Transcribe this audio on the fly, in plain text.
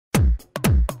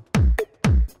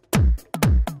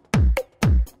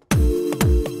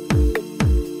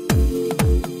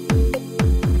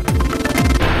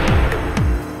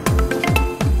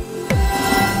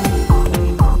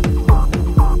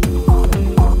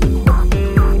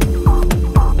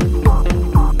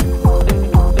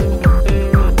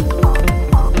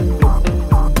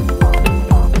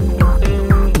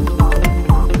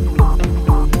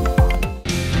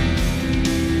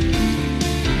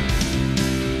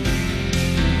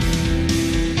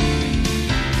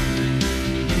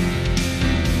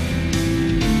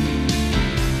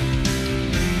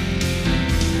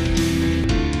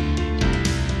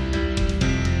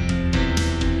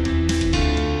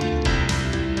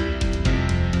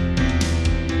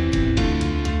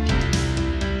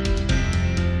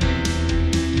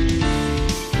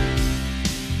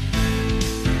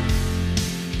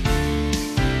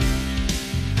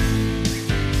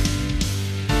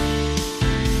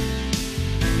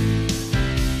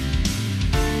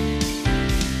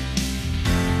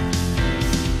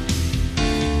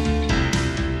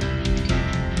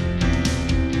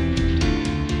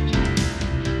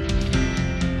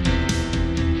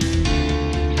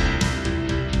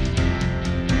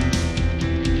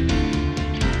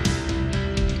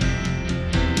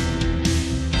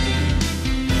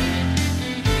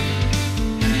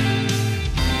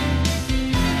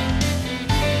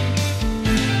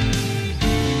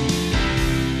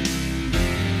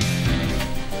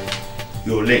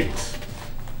You're late.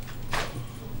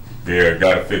 Yeah,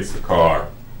 gotta fix the car.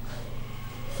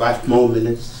 5 more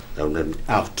minutes, and then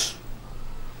out.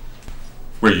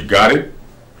 Where, you got it?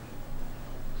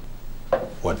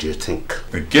 What do you think?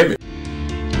 Then give it.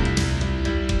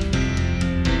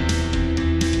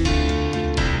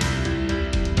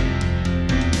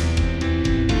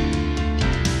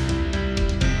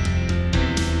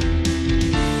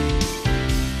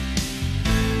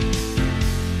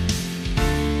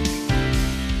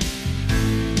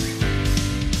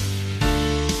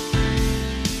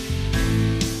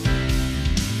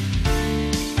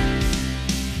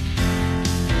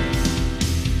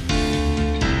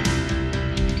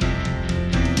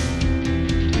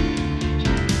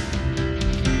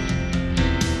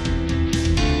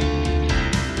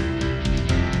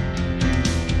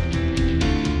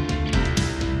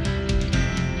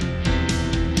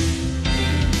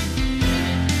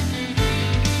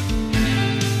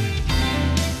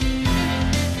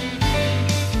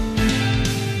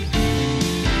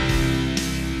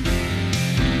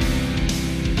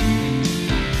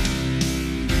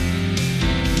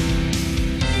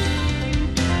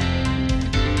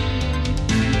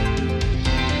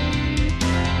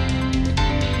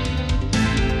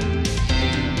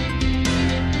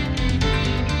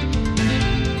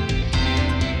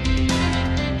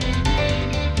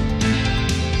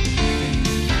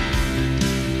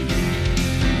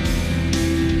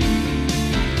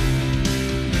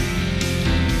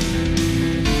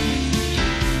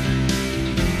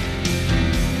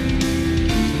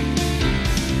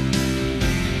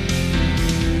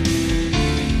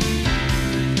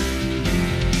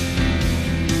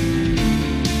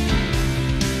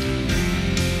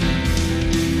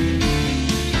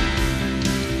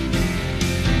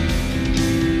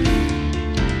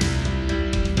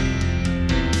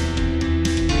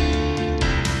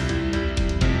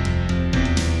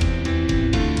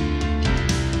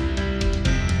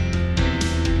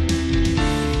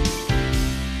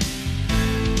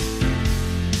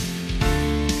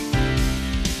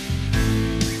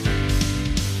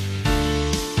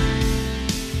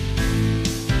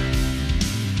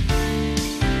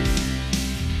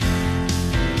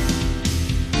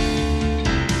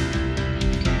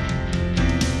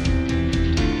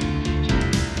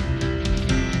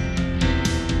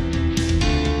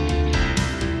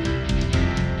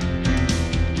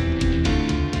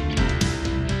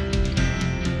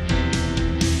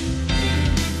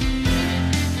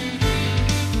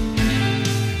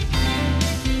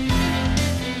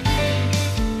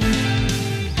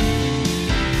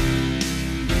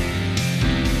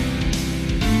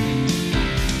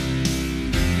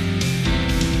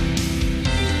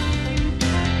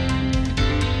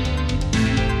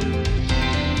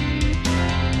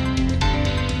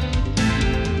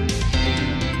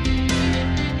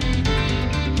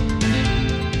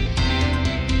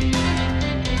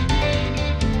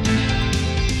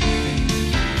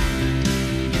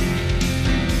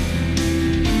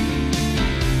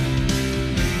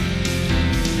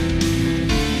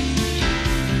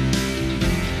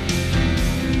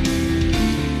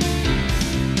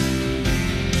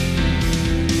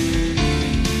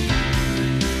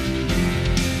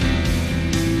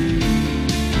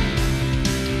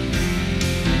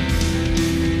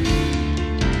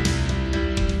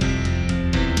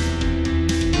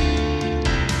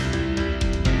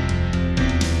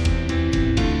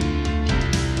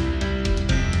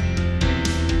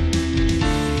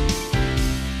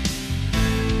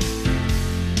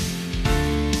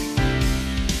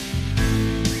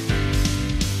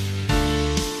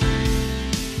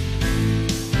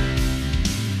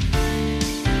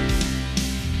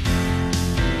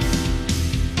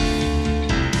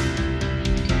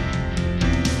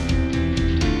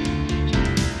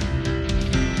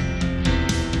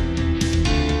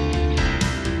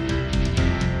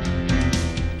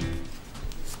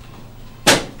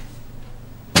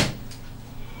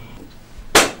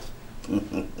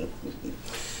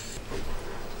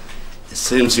 It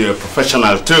seems you're a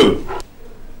professional too.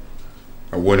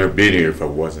 I wouldn't have been here if I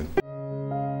wasn't.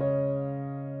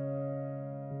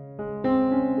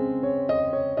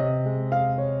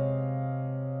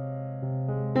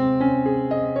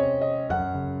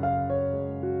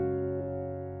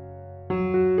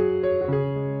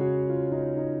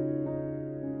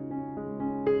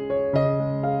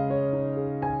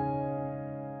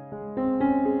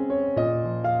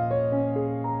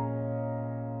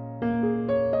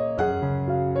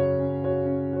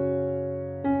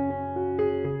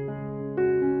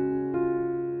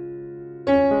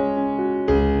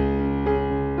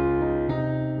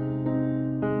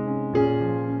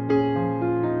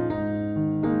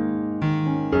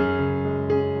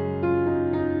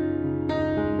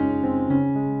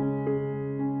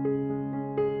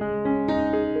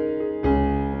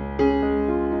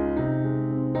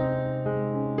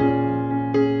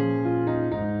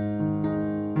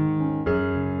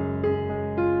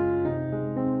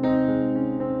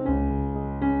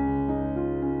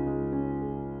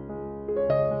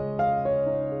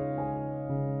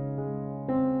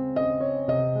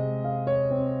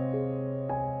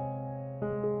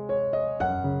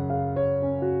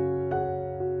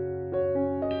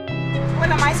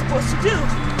 what am I supposed to do?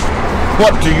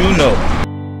 What do you know?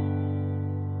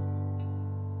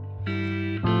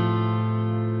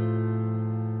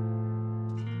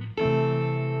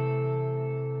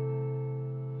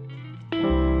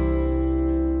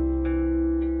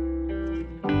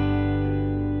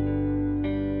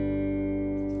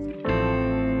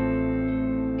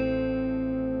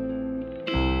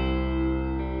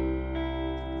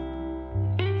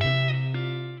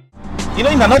 You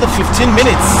know, in another 15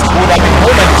 minutes, we would have been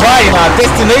home and dry in our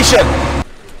destination.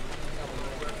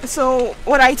 So,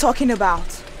 what are you talking about?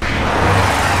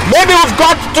 Maybe we've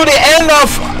got to the end of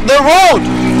the road.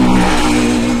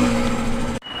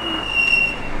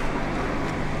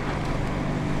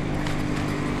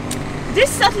 This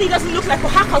certainly doesn't look like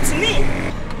Oaxaca to me.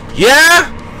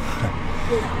 Yeah?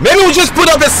 Maybe we'll just put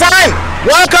up a sign.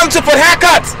 Welcome to Port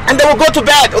Harcourt. And then we'll go to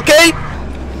bed, okay?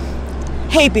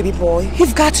 Hey, baby boy,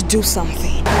 you've got to do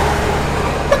something.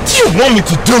 What do you want me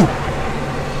to do?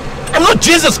 I'm not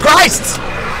Jesus Christ.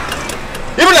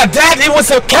 Even at that, he was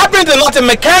a carpenter, not a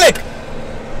mechanic.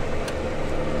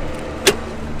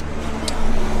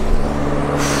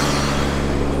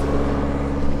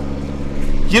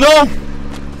 You know,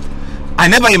 I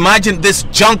never imagined this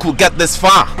junk would get this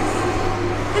far.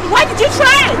 Then why did you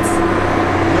try it?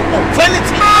 No, plenty.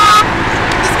 This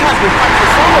car's been packed for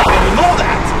so long, and you know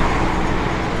that.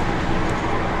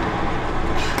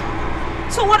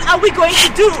 So what are we going to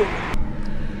do?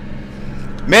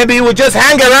 Maybe we'll just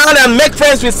hang around and make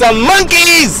friends with some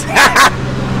monkeys.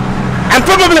 And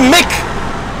probably make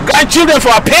grandchildren for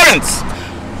our parents.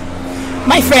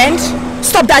 My friend,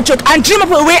 stop that joke and dream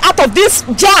up a way out of this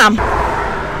jam.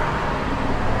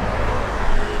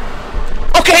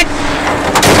 Okay.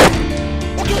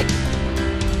 Okay.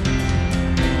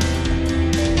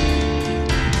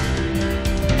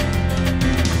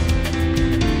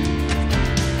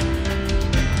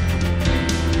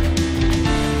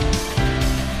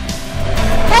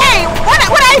 Hey,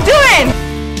 what are you doing?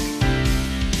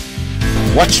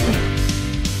 Watch me.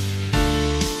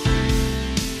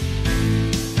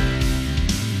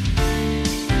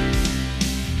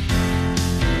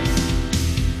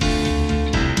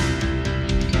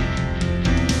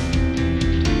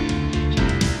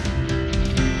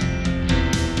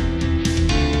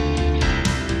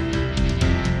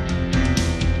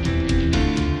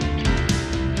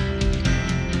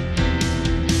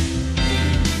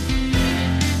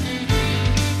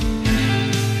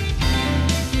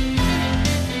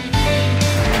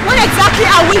 What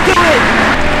are we doing?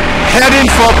 Heading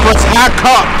for Port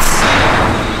Harcourt.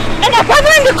 And your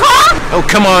brother in the car? Oh,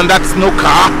 come on, that's no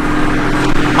car.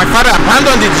 My father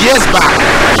abandoned it years back.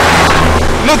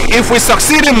 Look, if we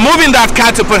succeed in moving that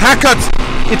car to Port Harcourt,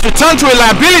 it will turn to a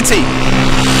liability.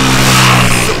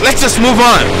 So let's just move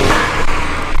on.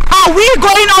 Are we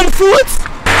going on foot?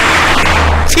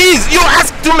 Jeez, you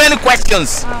ask too many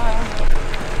questions.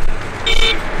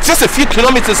 Just a few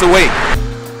kilometers away.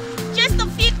 Just a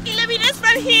few kilometers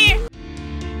from here.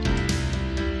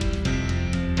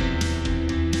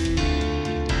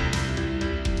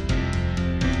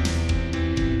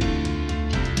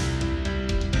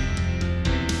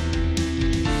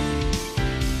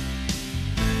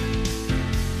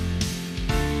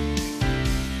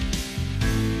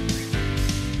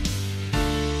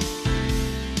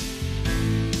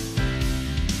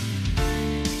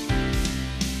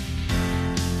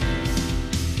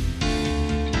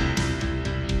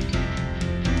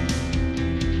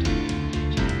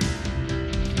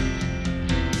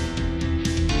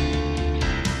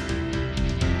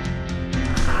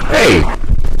 Hey,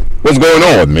 what's going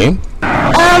on, man?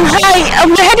 Hi,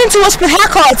 we're heading towards Port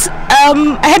Harcourt.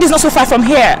 I heard it's not so far from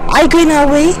here. Are you going our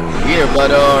way? Yeah,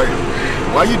 but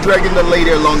why are you dragging the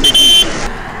lady along the beach?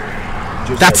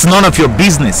 That's none of your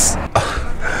business.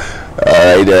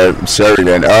 Alright, sorry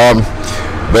then.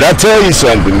 But I tell you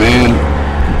something, man.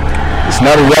 It's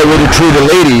not a right way to treat a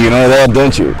lady, you know that,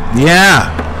 don't you?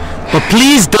 Yeah, but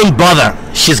please don't bother.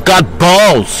 She's got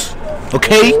balls.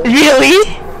 Okay?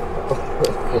 Really?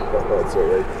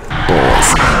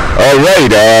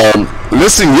 Alright,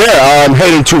 listen, yeah, I'm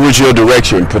heading towards your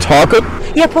direction. Port Harcourt?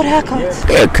 Yeah, Port Harcourt.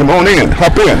 Yeah, come on in,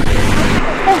 hop in.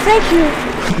 Oh, thank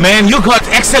you. Man, you got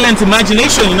excellent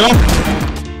imagination, you know?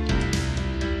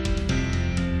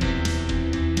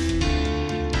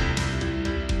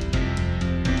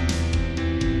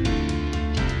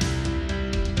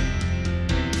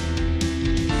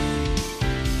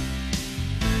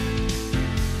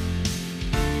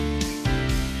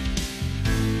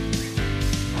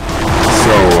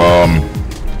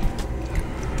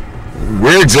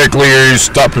 Where exactly are you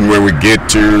stopping where we get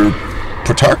to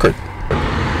Port Harcourt?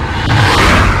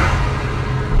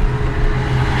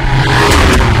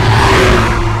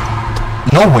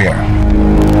 nowhere.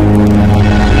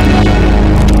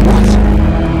 What?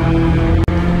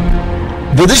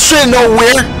 Did this train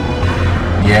nowhere?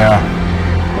 Yeah.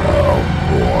 Oh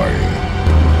boy.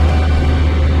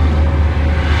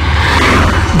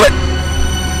 But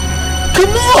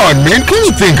come on, man. Can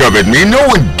you think of it, man? No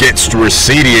one gets to a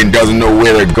city and doesn't know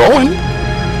where they're going.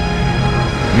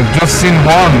 You've just seen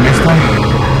one, mister.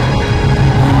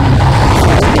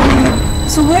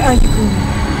 So where are you going?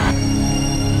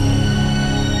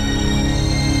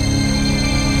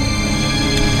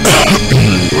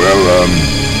 Well,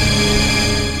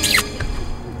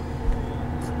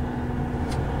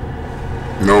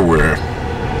 nowhere.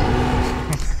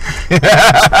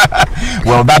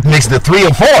 Well, that makes the three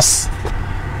of us.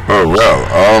 Oh, well,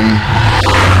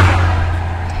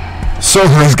 so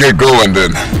let's get going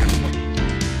then.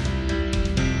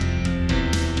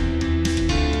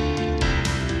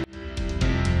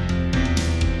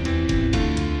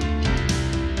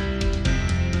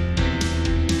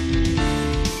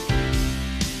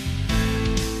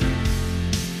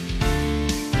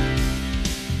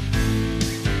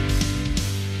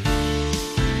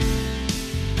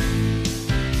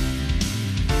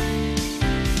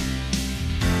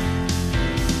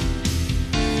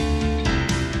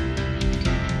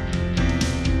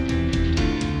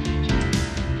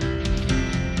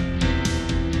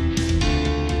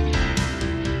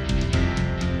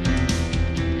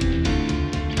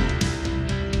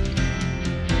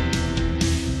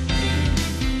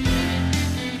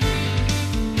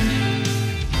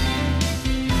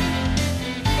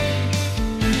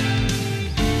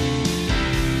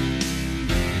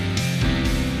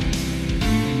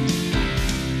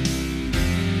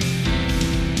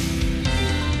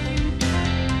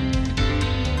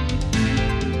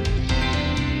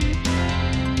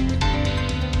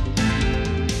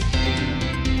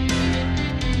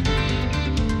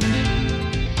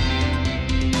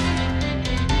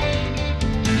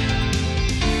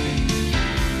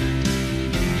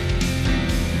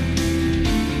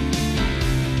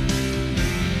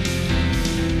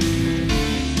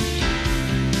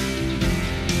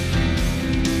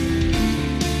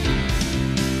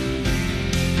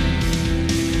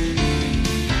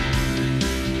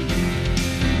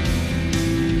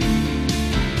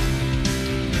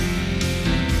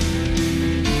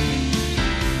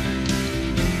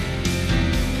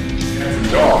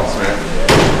 Dogs, man.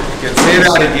 Can say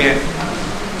that again.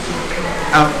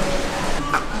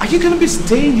 Are you gonna be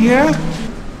staying here?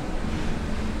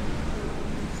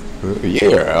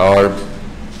 Yeah, or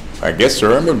I guess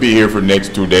so. I'm gonna be here for the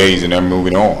next 2 days and I'm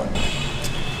moving on.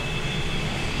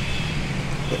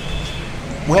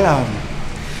 Well,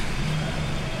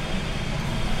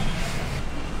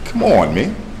 Come on,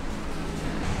 man.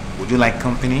 would you like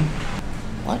company?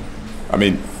 What? I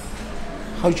mean,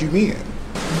 how do you mean?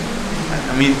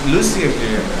 I mean, Lucia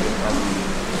here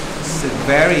is a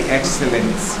very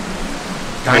excellent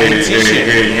dietitian.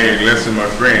 Hey, listen, my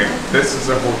friend. This is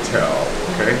a hotel,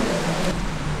 okay?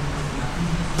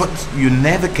 But you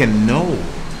never can know,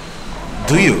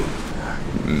 do you?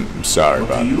 I'm sorry,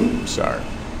 Bob. you? I'm sorry.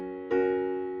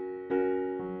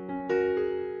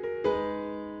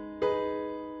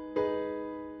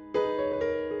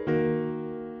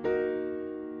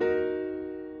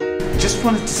 Just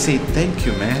wanted to say thank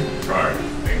you, man. Right.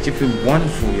 You've been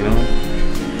wonderful, you know.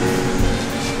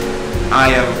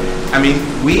 I mean,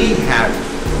 we have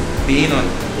been on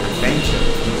adventure,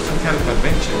 some kind of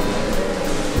adventure.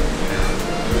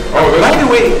 Oh, By the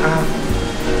way,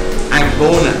 I'm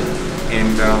Bona,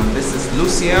 and this is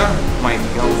Lucia, my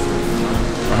girlfriend.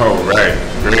 Oh, right.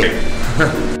 Great.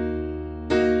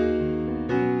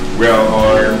 Well,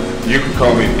 or you can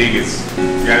call me Biggest.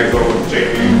 Gotta go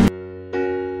check in.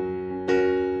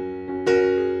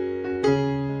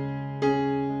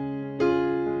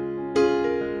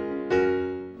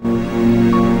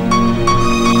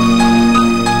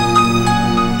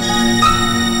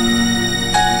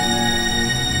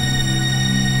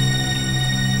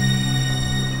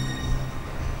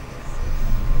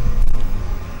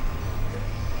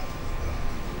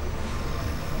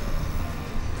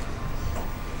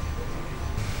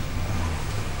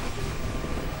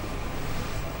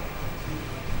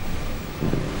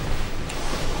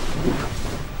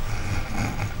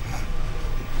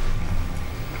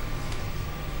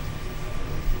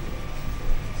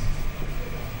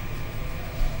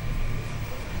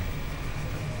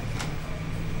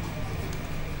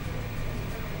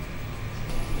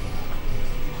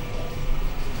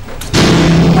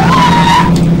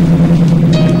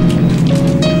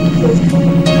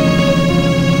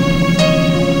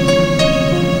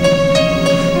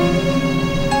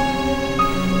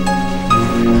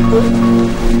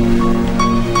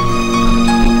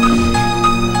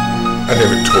 I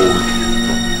never told you.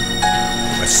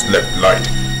 I slept light.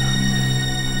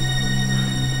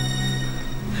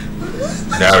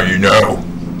 Now you know.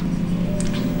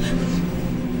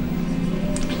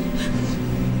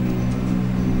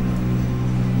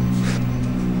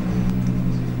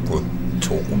 We'll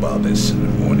talk about this in the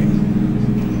morning.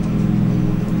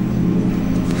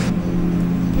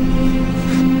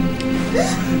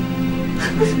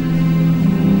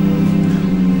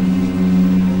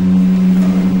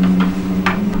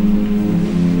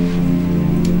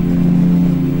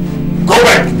 Go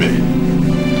back to bed.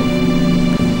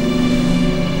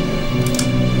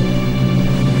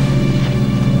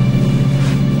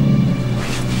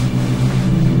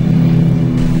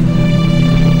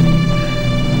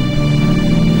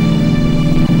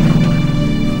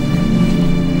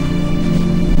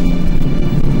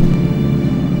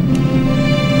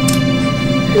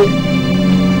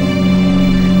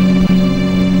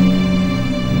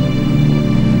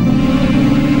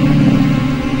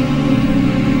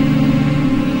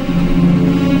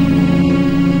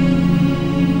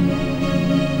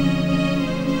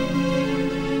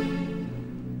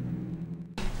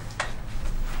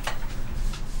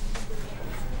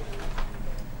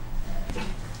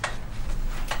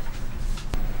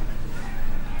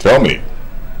 Tell me,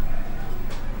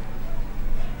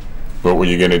 what were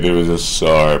you gonna do with this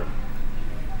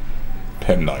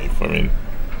penknife? I mean,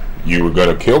 you were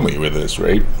gonna kill me with this,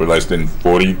 right? For less than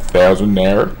 40,000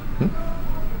 naira?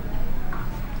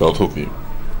 Both of you.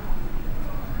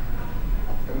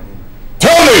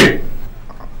 Tell me!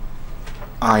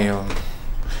 I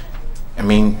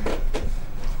mean,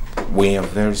 we are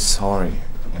very sorry,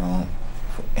 you know,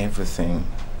 for everything.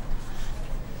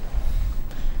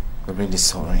 We're really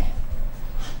sorry.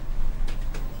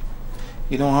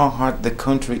 You know how hard the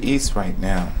country is right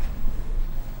now.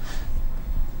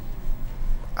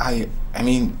 I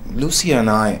mean, Lucy and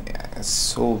I are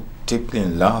so deeply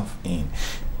in love, and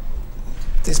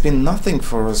there's been nothing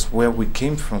for us where we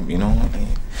came from, you know.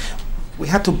 We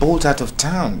had to bolt out of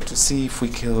town to see if we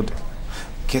could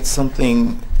get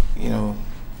something, you know,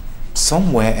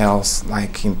 somewhere else,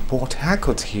 like in Port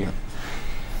Harcourt here.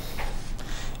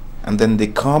 And then the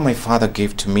car my father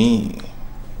gave to me,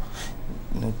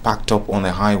 you know, packed up on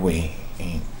the highway,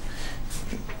 and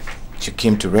she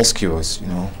came to rescue us, you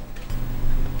know.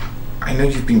 I know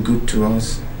you've been good to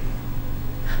us.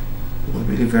 We're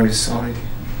really very sorry.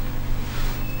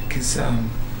 Because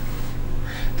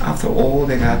after all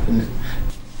that happened,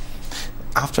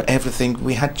 after everything,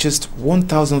 we had just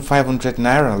 1,500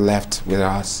 naira left with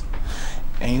us.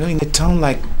 And you know, in a town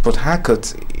like Port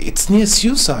Harcourt, it's near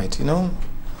suicide, you know.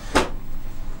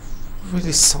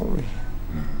 Really sorry.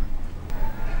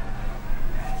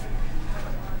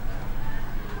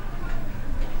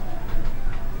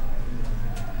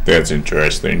 That's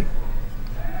interesting.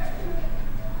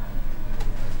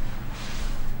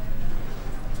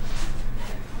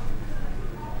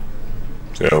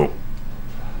 So,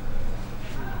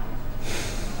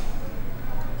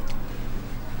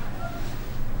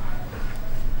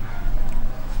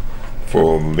 for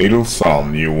a little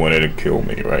sum, you wanted to kill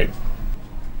me, right?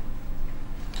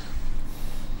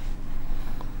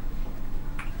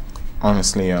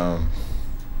 Honestly,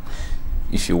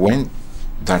 if you weren't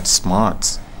that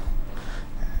smart,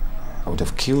 I would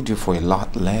have killed you for a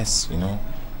lot less, you know.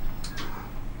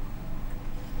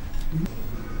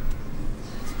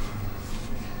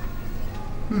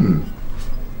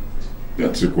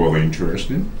 That's equally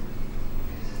interesting.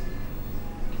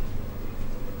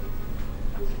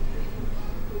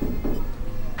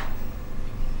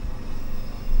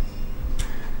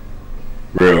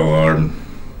 Well,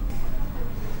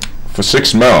 for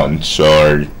 6 months,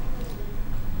 I've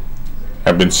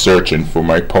been searching for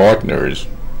my partners.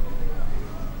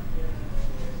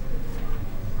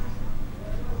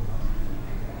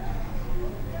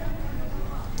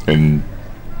 And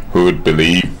who would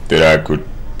believe that I could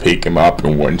pick them up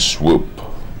in one swoop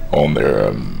on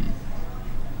their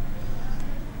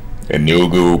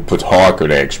Enugu Port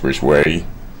Harcourt Expressway?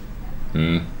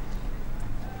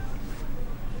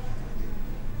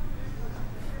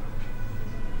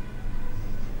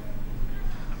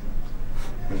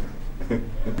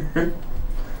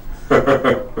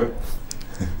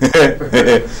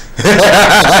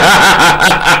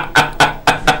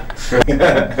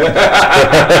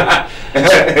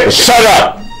 Shut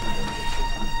up!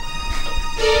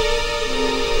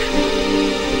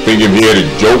 Think I'm here to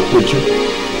joke with you?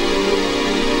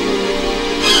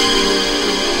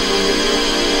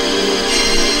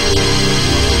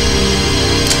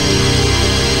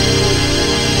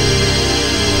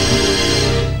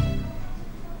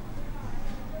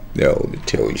 Now, let me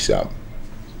tell you something.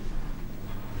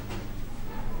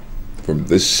 from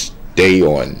this day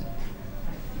on,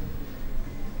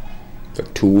 the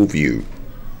two of you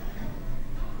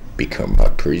become my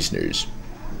prisoners.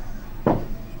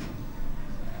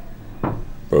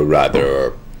 Or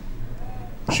rather,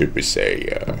 should we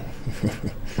say,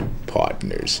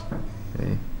 partners.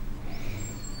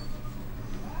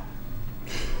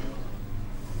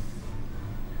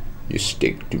 You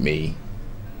stick to me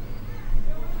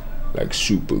like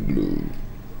super glue.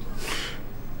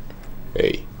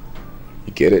 Hey,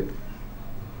 you get it?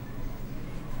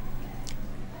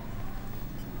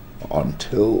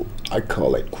 Until I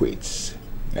call it quits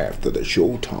after the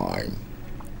show time.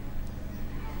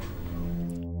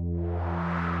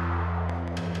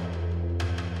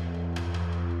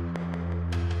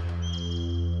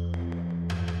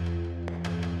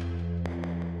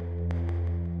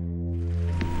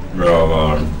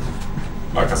 Well,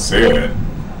 like I said,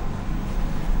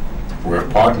 we're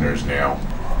partners now.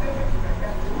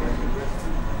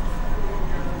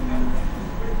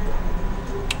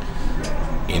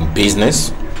 In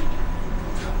business?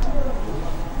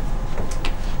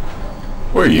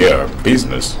 Well, yeah,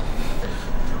 business.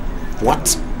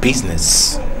 What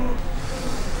business?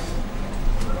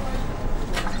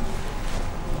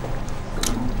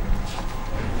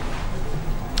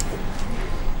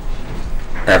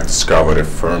 I've discovered a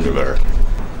formula.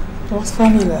 What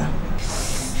formula?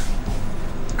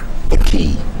 The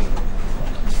key.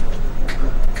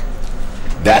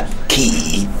 That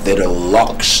key that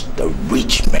unlocks the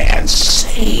rich man's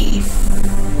safe.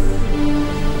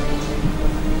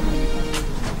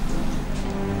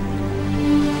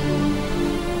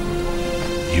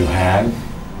 You have?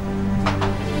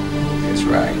 That's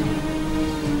right.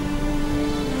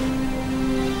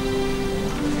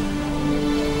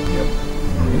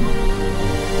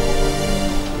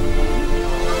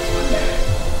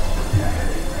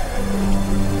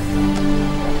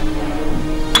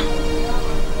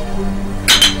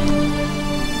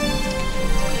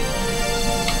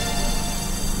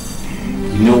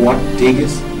 You know what,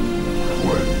 Diggers?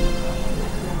 What?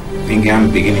 I think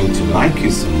I'm beginning to like you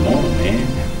some more, man.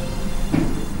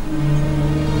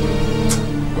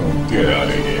 Oh, get out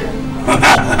of here.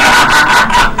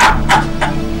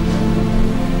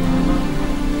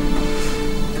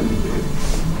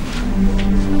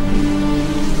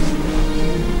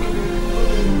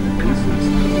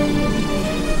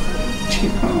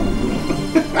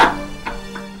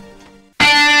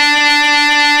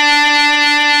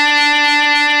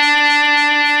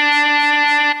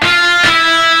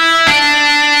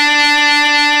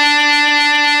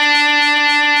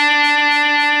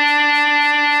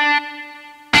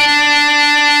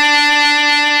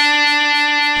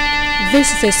 This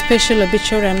is a special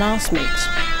obituary announcement.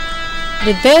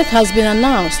 The death has been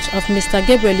announced of Mr.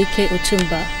 Gabriel Ike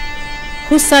Otumba,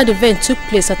 whose sad event took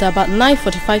place at about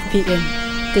 9:45 p.m.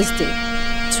 this day,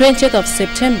 20th of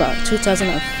September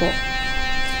 2004.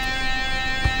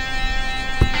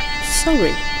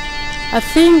 Sorry, I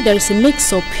think there is a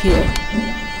mix-up here.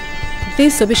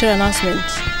 This obituary announcement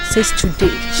says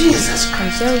today. Jesus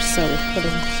Christ. I'm very sorry for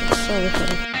them. Sorry for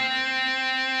them.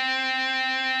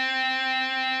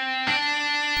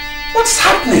 What's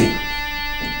happening?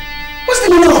 What's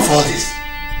the meaning of all this?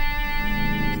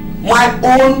 My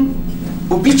own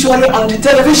obituary on the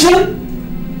television?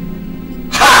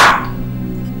 Ha!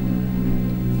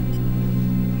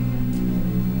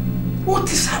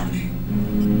 What is happening?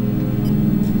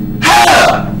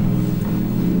 Hell!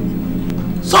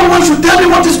 Someone should tell me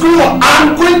what is going on.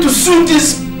 I'm going to sue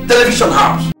this television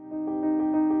house.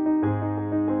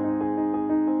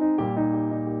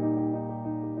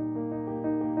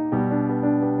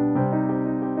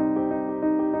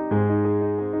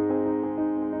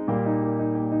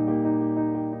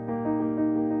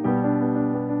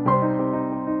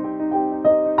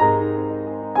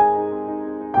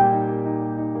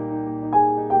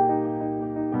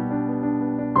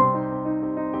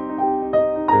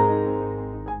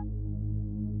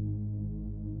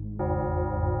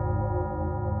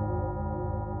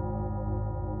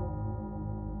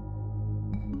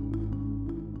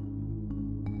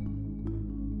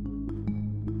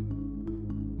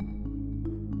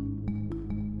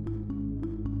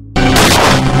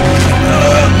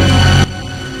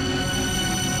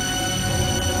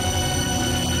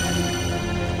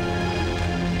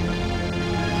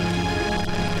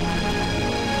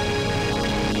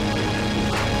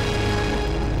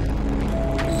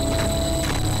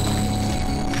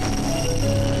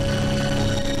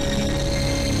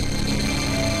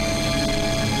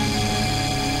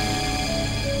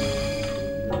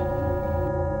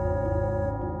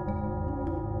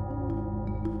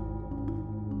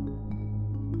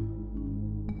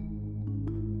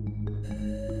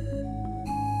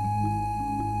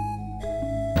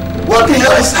 What the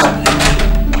hell is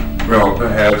happening? Well,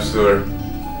 perhaps, sir,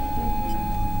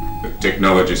 the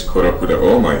technology's caught up with the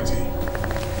Almighty.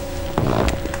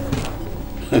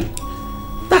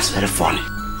 That's very funny.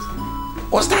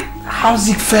 Was that how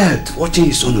Zeke felt watching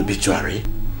his own obituary?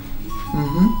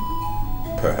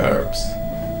 Perhaps.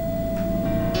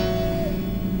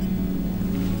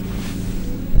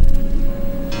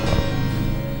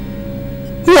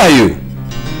 Who are you?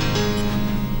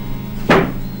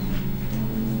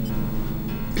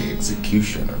 The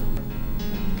executioner.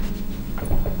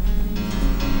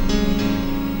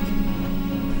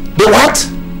 The what?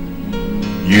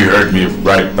 You heard me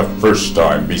right the first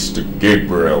time, Mr.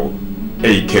 Gabriel,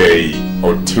 a.k.a.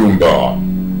 Otumba.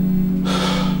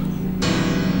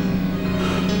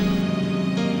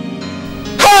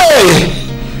 Hey!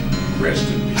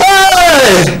 Rest in peace.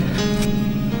 Hey!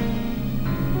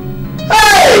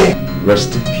 Hey!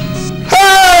 Rest in peace.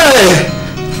 Hey!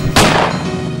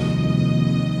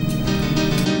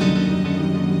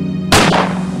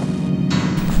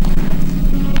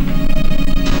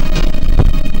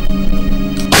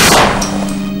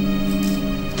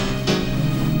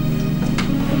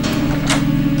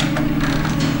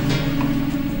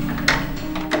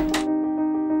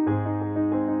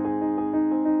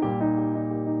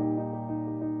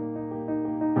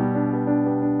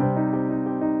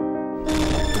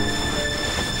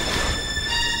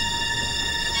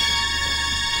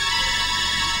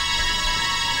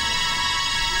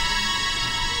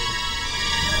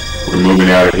 We're moving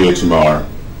out of here tomorrow.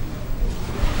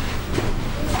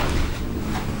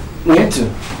 Where to?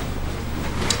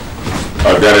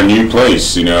 I've got a new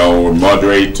place, you know,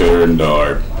 moderator and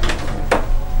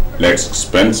less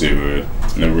expensive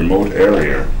in a remote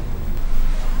area.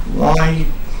 Why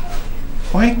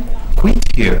quit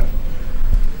here?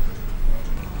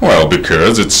 Well,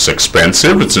 because it's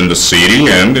expensive, it's in the city,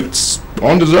 and it's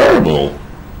undesirable.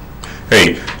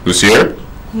 Hey, Lucia?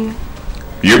 Yeah.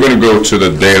 You're going to go to the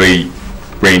Daily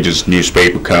Rangers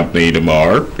newspaper company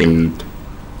tomorrow, and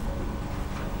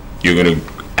you're going to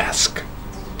ask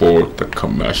for the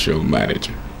commercial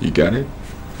manager. You got it?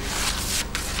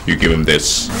 You give him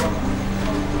this.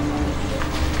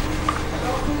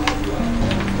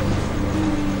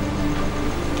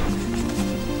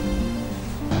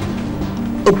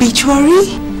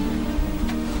 Obituary?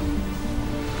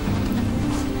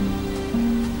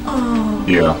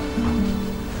 Yeah.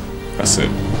 That's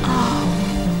it.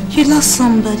 You lost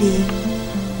somebody.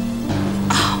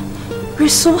 Oh,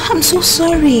 I'm so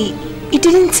sorry. You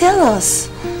didn't tell us.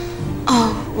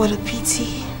 Oh, what a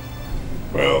pity.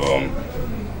 Well,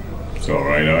 it's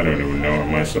alright. I don't even know it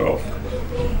myself.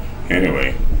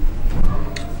 Anyway,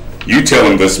 you tell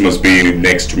him this must be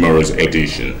next tomorrow's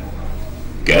edition.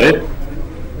 Got it?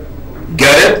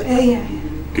 Got it? Yeah.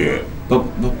 Good. But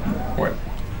What?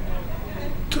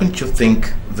 don't you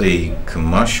think the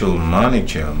commercial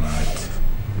manager might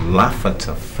laugh at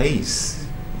her face?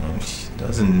 You know, she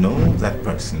doesn't know that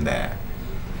person there.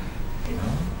 You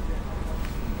know?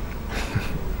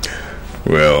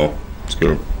 Well, it's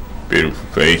got a beautiful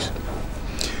face.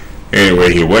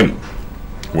 Anyway, he went.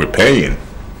 We're paying.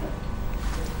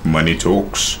 Money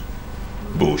talks.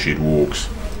 Bullshit walks.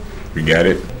 We got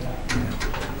it?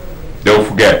 Don't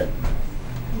forget.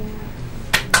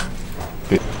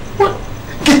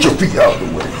 Get your feet out of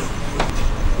the way.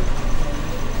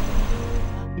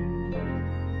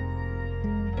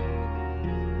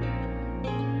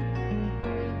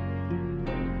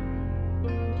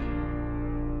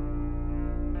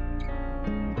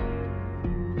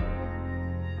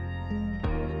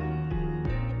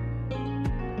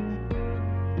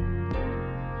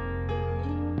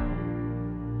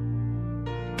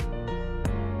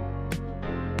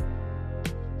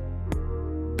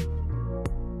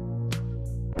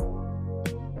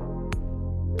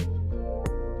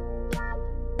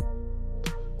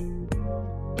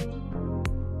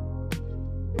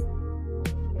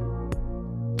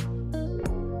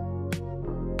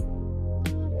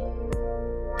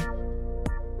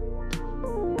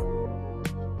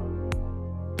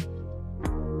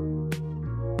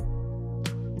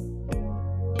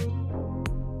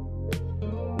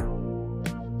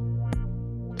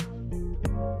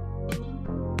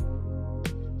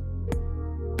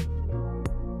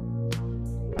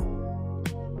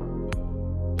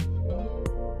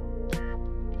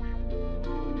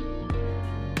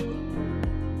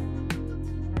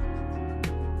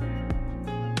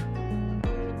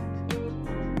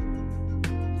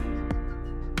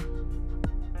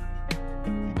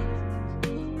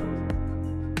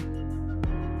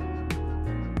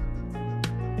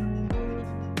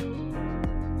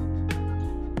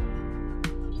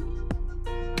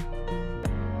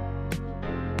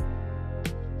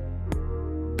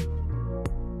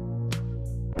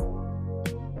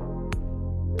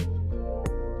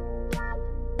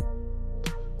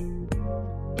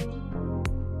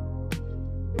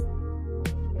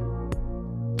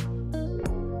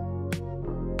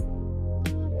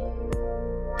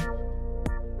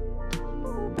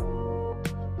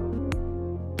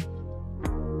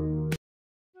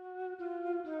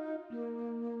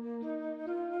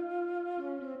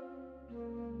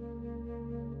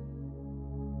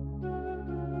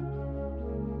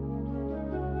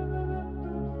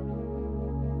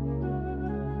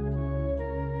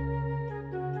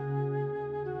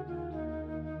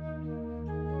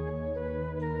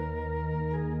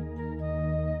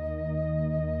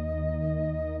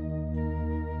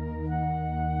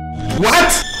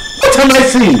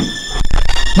 rejoicing.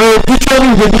 My obituary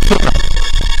in the newspaper.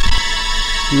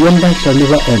 Wonder shall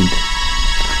never end.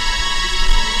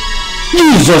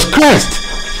 Jesus Christ!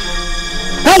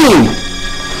 Helen!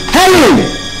 Helen!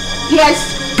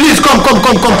 Yes. Please come. Come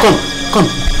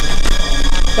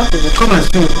and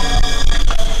see.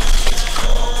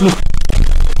 Look.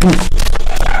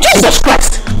 Jesus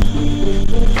Christ!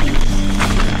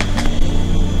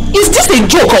 Is this a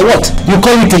joke or what? You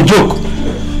call it a joke?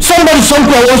 Somebody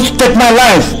somewhere wants to take my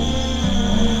life.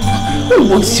 Who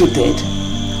wants you dead?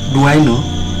 Do I know?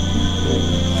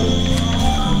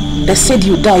 They said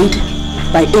you died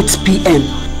by 8 p.m.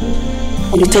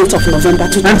 on the 10th of November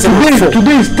 2004. And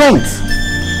today is 10th.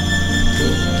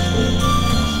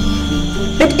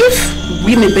 But if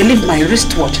we may believe my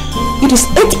wristwatch, it is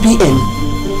 8 p.m.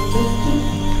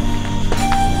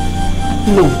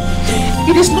 No,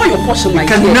 it is not your portion, my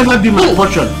dear. It can never be my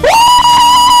portion.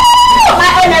 My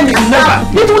enemy.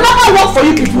 Never. It will never work for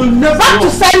you. It will never work. To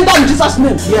send down Jesus'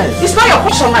 name. Yes. It's not your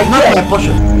portion, my dear. Not my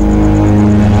portion.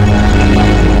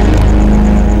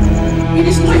 It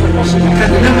is not your portion. It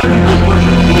can never be my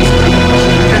portion. It is not your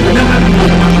portion. It can never be my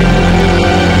portion.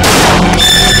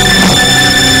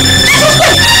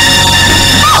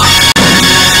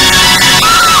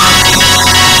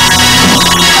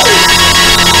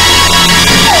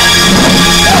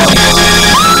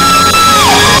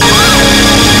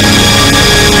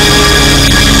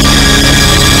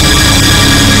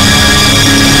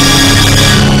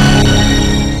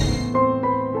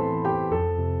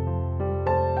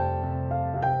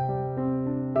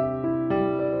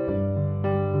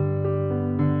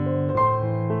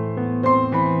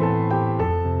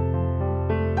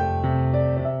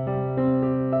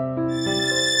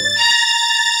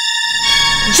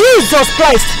 Jesus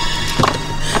Christ!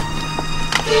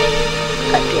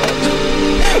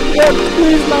 God,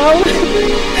 please now.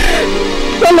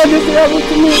 Don't let this happen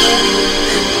to me.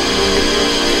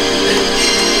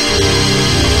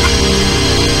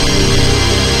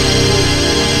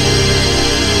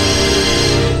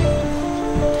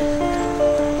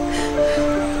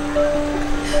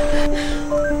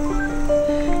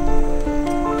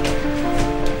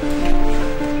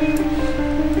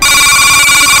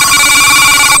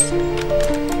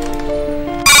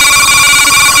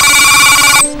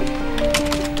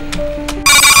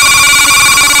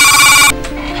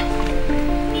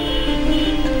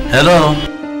 Hello.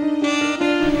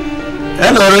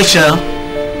 Hello, Rachel.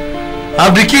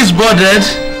 Have the kids boarded?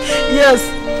 Yes.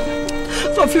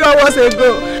 So few hours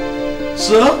ago.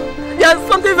 So? There's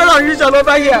something very unusual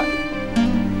over here.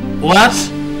 What?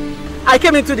 I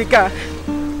came into the car.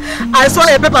 I saw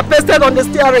a paper pasted on the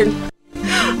steering.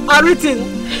 And written,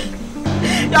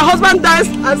 your husband dies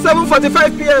at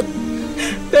 7:45 p.m.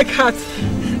 Take heart.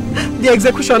 The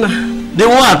executioner. The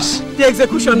what? The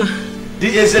executioner.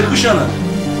 The executioner?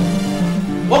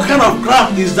 What kind of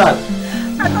crap is that?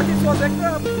 I thought it was a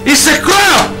crap. It's a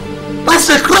crap! That's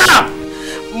a crap!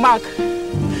 Mark,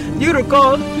 do you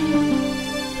recall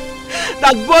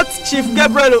that both Chief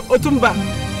Gabriel Otumba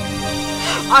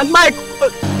and Mike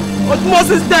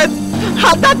Moses' death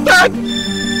had that time?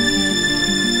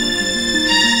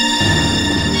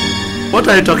 What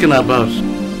are you talking about?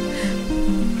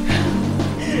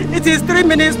 It is 3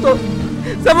 minutes to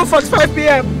 7:45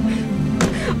 p.m.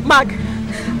 Mark,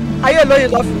 are you alone in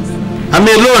the office? I'm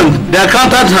alone. The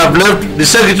accountants have left, the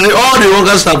secretary, all the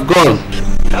workers have gone.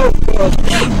 Oh God,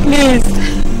 please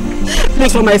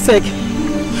for my sake,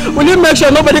 will you make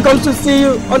sure nobody comes to see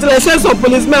you until I send some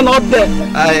policemen up there?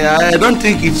 I don't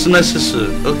think it's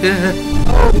necessary, okay?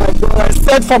 Oh my God, I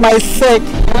said for my sake,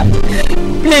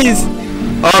 please.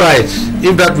 Alright,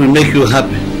 if that will make you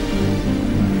happy.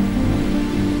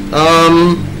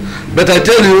 But I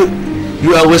tell you,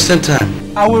 you are wasting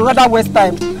time. I will rather waste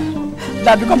time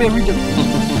than become a widow.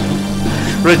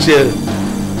 Rachel,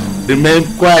 remain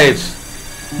quiet.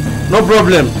 No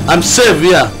problem. I'm safe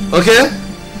here, okay?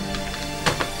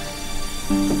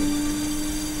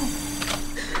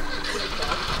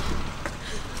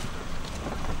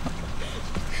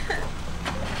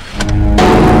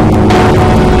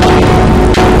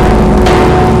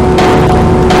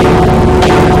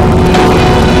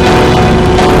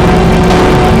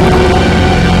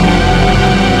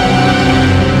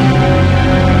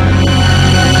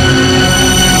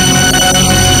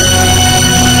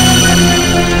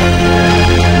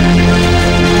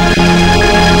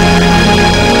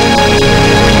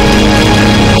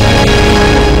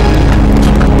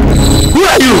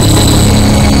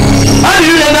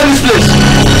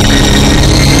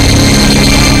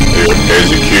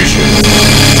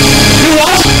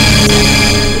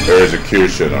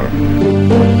 Executioner.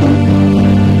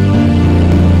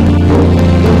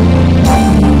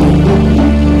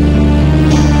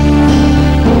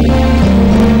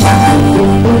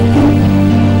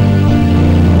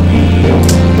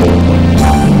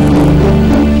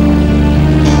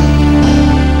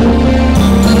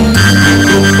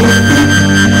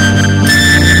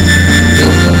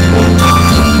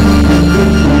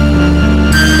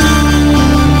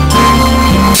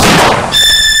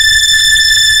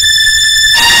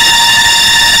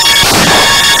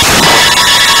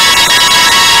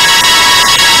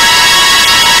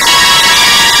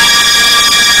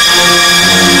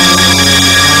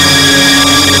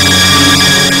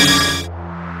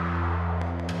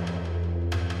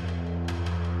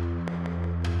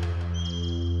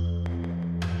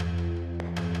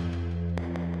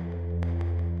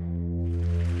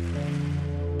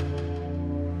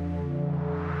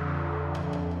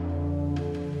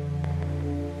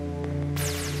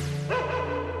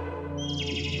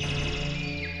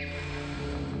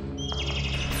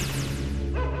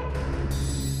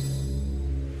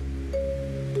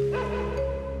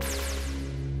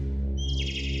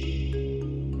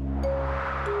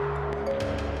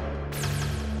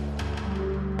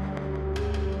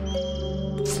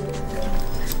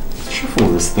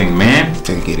 this thing, man.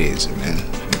 Take it easy, man.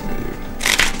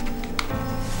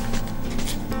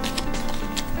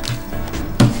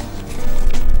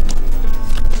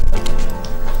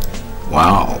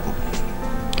 Wow.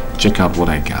 Check out what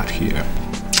I got here.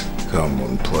 Come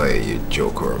on, play your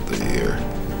Joker of the Year.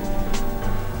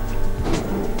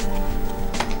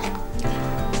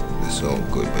 It's all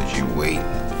good, but you wait.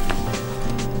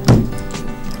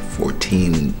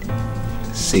 14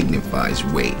 signifies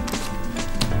wait.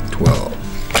 12.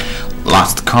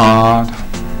 Last card.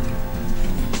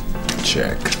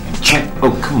 Check. Check.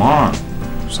 Oh, come on.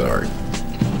 Sorry.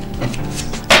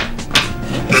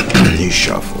 You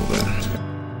shuffle then.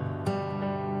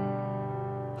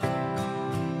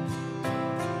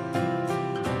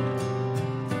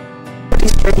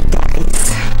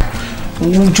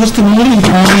 Oh, just a minute,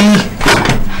 honey.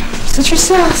 Suit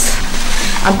yourselves.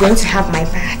 I'm going to have my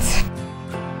bath.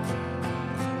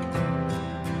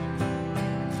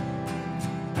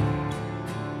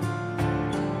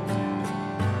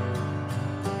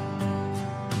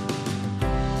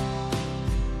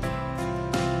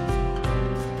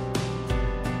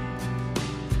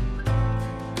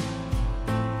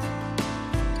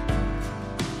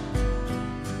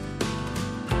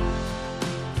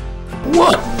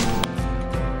 What?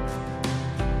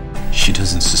 She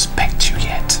doesn't suspect you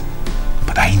yet,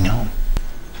 but I know.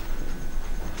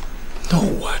 Know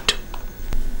what?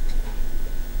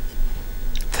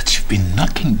 That you've been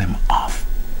knocking them off.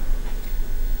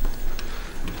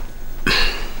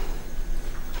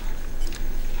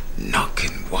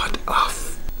 Knocking what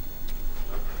off?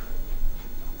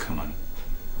 Come on.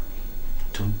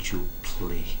 Don't you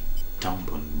play dumb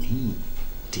on me,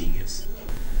 Diaz.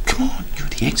 Come on, you're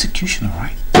the executioner,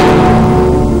 right?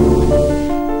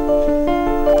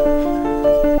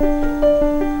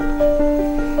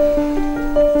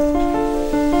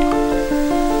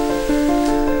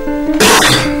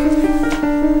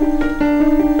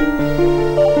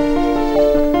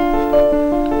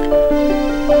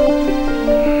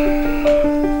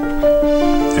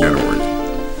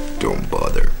 Don't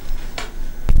bother.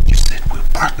 You said we're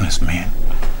partners, man.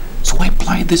 So I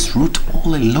applied this route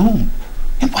all alone.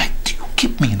 And why do you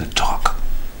keep me in the dark?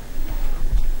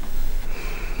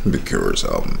 Because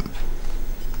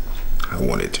I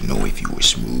wanted to know if you were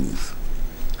smooth.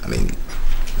 I mean,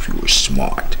 if you were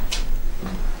smart.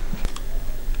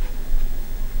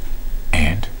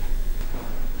 And?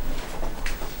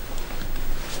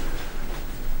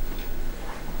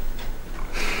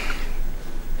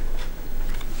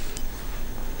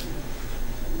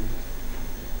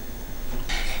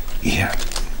 Yeah,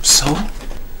 so?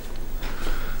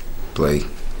 Play.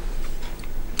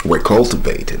 We're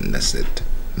cultivating, that's it.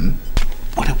 Hmm?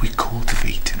 What are we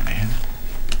cultivating, man?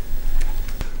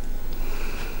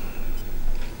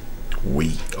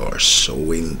 We are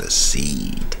sowing the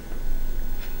seed.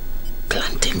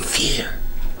 Planting fear.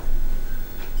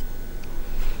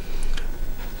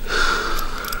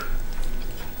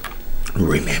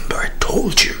 Remember, I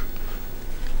told you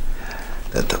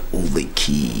that the only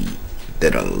key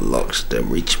that unlocks the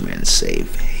rich man's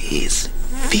safe is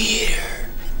fear.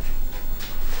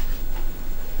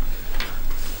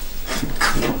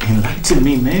 Come on, enlighten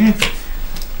me, man.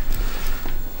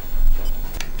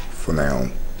 For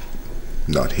now,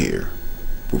 not here.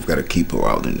 We've got to keep her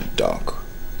out in the dark,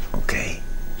 okay?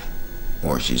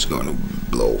 Or she's gonna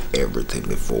blow everything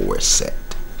before we're set.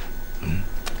 Hmm?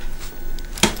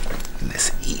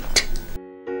 Let's eat.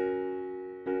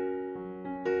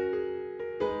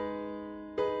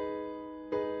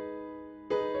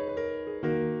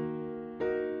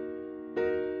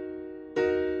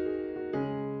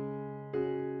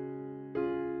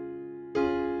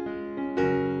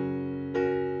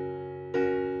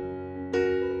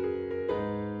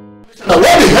 Now,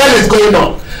 what the hell is going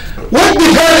on? What the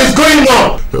hell is going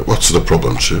on? What's the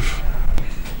problem, Chief?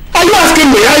 Are you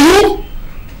asking me? Are you?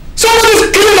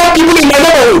 Somebody's killing up people in my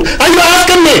neighborhood. Are you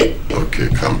asking me? Okay,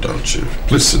 calm down, Chief.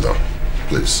 Please sit down.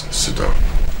 Please, sit down.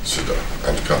 Sit down.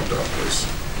 And calm down, please.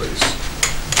 Please.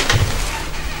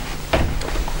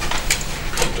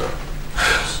 Calm down.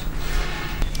 Please.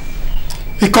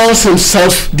 He calls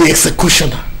himself the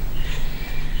executioner.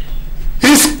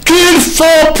 He's killed 4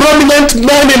 prominent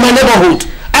men in my neighborhood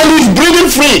and he's breathing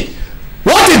free.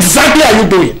 What exactly are you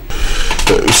doing?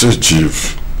 Sir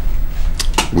Chief,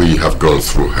 we have gone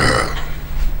through her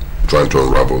trying to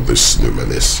unravel this new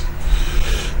menace.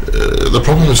 The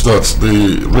problem is that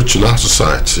the rich in our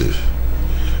society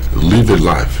live a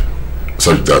life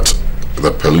such that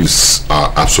the police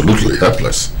are absolutely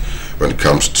helpless when it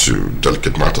comes to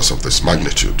delicate matters of this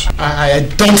magnitude. I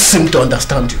don't seem to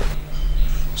understand you.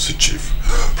 See, Chief,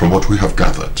 from what we have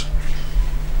gathered,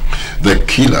 The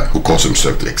killer, who calls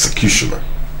himself the executioner,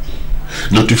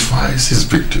 notifies his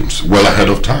victims well ahead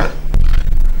of time.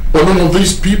 But none of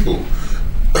these people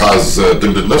has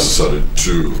deemed it necessary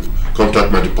to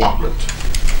contact my department.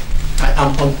 I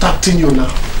am contacting you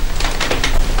now.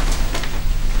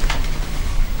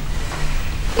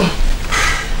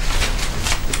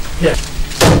 Here.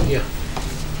 Here.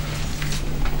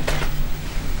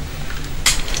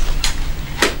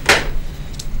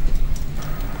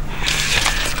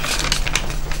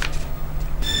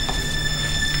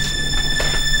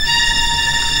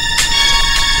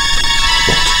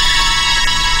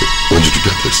 When did you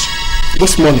get this?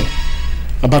 This morning,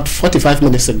 about 45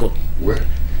 minutes ago. Where?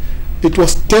 It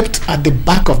was taped at the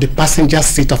back of the passenger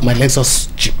seat of my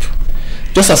Lexus Jeep,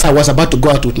 just as I was about to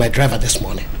go out with my driver this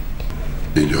morning.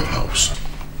 In your house?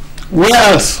 Where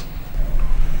else?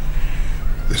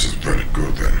 This is very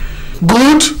good then.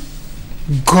 Good?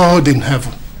 God in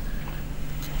heaven.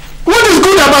 What is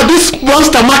good about this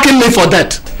monster marking me for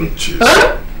that?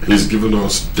 Huh? He's giving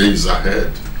us days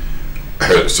ahead.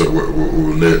 So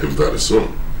we'll nail him very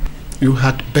soon. You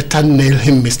had better nail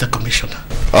him, Mr. Commissioner.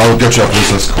 I'll get you a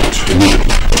police escort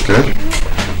immediately, okay?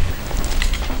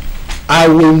 I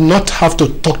will not have to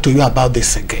talk to you about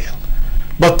this again.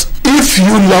 But if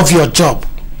you love your job,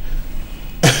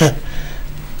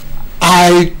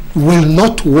 I will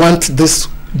not want this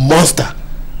monster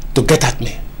to get at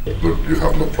me. Look, you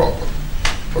have no problem,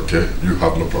 okay? You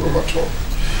have no problem at all.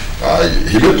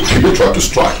 He may try to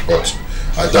strike, but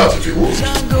I doubt if he will.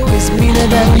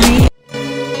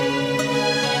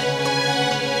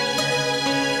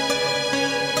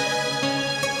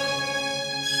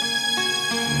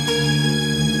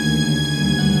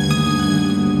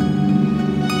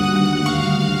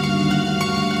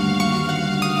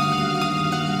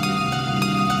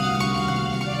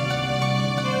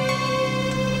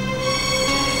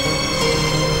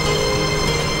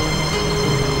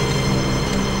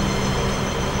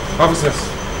 Officers,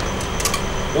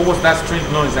 what was that strange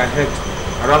noise I heard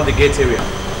around the gate area?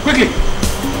 Quickly!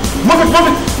 Move it, move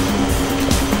it!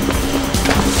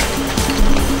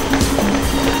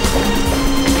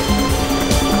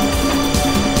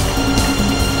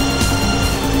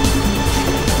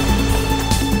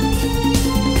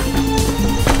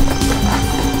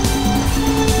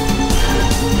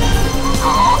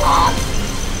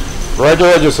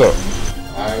 Roger, sir.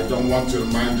 I don't want to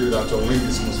remind you that your wing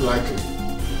is most likely.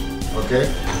 Okay?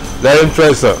 Let him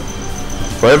try, sir.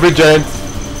 For every giant,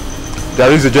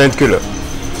 there is a giant killer.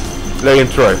 Let him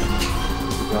try.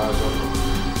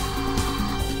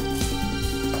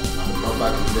 I'm not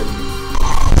back in bed.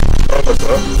 Okay,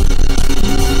 sir.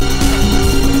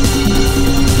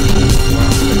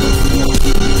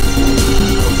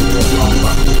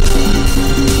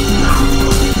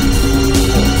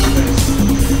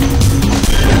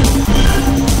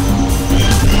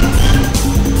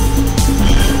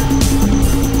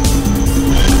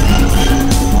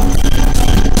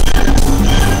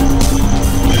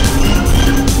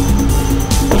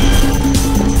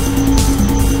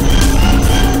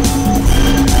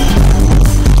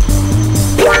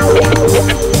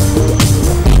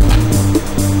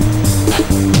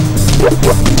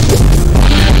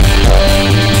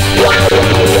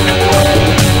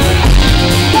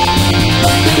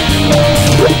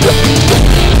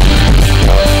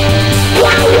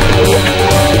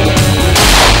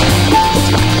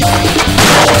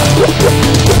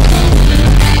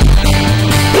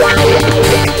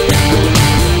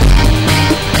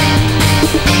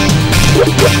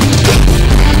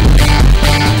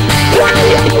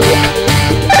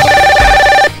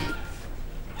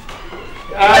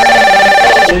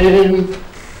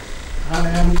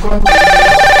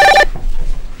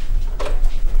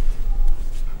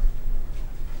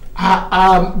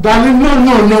 Darling,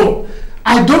 no.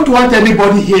 I don't want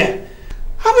anybody here.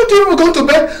 Haven't you even gone to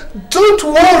bed? Don't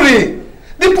worry.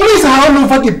 The police are all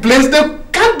over the place. They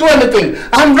can't do anything.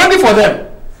 I'm ready for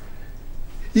them.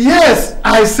 Yes,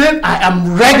 I said I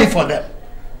am ready for them.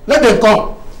 Let them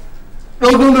come.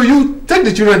 No, you take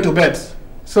the children to bed.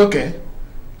 It's okay.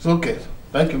 It's okay.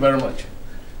 Thank you very much.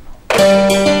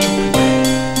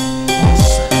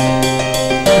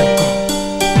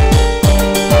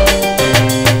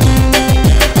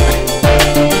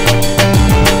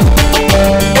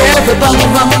 Everybody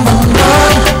run,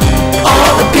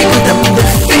 all the people them they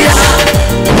fear.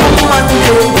 No one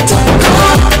know what to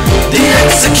come. The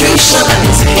execution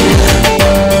is here.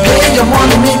 Pay your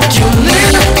money, make you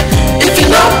live. If you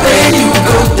don't pay, you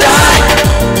go die.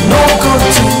 No go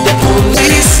to the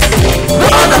police.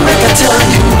 Brother, make I tell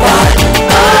you why.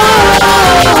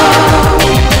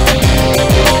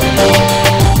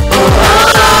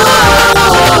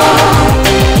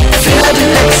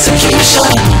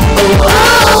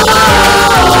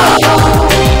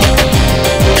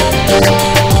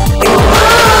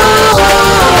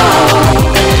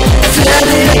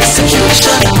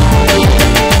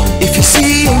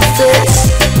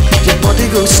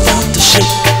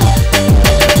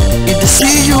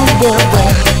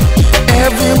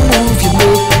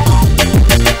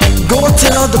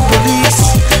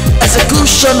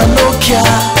 care.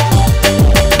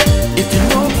 If you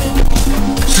know me.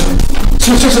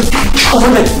 Over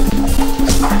there.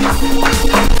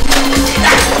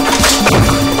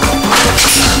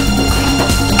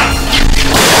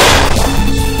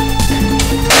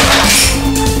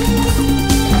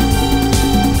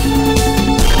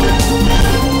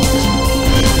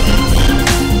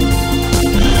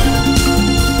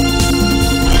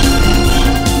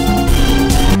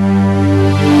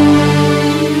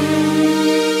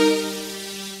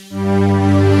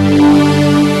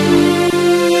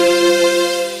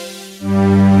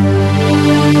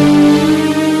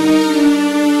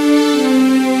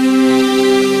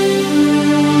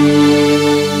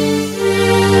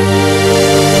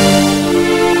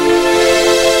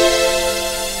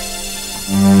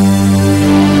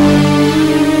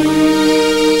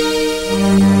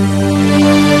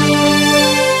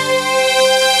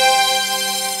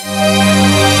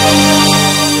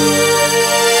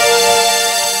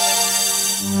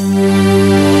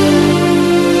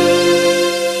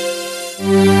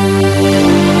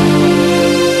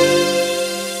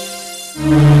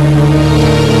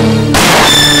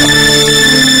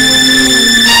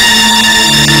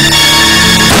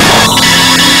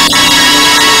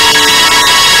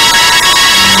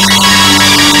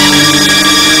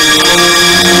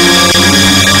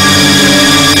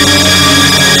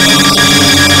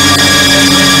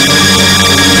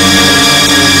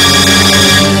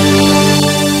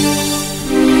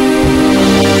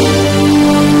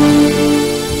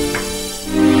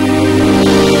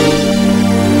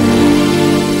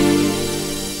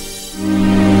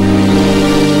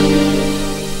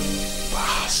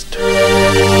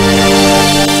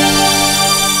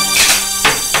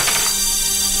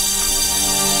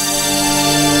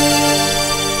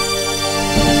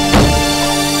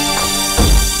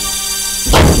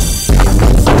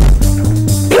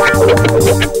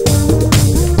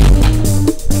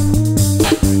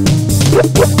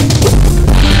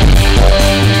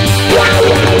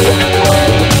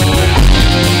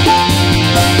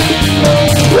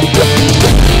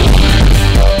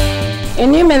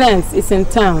 Is in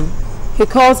town. He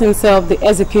calls himself the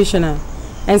executioner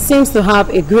and seems to have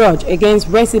a grudge against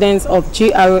residents of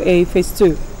GRA Phase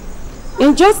 2.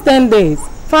 In just 10 days,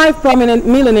 5 prominent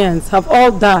millionaires have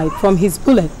all died from his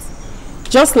bullets.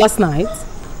 Just last night,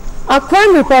 our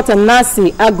crime reporter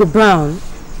Nasi Agu Brown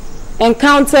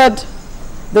encountered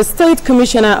the State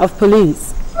Commissioner of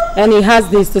Police, and he has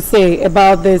this to say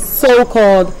about this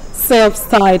so-called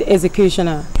self-styled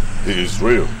executioner. He is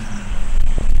real.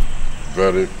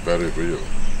 Very, very real.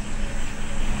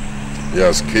 He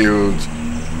has killed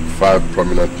 5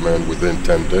 prominent men within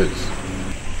 10 days.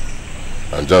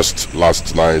 And just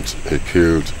last night, he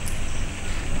killed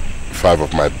 5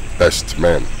 of my best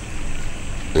men,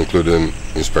 including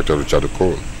Inspector Richard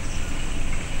Okon.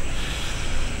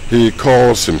 He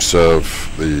calls himself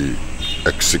the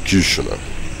executioner.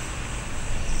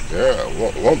 Yeah,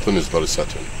 one thing is very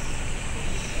certain.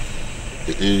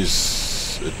 He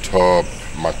is a top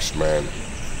marksman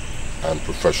and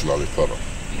professionally thorough.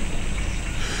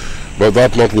 But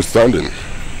that notwithstanding,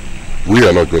 we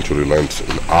are not going to relent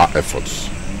in our efforts.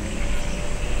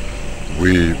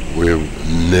 We will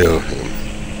nail him.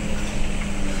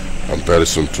 And very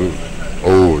soon too.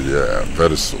 Oh yeah,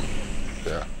 very soon.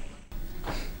 Yeah.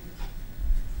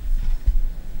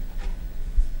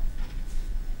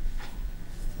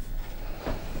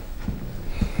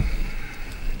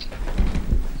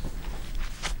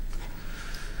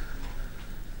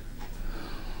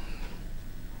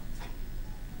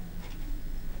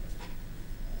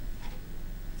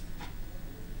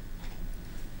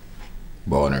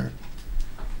 Bonner.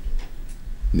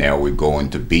 Now we go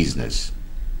into business.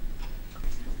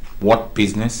 What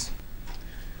business?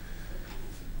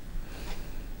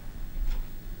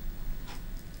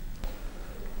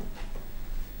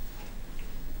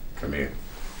 Come here.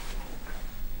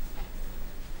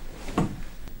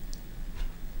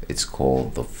 It's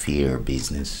called the fear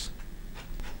business.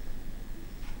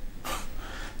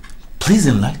 Please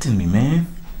enlighten me, man.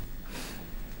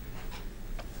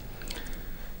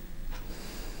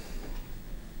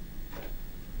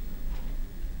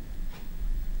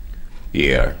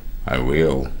 Yeah, I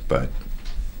will, but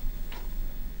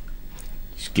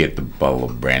just get the bottle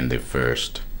of brandy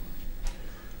first.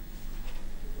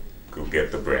 Go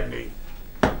get the brandy.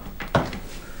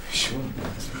 Sure.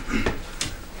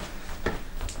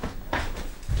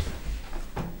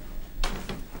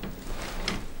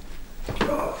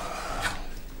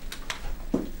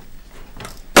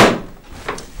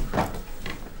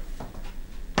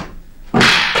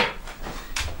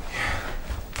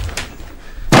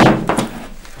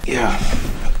 Yeah,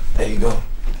 there you go.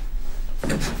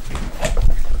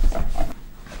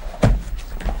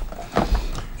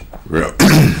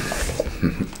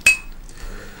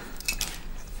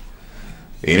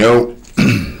 You know,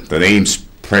 the name's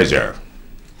pressure.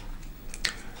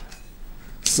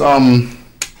 Some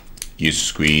you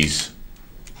squeeze,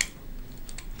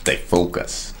 they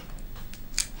focus.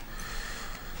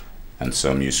 And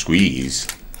some you squeeze,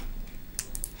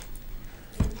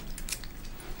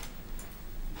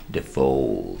 they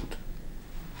fold.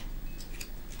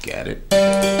 Get it?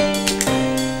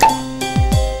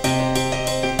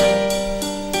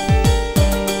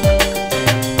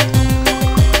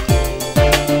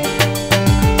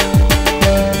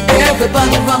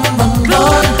 Everybody run, run,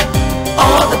 run.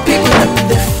 All the people that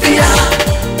they fear.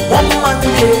 One man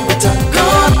here with a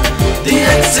gun. The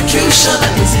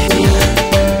executioner is here.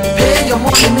 Pay your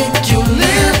money, make you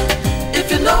live.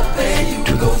 If you don't pay, you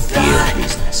go die.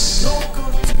 Business.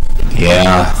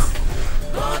 Yeah.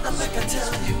 Lord, I make I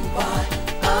tell you why.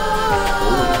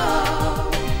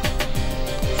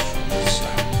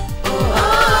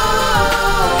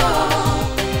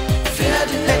 Fear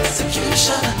the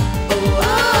executioner.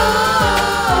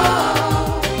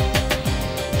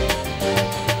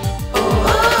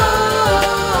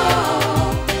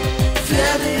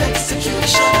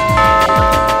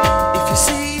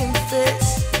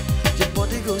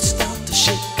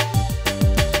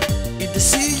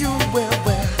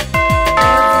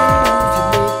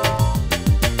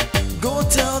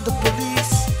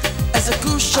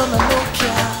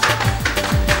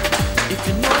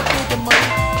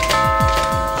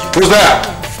 Who's that?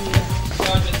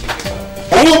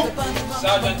 Who?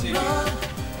 Sergeant TV.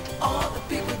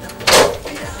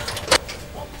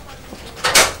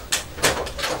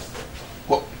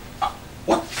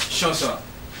 What? Sure, sir.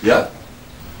 Yeah?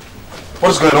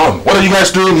 What is going on? What are you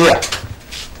guys doing here?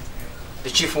 The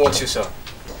chief wants you, sir.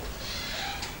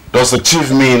 Does the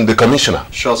chief mean the commissioner?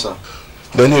 Sure, sir.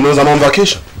 Then he knows I'm on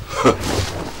vacation.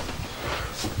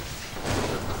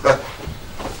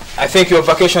 I think your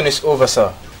vacation is over,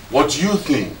 sir. What you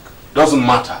think doesn't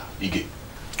matter, Ige.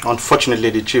 Unfortunately,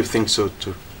 the chief thinks so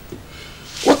too.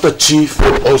 What the chief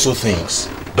also thinks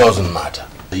doesn't matter.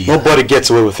 Nobody gets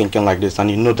away with thinking like this, and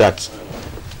you know that.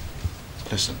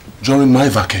 Listen, during my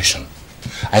vacation,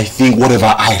 I think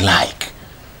whatever I like.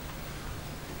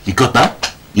 You got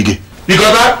that, Ige? You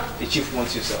got that? The chief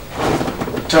wants you, sir.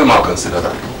 Tell him I'll consider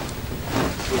that.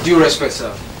 With due respect,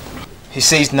 sir. He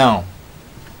says now.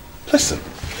 Listen,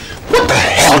 what the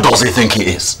hell does he think he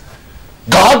is?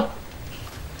 God?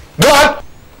 God?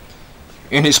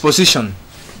 In his position,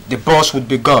 the boss would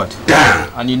be God. Damn.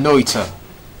 And you know it, sir.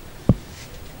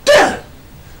 Damn.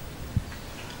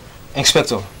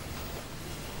 Inspector,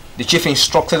 the chief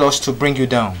instructed us to bring you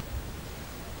down.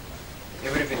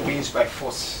 Even if it means by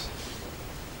force,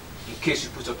 in case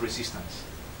you put up resistance.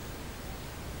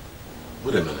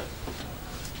 Wait a minute.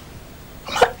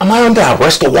 Am I under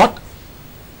arrest or what?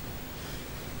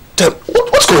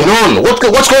 What's going on? What's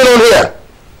going on here?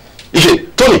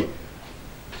 Ige, Tony.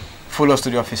 Follow us to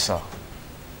the office, sir.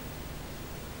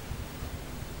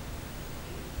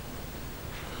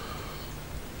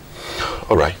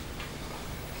 All right.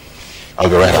 I'll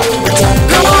be right out.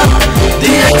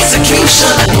 The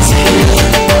execution is here.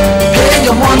 Pay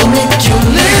your money, make you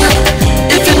live.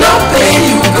 If you don't pay,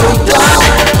 you go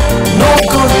die. No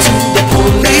go to the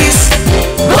police.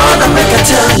 Gonna make I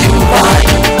tell you why.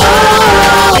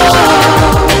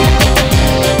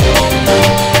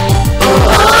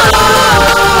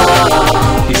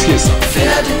 He's here, sir.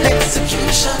 Fear the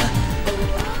execution.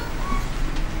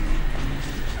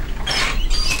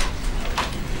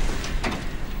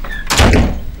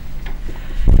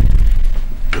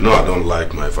 You know I don't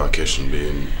like my vacation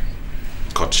being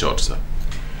cut short, sir.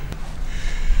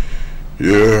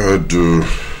 Yeah, I do.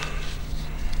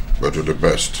 But you're the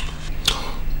best.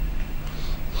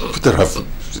 But there are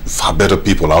far better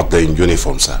people out there in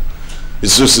uniform, sir.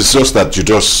 It's just that you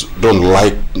just don't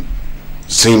like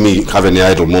seeing me have any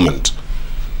idle moment.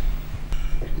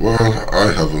 Well,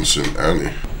 I haven't seen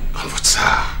any. But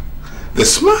sir,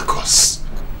 there's Marcus,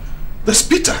 there's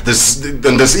Peter, there's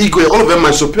Igwe, all of them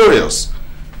my superiors.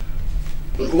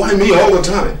 Why me all the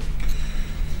time?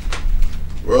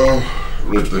 Well,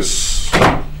 read this.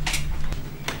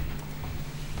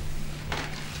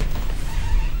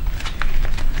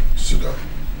 Sit down.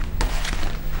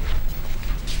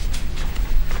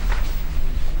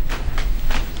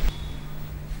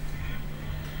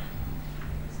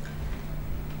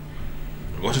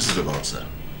 What is it about, sir?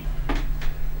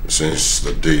 Since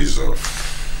the days of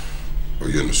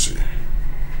Oyunusi,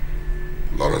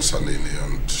 Lawrence Anini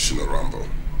and Shino Rambo,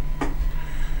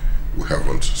 we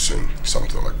haven't seen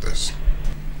something like this.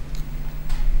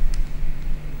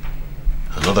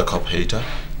 Another cop hater?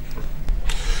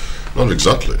 Not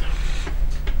exactly.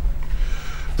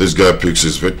 This guy picks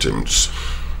his victims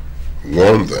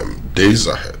Warn them days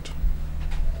ahead.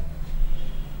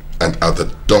 And at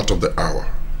the dot of the hour,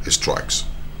 he strikes.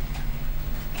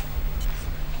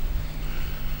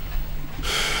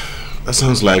 That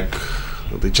sounds like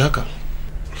the jackal.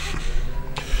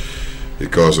 He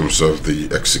calls himself the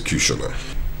executioner.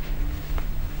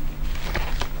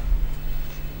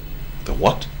 The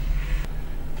what?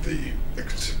 The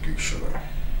executioner.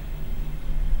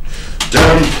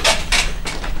 Damn!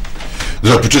 The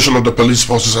reputation of the police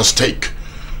force is at stake,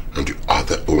 and you are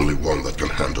the only one that can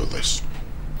handle this.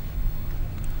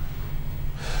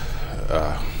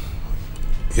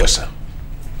 Yes, sir.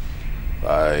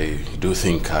 I do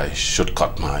think I should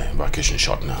cut my vacation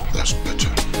short now. That's better.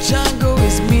 Django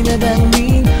is meaner than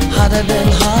mean, harder than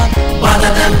hard,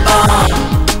 badder than bad.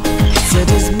 Said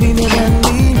it's meaner than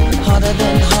mean, harder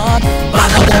than hard,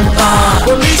 badder than bad.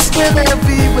 Policemen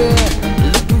everywhere,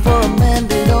 looking for a man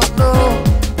they don't know.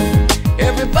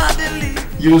 Everybody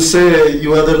leave. You say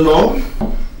you are the law?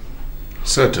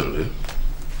 Certainly.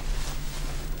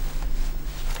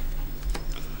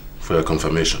 For your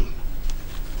confirmation,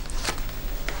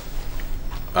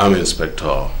 I'm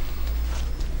Inspector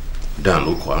Dan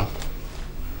Ukwa.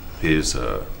 He is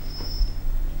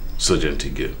Sergeant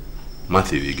Ige,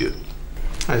 Matthew Ige.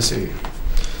 I see.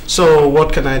 So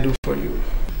what can I do for you?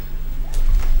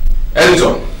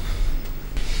 Editor,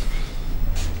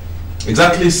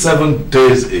 exactly 7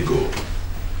 days ago,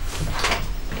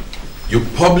 you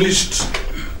published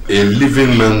a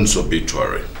living man's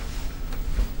obituary.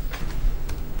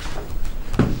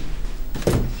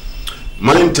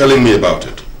 Mind telling me about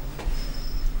it?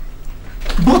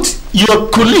 But your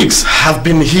colleagues have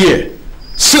been here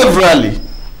severally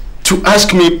to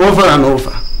ask me over and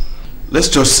over. Let's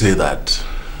just say that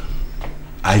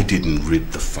I didn't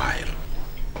read the file.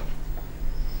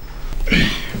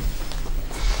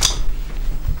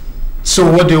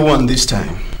 So what do you want this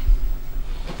time?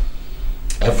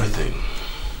 Everything.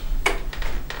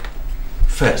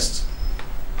 First,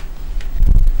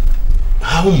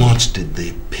 how much did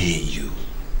they pay you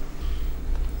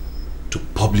to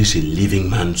publish a living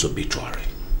man's obituary?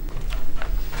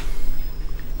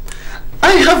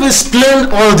 I have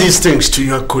explained all these things to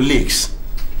your colleagues.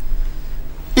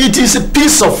 It is a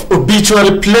piece of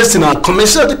obituary placed in our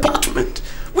commercial department.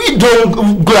 We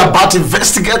don't go about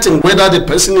investigating whether the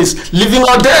person is living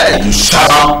or dead. You shut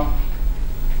up!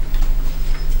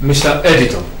 Mr.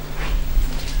 Editor,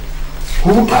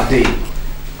 who are they?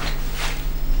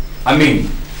 I mean,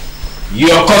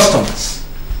 your customers.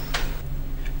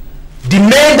 The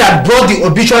men that brought the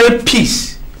obituary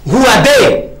piece, who are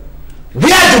they?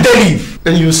 Where do they live?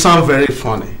 And you sound very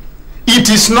funny. It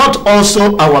is not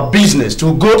also our business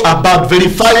to go about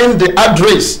verifying the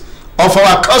address of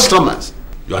our customers.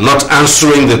 You are not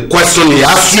answering the question he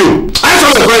asked you.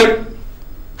 Answer the question!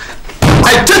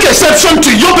 I take exception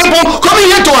to you people coming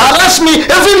here to harass me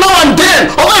every now and then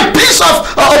over a piece of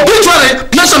obituary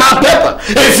placed on our paper.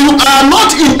 If you are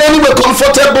not in any way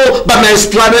comfortable by my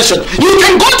explanation, you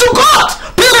can go to court.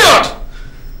 Period.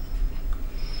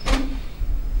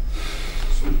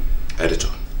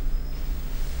 Editor,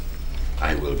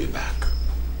 I will be back.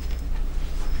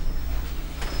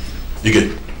 You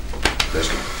get. Let's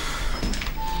go.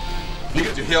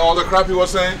 Did you hear all the crap he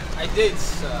was saying? I did,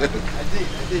 sir. I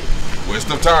did. Waste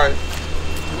of time.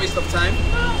 Waste of time?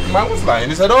 Man was lying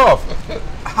his head off.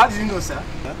 How did you know, sir?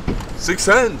 6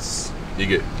 cents. You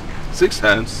get 6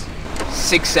 cents.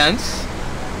 6 cents?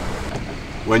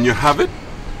 When you have it,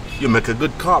 you make a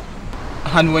good cop.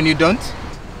 And when you don't?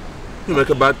 You make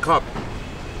a bad cop.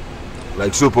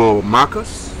 Like Super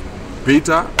Marcus,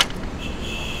 Peter,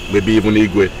 maybe even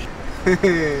Igwe.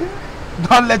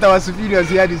 Don't let our superiors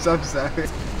hear this, officer.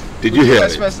 Did you hear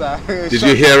it? Did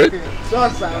you hear it? Sure,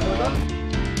 sir.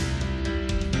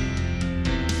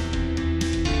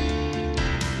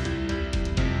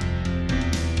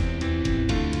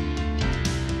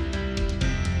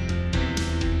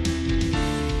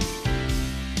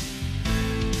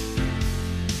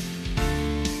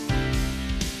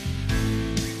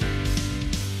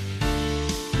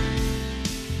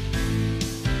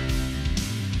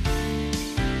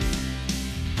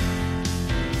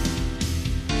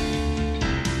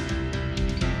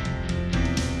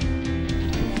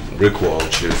 Brick wall,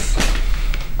 Chief.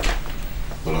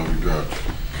 What have you got?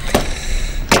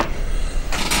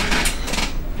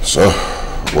 So,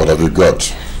 what have you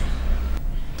got?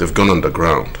 They've gone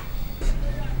underground.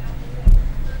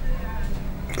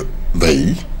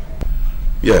 They?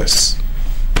 Yes.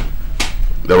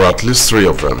 There were at least 3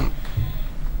 of them.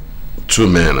 2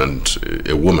 men and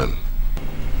a woman.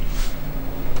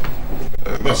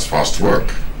 That's fast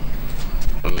work.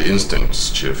 Only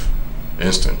instincts, Chief.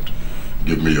 Instinct.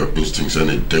 give me your instincts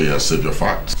any day and save your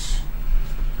facts.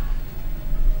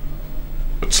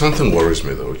 But something worries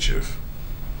me though, Chief.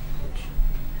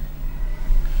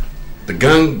 The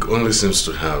gang only seems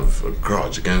to have a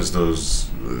grudge against those,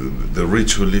 the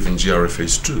rich who live in GRA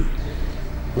Phase 2.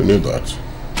 We knew that.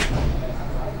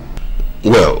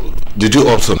 Well, did you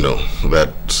also know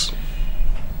that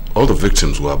all the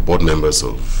victims were board members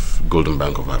of Golden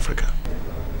Bank of Africa?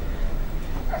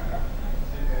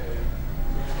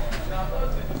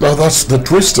 Now that's the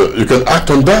twister. You can act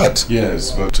on that.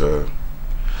 Yes, but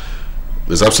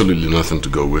there's absolutely nothing to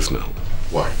go with now.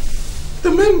 Why? The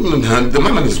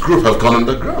man and his group have gone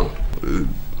underground.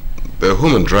 They're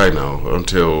home and dry now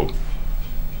until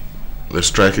they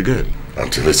strike again.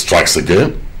 Until it strikes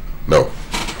again? No,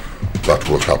 that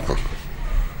won't happen.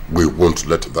 We won't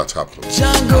let that happen.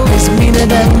 Jungle is meaner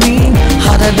than mean,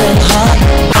 harder than hard,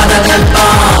 harder than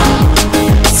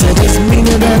hard. Said it's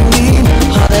meaner than mean,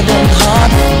 harder than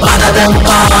hard, harder than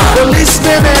hard.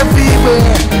 Policemen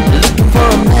everywhere, looking for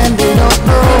a man they don't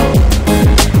know.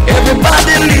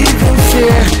 Everybody live in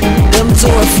fear, them so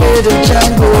afraid of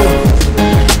Django.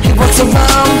 He walks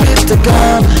around with a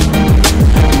gun,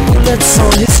 bullets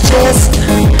on his chest.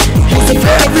 He's a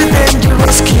very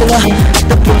dangerous killer,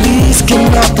 the police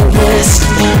cannot arrest.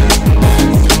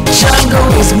 Django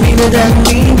is meaner than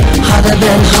mean, harder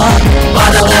than hard,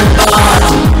 harder than hard.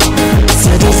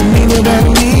 Said he's meaner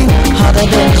than mean, harder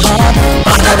than hard,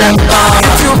 harder than hard.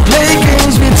 If you play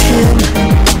games with him,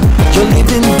 you're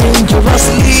living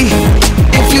dangerously.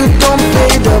 If you don't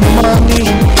pay the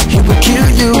money, he will kill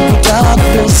you without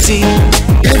mercy.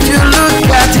 If you look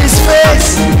at his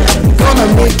face, gonna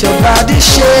make your body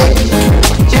shake.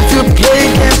 If you play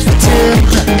games with him,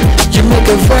 you make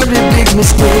a very big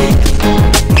mistake.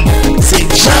 Say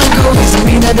Django is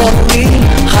meaner than mean,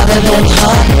 harder than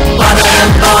hard, harder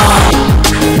than hard.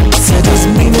 Said he's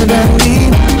meaner than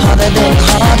mean, harder than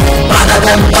hard, harder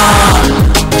than hard.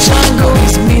 Django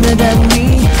is meaner than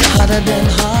me, harder than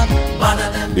hard, harder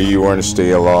than. Do you want to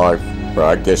stay alive? Well,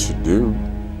 I guess you do.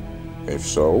 If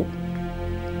so,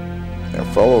 then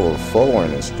follow the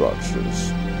following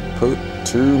instructions. Put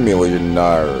 2 million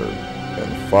naira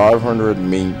and 500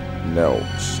 mint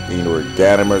notes in a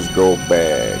Ganimer's gold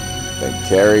bag and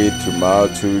carry it to mile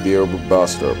 2 the Oba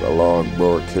bus stop along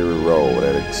Borkiri Road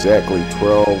at exactly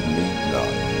 12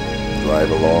 midnight.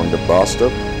 Drive along the bus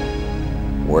stop.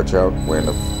 Watch out when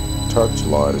the touch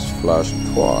light is flashed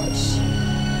twice.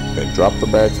 Then drop the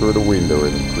bag through the window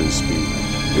and increase speed.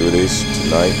 Do this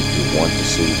tonight if you want to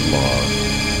see tomorrow.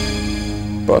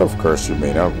 But of course you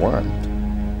may not want.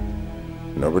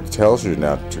 Nobody tells you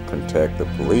not to contact the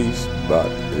police, but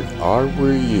if I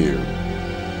were you,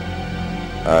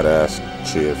 I'd ask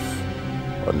Chief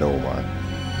or no one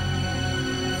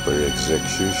for your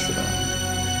executioner.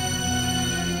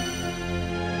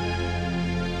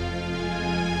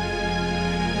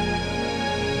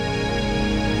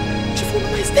 Chief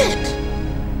is dead.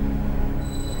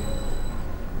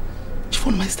 Chief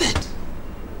is dead.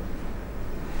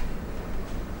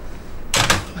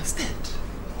 Is dead.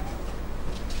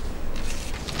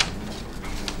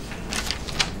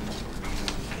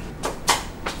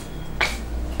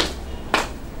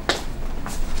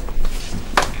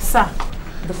 Sir,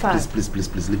 the file. Please,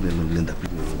 leave me alone, Linda.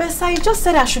 But sir, you just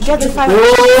said I should get the file.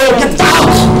 Oh, get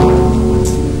out!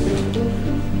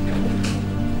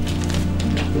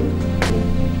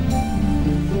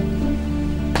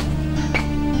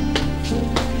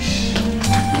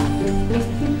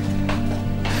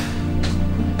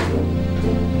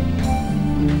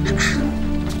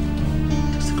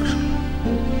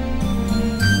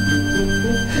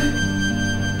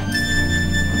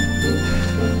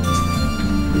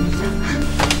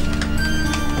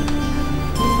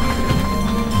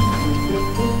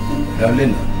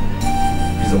 Linda,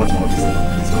 please, what's more this?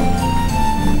 Please go.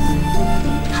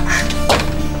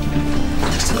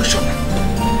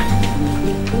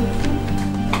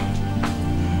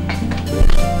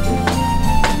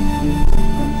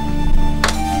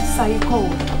 Sir, you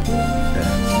cold? Yeah,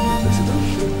 let's sit down.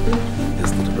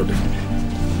 Let's not a problem.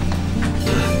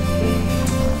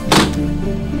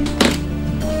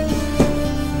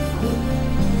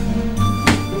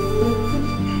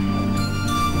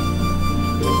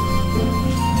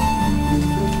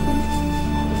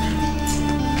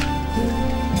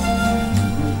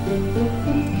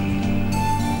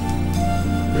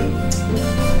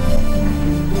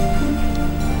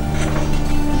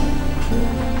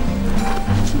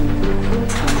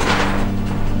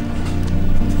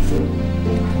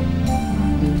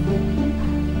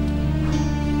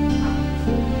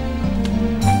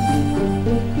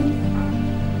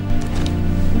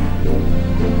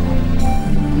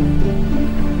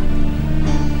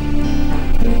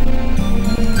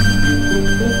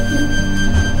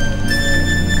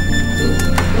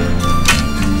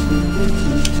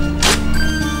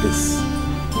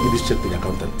 this check to the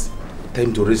accountant. Tell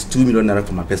him to raise 2 million naira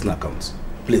from my personal account.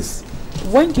 Please.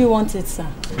 When do you want it, sir?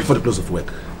 Before the close of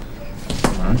work.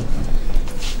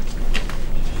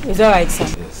 It's alright, sir.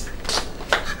 Yes.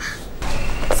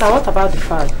 Sir, what about the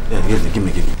file? Yeah, yes, give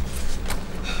me.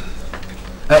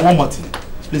 One more thing.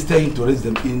 Please tell him to raise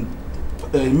them in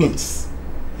mints.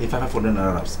 500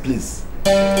 naira, please.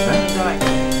 It's alright.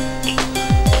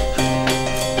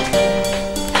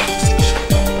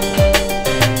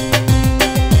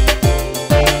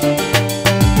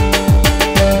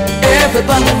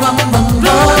 Everybody run, run,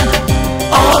 run.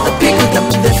 All the people them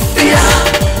they fear.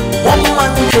 One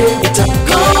man day it's a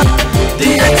gun. The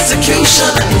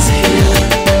executioner is here.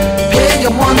 Pay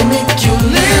your money, make you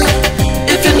live.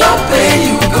 If you not pay,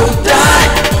 you go die.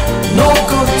 No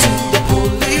go to the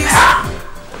police.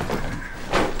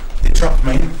 The trap,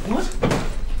 man. What?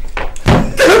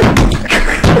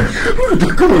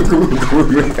 Come on.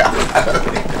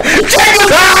 Check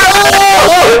it out!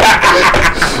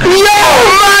 Yo,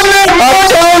 man! I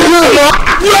told you!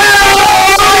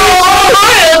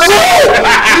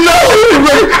 No,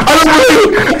 I don't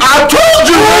believe it! I told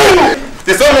you!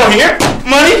 There's someone here?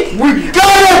 Money? We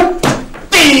got it!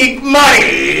 Big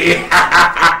money!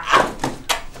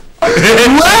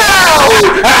 Wow!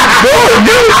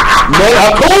 Man, I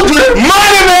told you!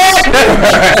 Money, man!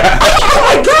 Oh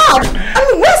my God! I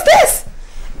mean, what's this?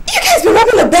 You guys been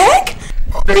robbing the bank?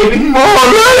 Baby, more or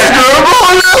less, girl, more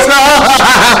or less.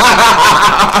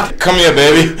 Come here,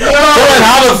 baby. Come and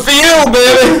have a feel,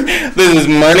 baby. This is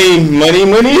money.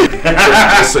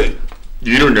 Listen,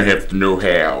 you don't have to know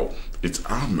how. It's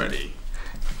our money.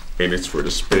 And it's for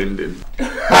the spending.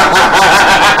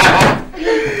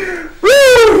 Woo!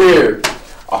 Here,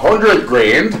 100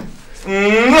 grand.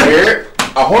 Here,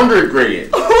 100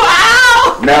 grand.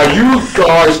 Wow! Now you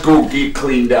guys go get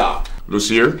cleaned up.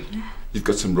 Lucia, you've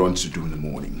got some runs to do in the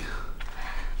morning.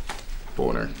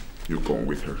 Bonner, you're going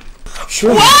with her.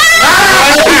 Sure. Money,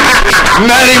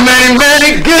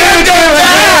 get it.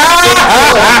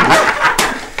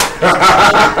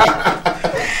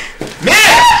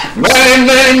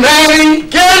 Money,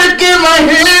 gotta get my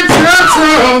hands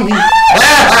on me.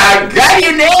 I got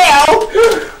you now.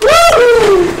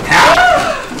 Woo!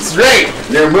 Straight.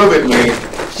 Now move it, man.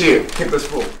 Shit, keep this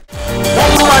full.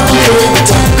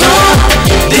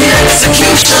 The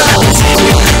execution is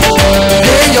here.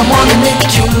 Pay your money, make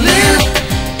you live.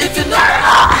 If you're not,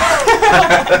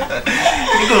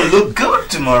 you're gonna look good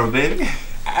tomorrow, baby.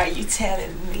 Are you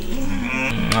telling me?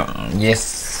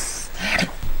 Yes.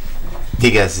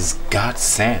 Diggers is God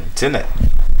sent, isn't it?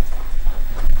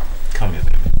 Come here,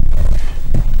 baby.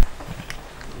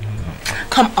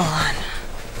 Come on.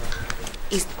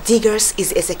 Diggers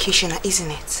is executioner,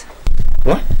 isn't it?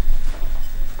 What?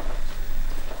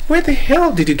 Where the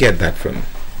hell did you get that from?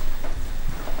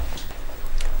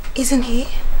 Isn't he?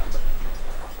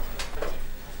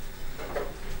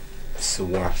 So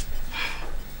what?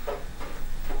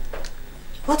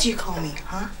 What do you call me,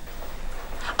 huh?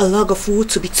 A log of wood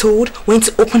to be told when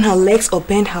to open her legs or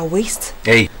bend her waist?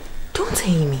 Hey. Don't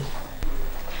hate me.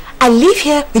 I live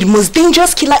here with the most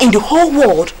dangerous killer in the whole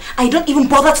world. I don't even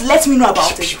bother to let me know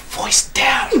about it. Keep your voice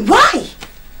down. Why?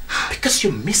 Because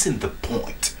you're missing the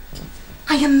point.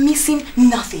 I am missing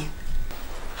nothing.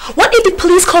 What if the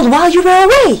police called while you were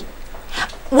away?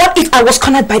 What if I was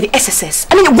cornered by the SSS?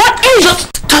 I mean, what if...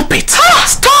 Just stop it!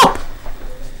 Stop!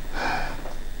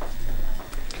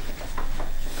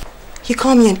 You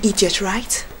call me an idiot,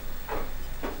 right?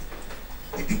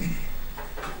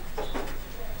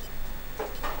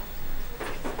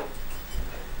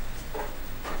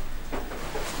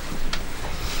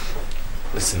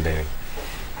 Listen, baby.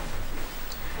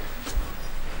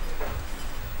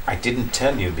 I didn't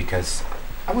tell you because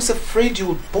I was afraid you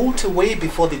would bolt away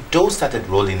before the dough started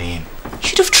rolling in. You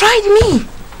should have tried me.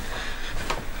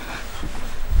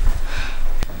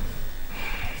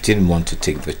 Didn't want to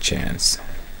take the chance.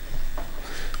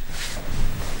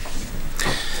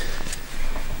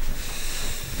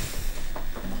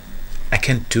 I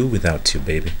can't do without you,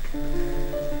 baby.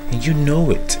 And you know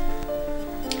it.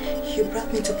 You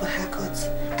brought me to a haircut.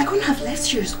 I couldn't have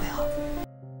left you as well.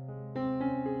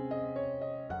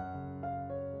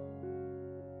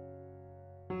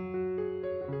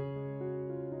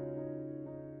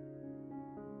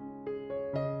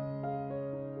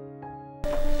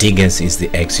 Diggers is the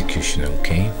executioner,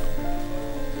 okay?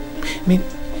 I mean,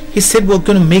 he said we're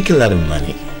gonna make a lot of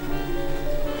money.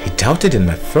 He doubted him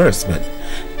at first, but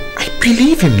I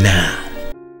believe him now.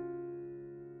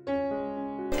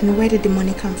 And where did the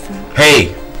money come from?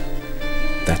 Hey!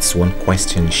 That's one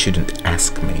question you shouldn't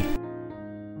ask me.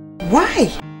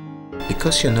 Why?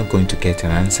 Because you're not going to get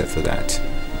an answer for that.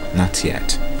 Not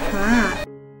yet. Come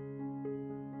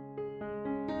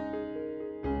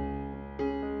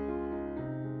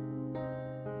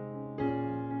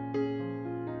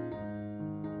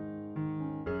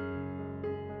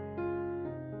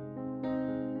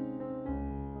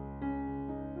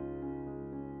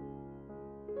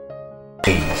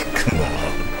on.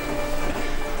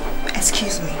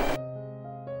 Excuse me.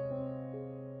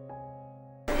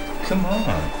 Come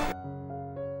on.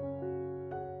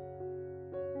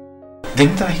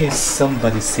 Didn't I hear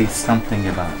somebody say something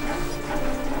about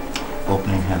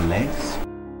opening her legs?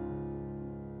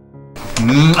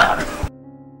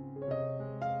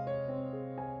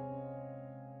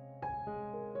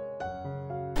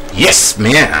 Yes,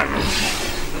 ma'am.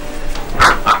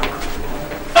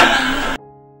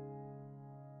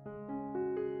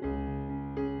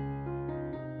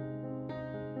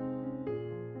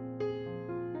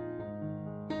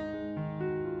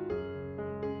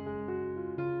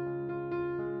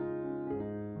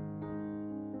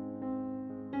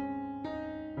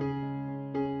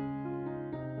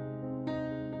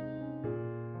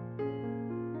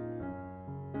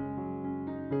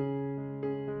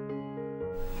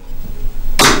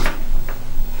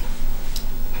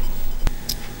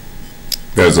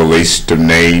 There's a list of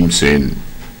names and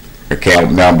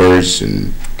account numbers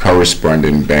and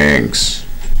corresponding banks.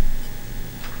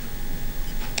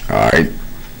 Alright.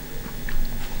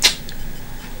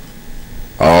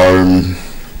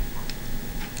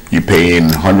 You pay in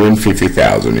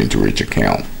 $150,000 into each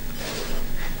account.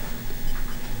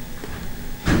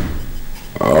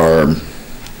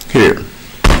 Here.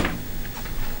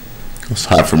 It's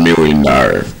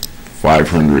 $500,000,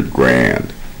 500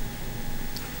 grand.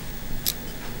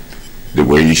 The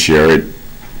way you share it,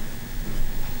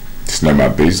 it's not my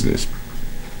business.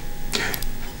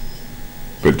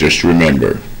 But just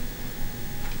remember,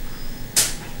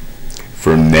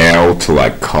 from now till I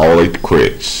call it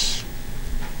quits,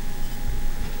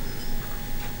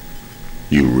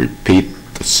 you repeat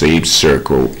the same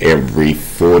circle every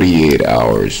 48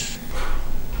 hours.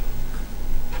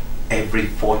 Every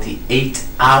 48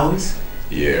 hours?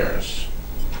 Yes.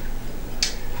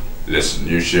 Listen,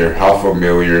 you share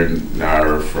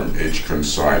 $500,000 from each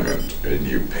consignment, and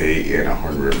you pay in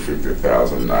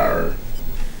 $150,000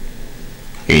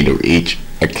 into each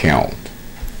account.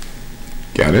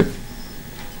 Got it?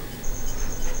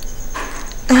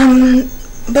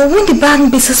 But wouldn't the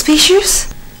bank be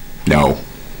suspicious? No.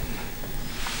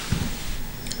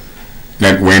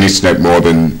 Not when it's not more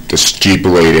than the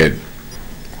stipulated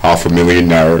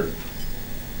 $500,000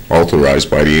 authorized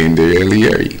by the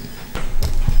NDLEA.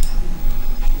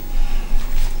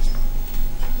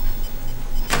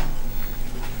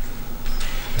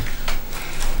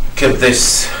 Keep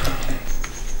this.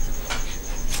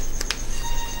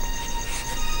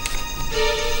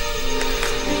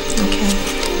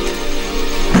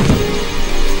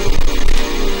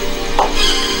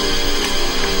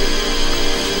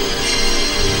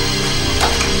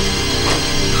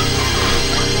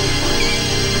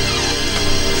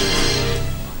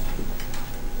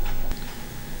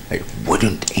 I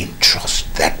wouldn't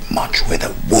entrust that much with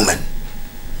a woman.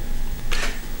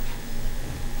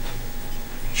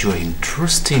 You're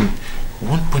entrusting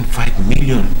 1.5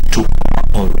 million to her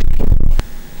already.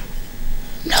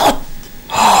 Not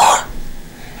her.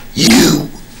 You.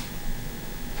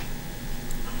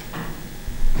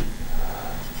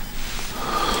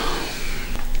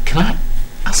 Can I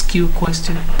ask you a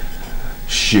question?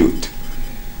 Shoot.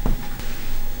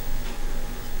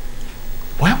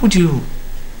 Why would you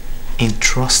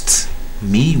entrust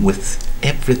me with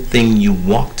everything you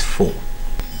worked for?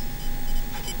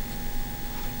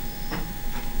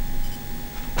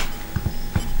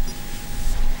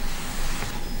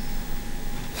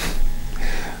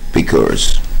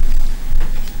 Because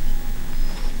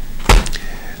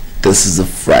this is a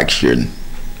fraction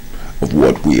of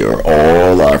what we are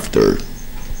all after.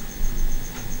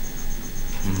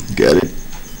 Get it?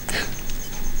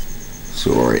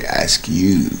 So I ask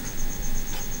you,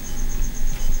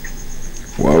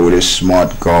 why would a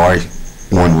smart guy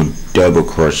one would double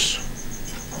cross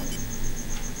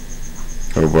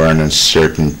over an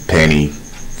uncertain penny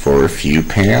for a few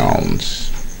pounds?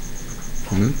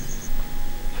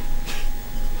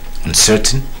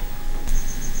 Uncertain?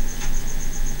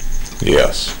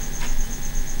 Yes.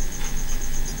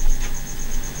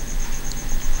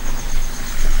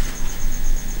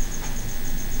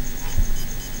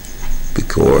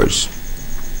 Because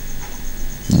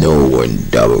no one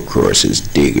double crosses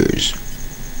diggers,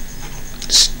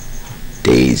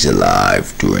 stays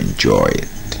alive to enjoy it.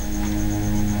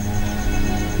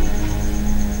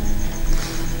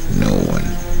 No one.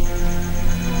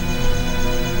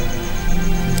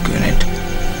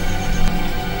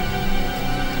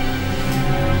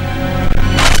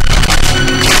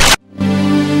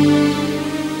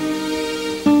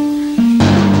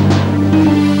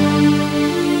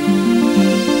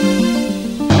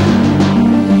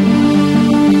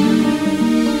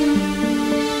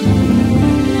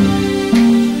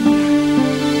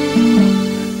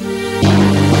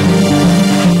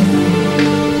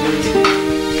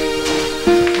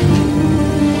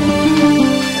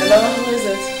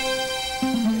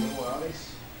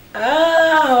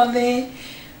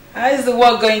 is the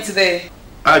work going today?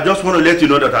 I just want to let you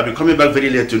know that I'll be coming back very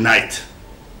late tonight.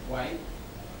 Why?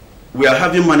 We are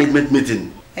having management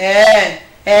meeting.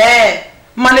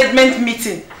 Management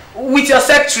meeting with your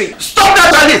secretary. Stop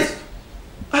that, Alice!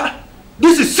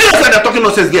 This is serious that they're talking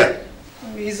nonsense here.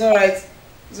 It's alright.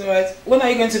 It's alright. When are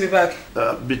you going to be back?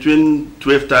 Between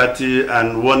 12:30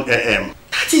 and 1 a.m.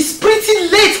 That is pretty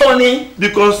late, honey.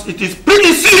 Because it is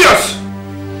pretty serious.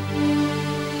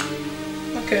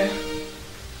 Okay.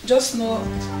 Just know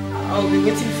I'll be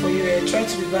waiting for you and try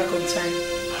to be back on time.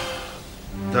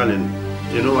 Darling,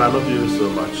 you know I love you so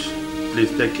much.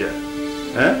 Please take care.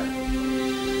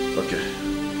 Okay.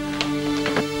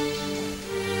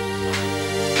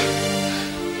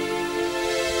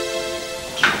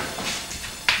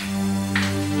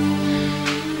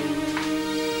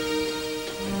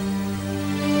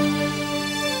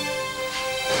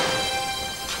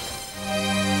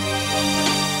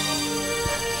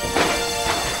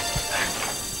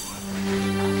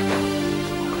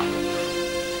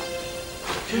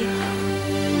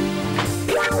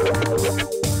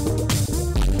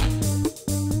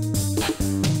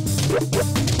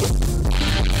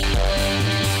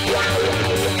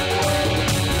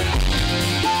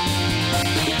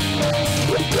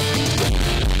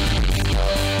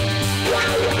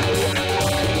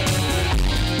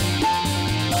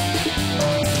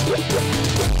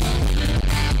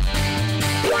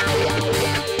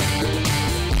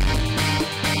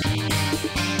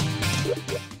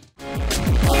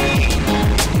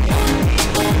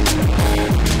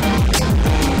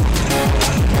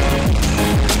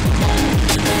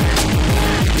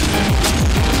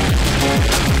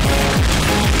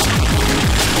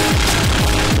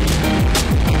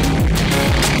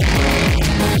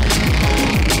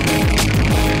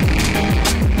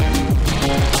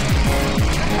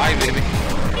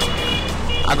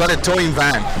 Got a towing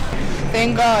van.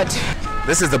 Thank God.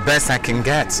 This is the best I can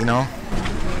get, you know.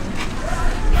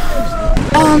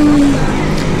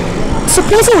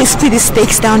 Supposing we split the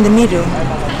stakes down the middle.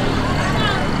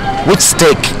 Which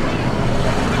stake?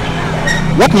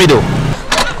 What middle?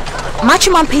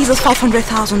 Macho pays us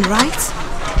 500,000, right?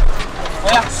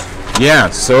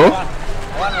 Yeah, so?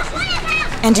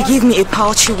 And you give me a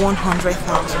paltry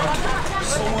 100,000.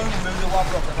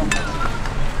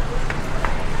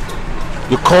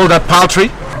 You call that paltry?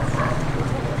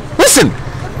 Listen,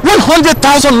 100,000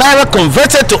 naira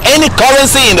converted to any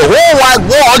currency in the whole wide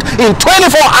world in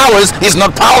 24 hours is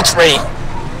not paltry.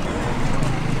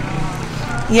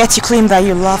 Yet you claim that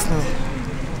you love me.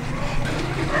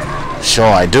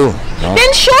 Sure I do. No? Then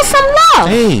show some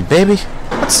love. Hey, baby,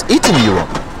 what's eating you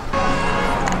up?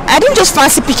 I didn't just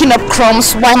fancy picking up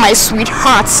crumbs while my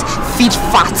sweethearts feed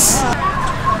fat.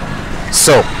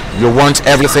 So, you want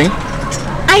everything?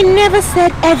 I never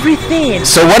said everything.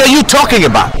 So what are you talking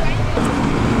about?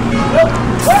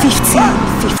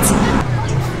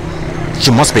 50-50.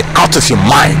 You must be out of your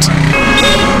mind.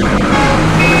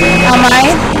 Am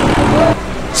I?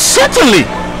 Certainly.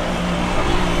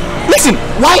 Listen,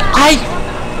 why I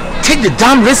take the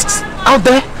damn risks out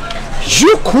there?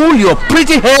 You cool your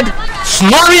pretty head,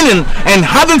 snoring and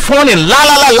having fun in La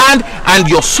La La Land, and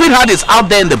your sweetheart is out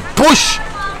there in the bush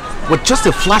with just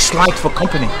a flashlight for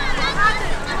company.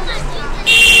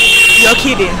 You're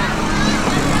kidding.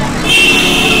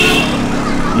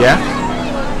 Yeah?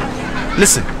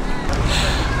 Listen,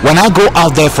 when I go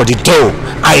out there for the dough,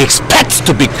 I expect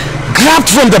to be grabbed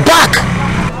from the back.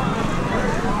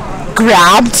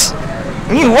 Grabbed?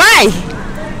 Why?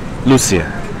 Lucia,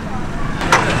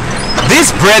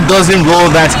 this bread doesn't roll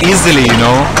that easily, you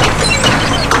know.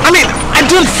 I mean, I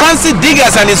don't fancy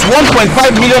diggers and it's 1.5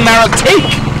 million naira take.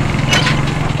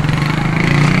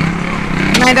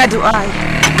 Neither do I.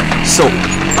 So,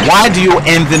 why do you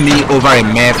envy me over a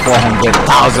mere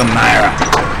 400,000 naira?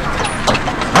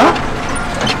 Huh?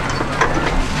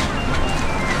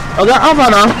 Okay, over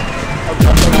now.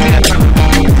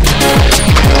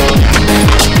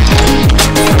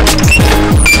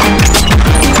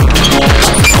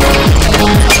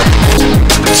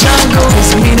 Django is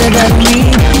meaner than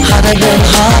mean, harder than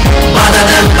hard, badder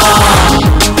than bad.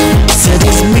 Said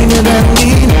it's meaner than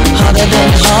mean, harder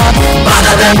than hard,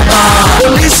 badder than bad.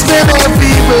 Policemen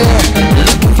everywhere,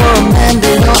 looking for a man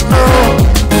they don't know.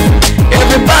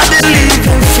 Everybody live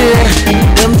in fear,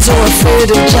 them so afraid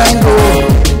of Django.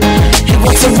 He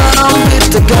walks around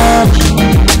with a gun,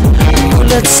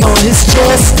 bullets on his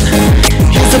chest.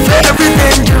 He's a very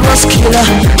dangerous killer,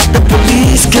 the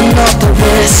police cannot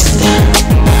arrest.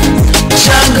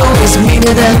 Django is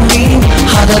meaner than mean,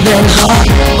 harder than hard,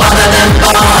 badder than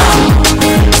bad.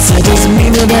 Said he's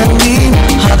meaner than mean,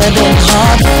 harder than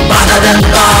hard, badder than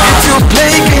bad. If you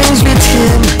play games with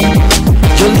him,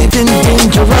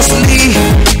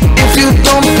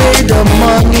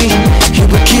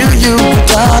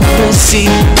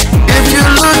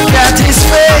 you look at his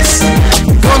face,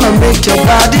 gonna make your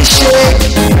body shake.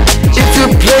 If you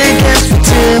play games with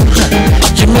him,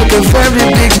 you make a very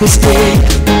big mistake.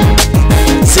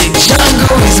 Say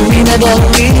Django is meaner than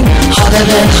mean, harder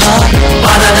than hard,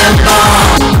 badder than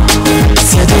bad.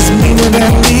 Said he's meaner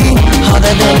than mean,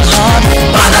 harder than hard,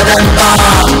 badder than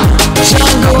bad.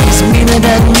 Django is meaner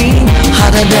than mean,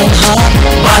 harder than hard,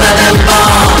 badder than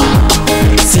bad.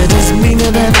 Said he's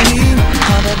meaner than mean,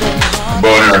 harder than hard.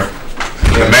 Bonner,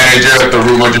 the manager at the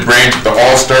Rumoji branch of the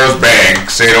All-Stars Bank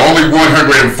said only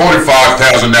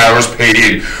 $145,000 paid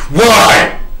in.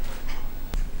 Why?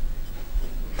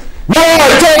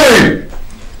 Why? Tell me!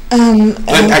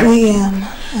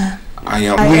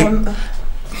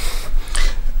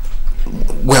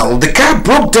 Well, the car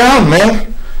broke down,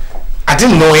 man. I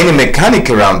didn't know any mechanic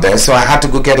around there, so I had to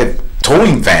go get a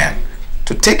towing van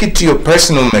to take it to your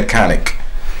personal mechanic.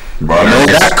 Bonner,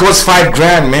 that costs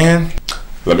 $5,000, man.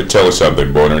 Let me tell you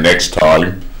something, Bonner. Next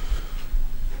time,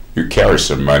 you carry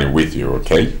some money with you,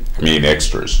 okay? I mean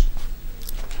extras.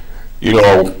 You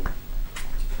know,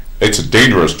 it's a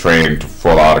dangerous train to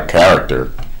fall out of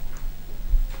character.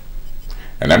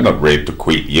 And I'm not ready to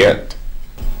quit yet.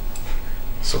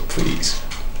 So please,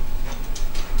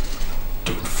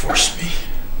 don't force me.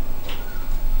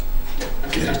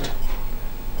 Get it?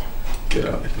 Get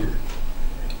out of here.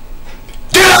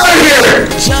 Get out of here!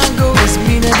 Django is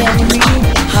meaner than mean,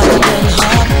 harder than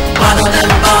hard, badder than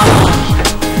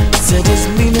bad. Said it's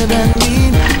meaner than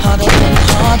mean, harder than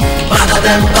hard, badder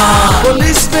than bad.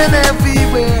 Policemen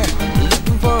everywhere,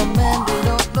 looking for a man they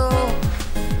don't know.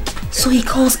 So he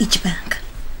calls each bank.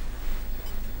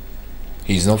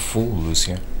 He's no fool,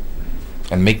 Lucia.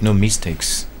 And make no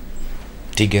mistakes.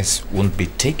 Diggers won't be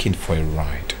taken for a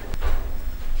ride.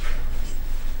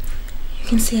 You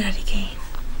can say that again.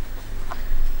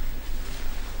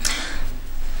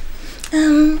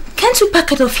 Can't we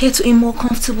pack it off here to a more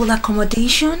comfortable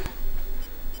accommodation?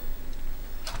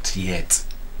 Not yet.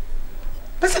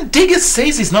 Listen, Diggers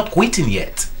says he's not quitting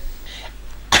yet.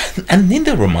 And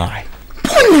neither am I.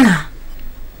 Bona!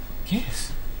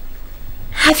 Yes.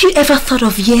 Have you ever thought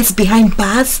of years behind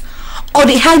bars? Or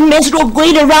the hangman's rope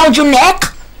going around your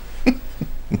neck?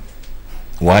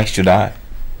 Why should I?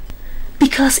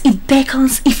 Because it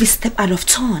beckons if we step out of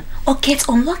turn or get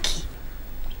unlucky.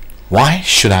 Why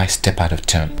should I step out of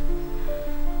turn?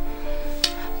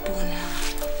 Bona,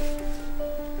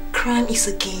 crime is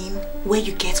a game where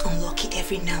you get unlucky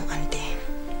every now and then.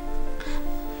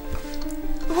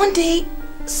 One day,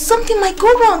 something might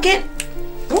go wrong and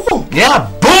boom! Yeah,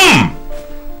 boom!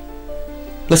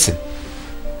 Listen,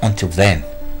 until then,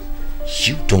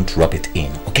 you don't rub it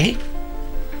in, okay?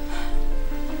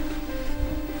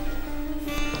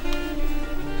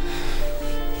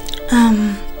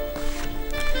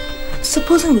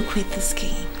 Supposing we quit this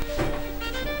game.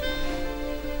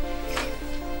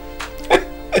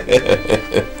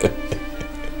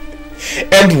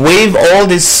 And wave all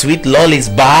these sweet lollies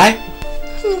by?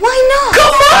 Why not?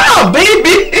 Come on,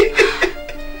 baby!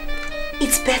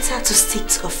 It's better to stick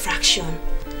to a fraction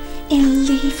and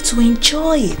live to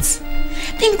enjoy it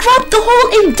than grab the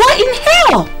whole and die in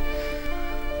hell.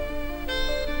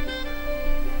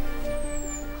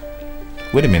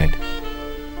 Wait a minute.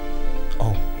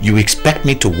 Oh, you expect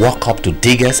me to walk up to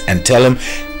Diggers and tell him,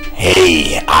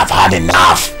 hey, I've had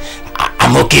enough.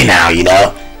 I'm okay now, you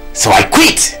know. So I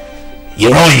quit.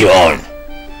 You're on your own.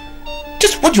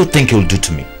 Just what do you think he'll do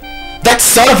to me? That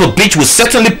son of a bitch will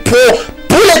certainly pour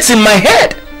bullets in my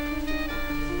head.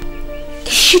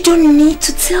 You don't need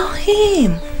to tell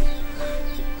him.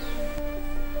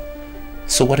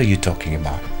 So what are you talking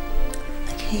about?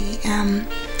 Okay,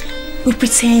 we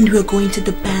pretend we're going to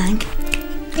the bank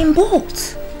in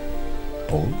boat.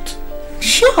 Boat?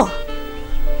 Sure.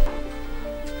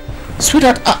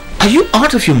 Sweetheart, are you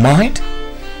out of your mind?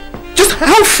 Just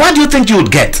how far do you think you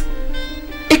would get?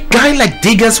 A guy like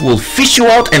Diggers will fish you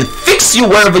out and fix you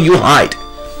wherever you hide.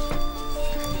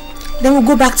 Then we'll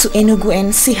go back to Enugu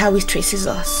and see how he traces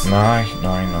us. No. I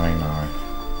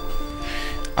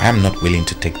am not willing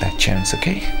to take that chance,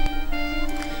 okay?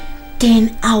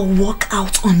 Then I'll walk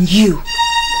out on you.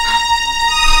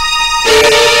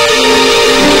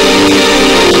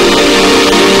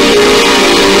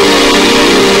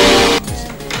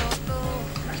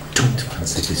 I don't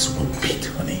fancy this one bit,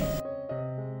 honey.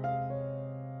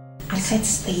 I said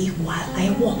stay while I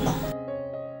walk.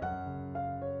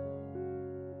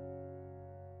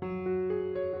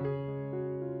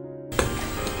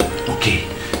 Okay,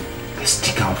 let's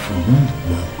stick out for one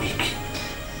more week.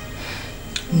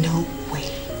 No way.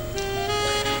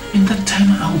 In that time,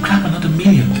 I'll grab another $1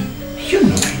 million. You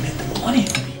know I need the money.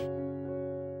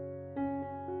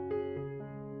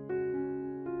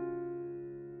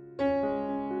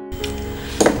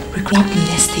 one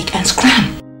less take and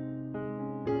scram.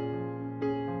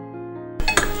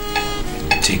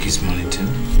 Take his money too?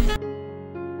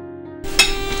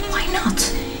 Why not?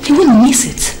 He wouldn't miss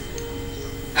it.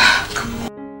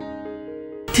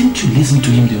 Didn't you listen to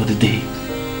him the other day?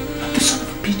 The son of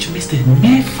a bitch missed a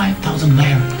mere 5,000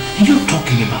 naira and you're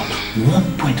talking about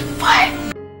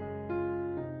 1.5.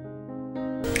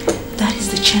 That is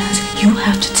the chance you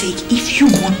have to take if you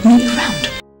want me around.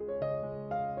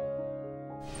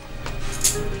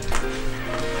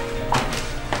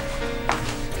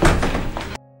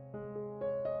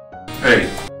 Hey,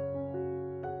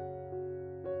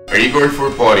 are you going for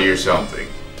a party or something?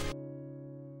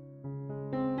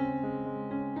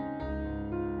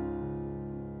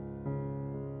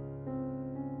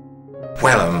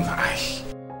 Well,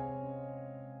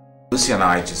 Lucy and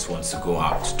I just want to go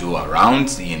out to do our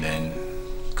rounds and then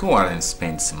go out and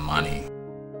spend some money.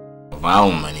 Of our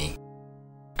own money.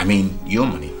 I mean, your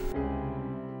money.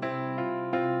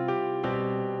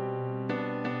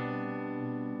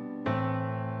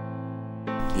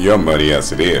 Your money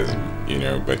as it is, you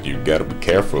know, but you gotta be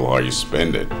careful how you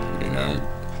spend it, you know.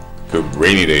 Good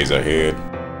rainy days ahead.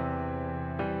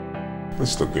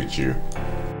 Let's look at you.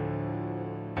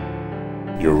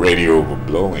 You're already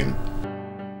overblowing.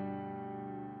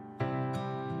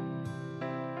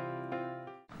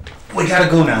 We gotta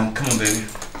go now. Come on, baby.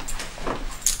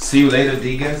 See you later,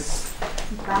 Digas.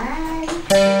 Bye.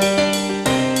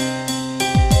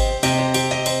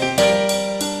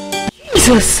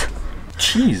 Jesus!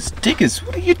 Jeez, Diggers,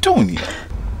 what are you doing here?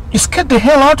 You scared the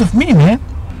hell out of me, man.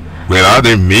 Well, I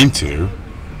didn't mean to.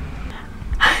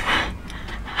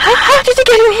 How did you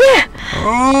get in here?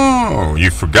 Oh, you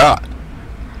forgot.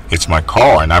 It's my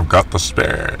car and I've got the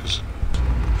spares.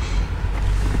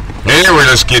 Anyway,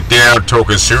 let's get down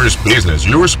talking serious business.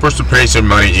 You were supposed to pay some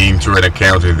money into an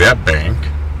account in that bank.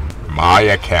 My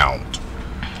account.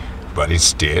 But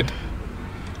instead,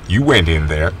 you went in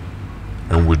there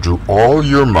and withdrew all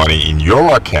your money in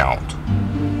your account.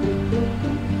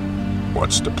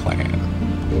 What's the plan?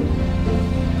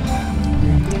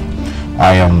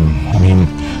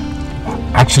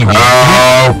 Actually...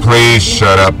 Oh, please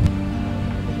shut up.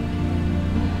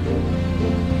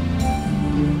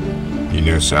 You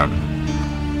know something?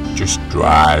 Just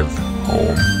drive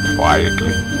home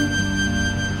quietly.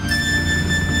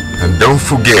 And don't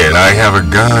forget, I have a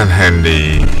gun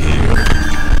handy here.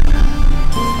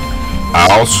 I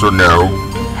also know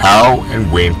how and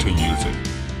when to use it.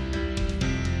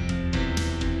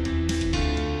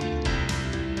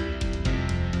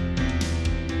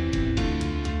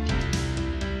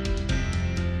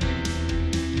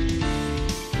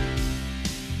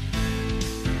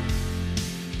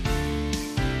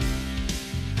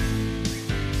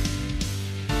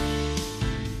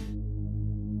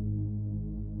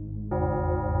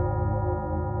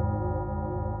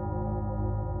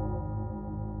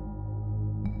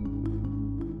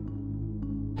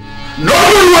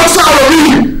 Nobody wants out of me!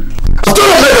 I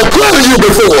thought I made it clear to you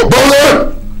before, Bowler!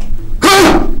 Huh?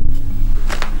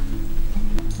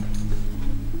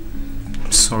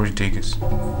 I'm sorry, Diggers.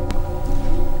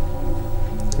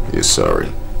 You're sorry.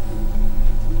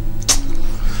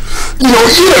 You know,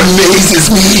 it amazes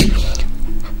me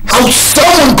how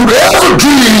someone could ever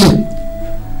dream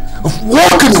of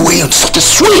walking away on such a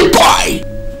sweet pie.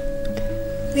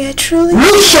 We are truly...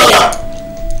 You shut up!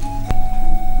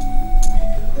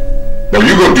 Now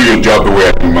you go do your job the way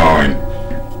I do mine.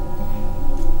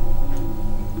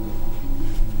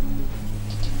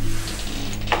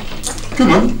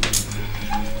 Come on.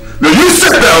 Now you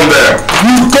sit down there.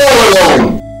 You go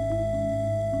alone.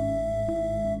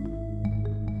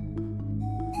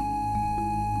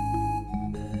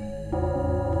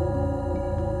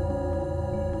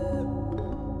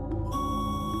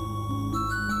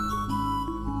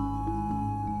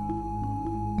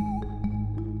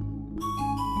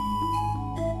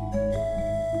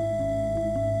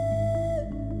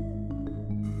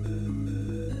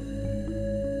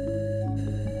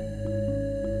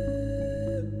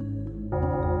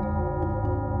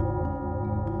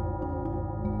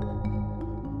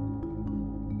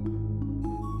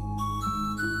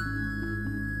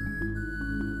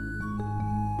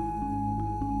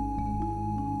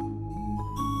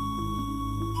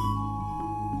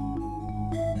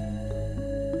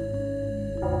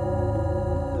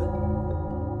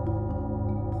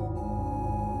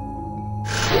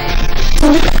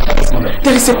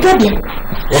 There is a problem.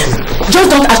 Just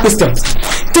don't ask questions.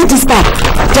 Take this bag,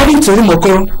 driving to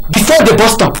Rumokoro before the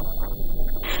bus stop.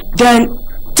 Then,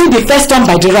 take the first turn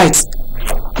by the right.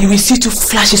 You will see 2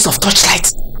 flashes of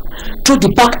torchlight. Throw the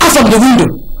bag out from the window.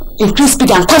 Increase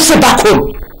speed and come straight back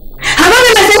home. Have I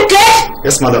made myself clear?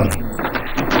 Yes, madam.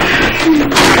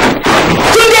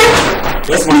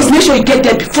 Yes, madam. Please make sure you get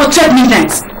there before 12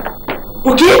 midnight.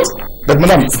 Okay? But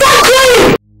madam. Stop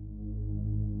crying!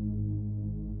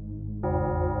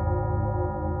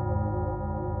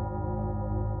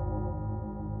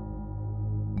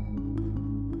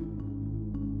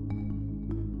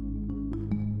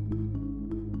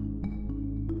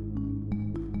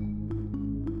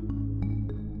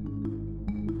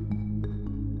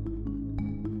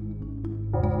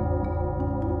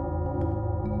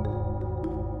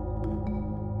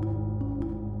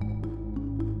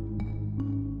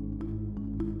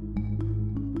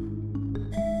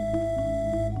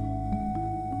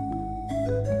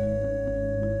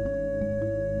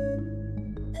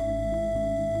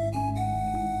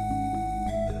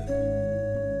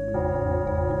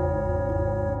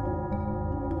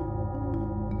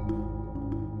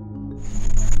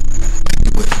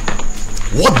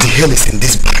 What the hell is in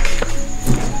this bag?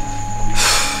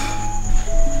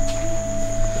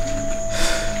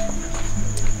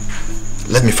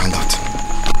 Let me find out.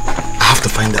 I have to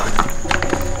find out.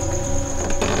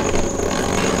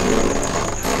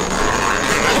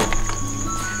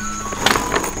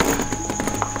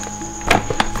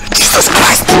 Jesus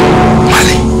Christ!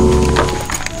 Mali!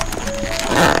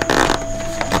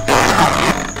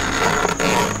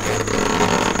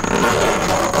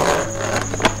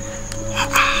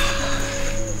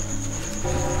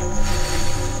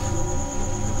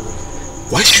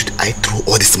 Why should I throw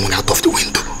all this money out of the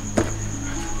window?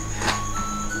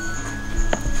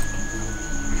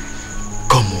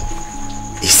 Come on,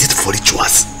 is it for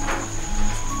rituals?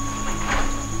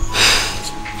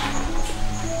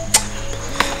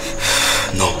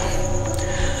 No,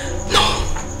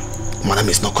 madam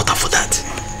is not cut out for that.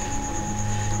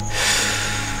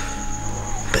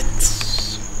 But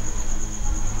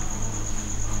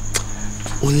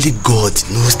only God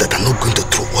knows that I'm not going to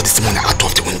throw all this money out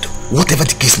of the window. Whatever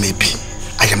the case may be,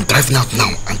 I am driving out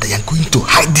now and I am going to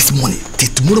hide this money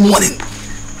till tomorrow morning.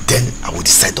 Then I will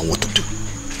decide on what to do.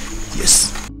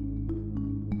 Yes.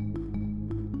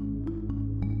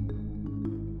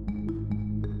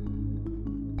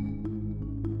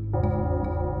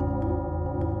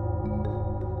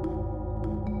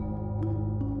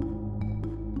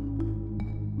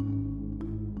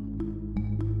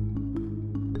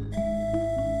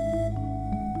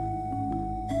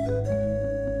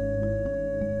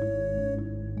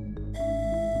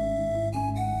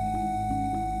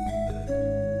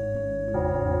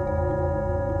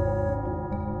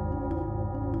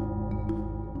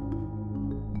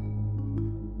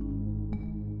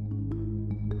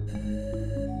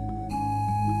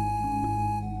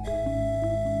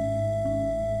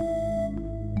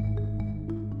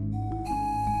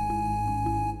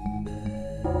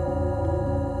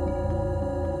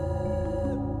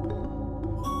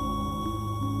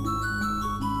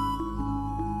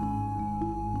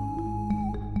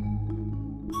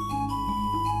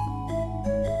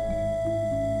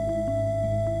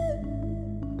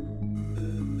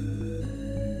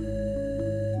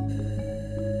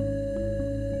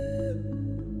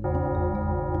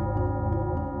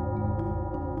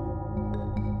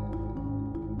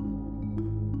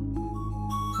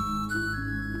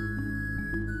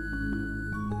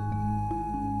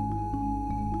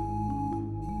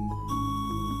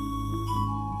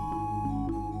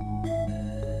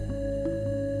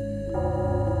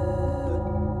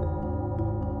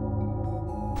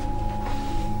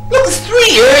 Look, it's 3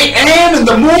 a.m. in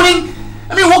the morning.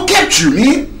 I mean, what kept you,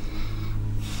 man?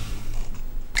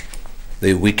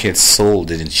 The wicked soul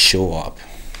didn't show up.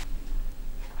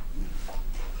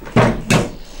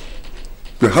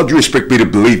 But how do you expect me to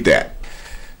believe that?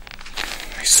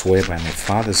 I swear by my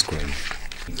father's grave.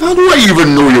 How do I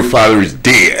even know your father is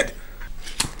dead?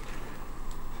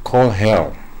 Call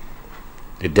hell.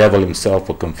 The devil himself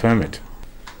will confirm it.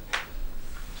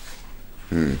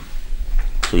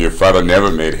 So your father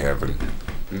never made heaven?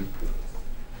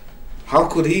 How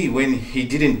could he when he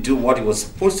didn't do what he was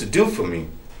supposed to do for me?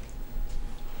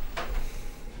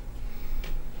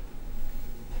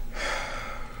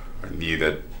 I knew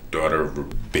that daughter of a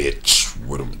bitch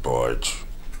wouldn't budge.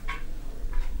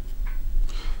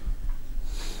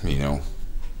 You know,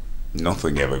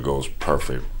 nothing ever goes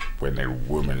perfect when a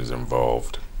woman is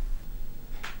involved.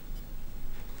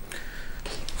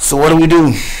 So what do we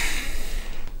do?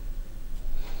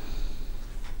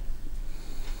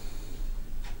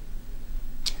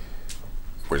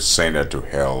 We're sending her to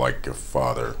hell like your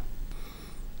father.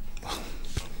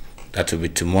 That will be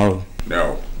tomorrow.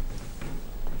 No.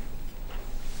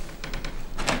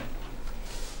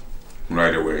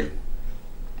 Right away.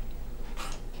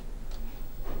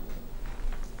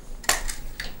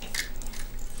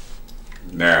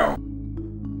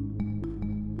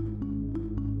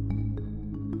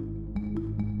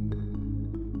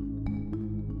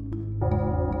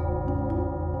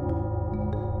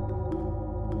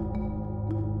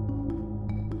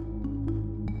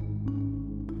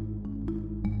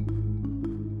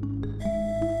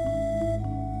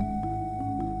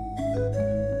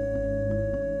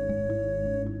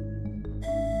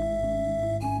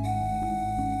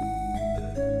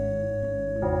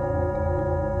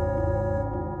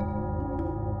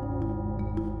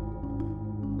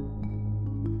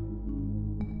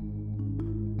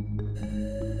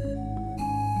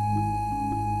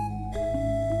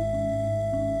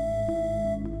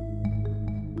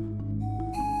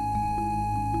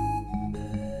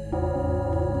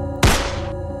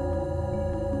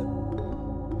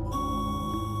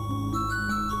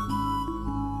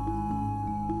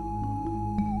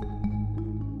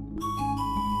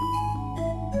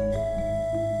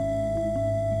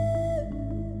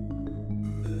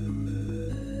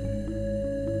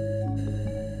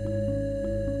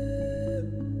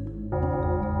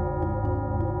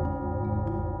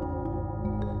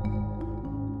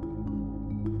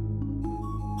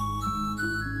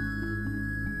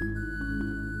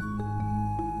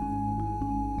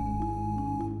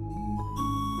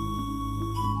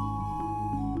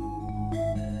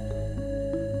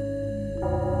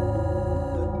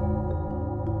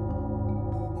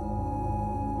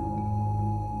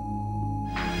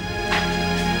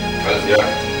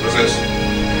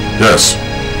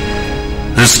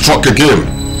 He struck again.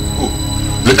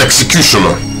 The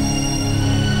executioner.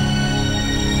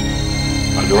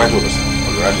 I'll be right over, sir.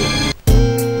 I'll be right over.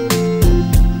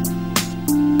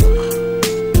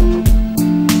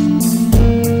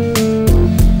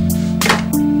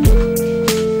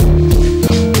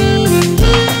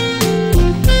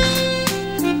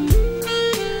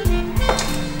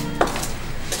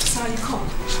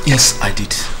 Yes, I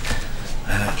did.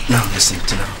 Now listen,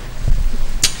 Tina.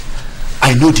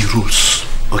 I know the rules,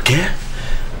 okay?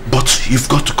 But you've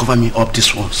got to cover me up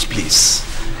this once, please.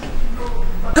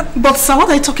 But sir, what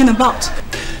are you talking about?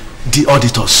 The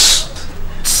auditors.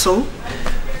 So?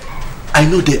 I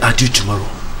know they are due tomorrow.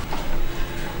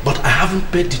 But I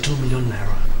haven't paid the 2 million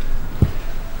naira.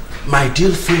 My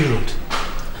deal failed.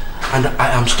 And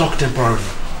I am stuck temporarily.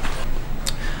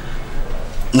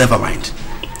 Never mind.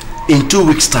 In 2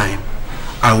 weeks' time,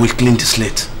 I will clean the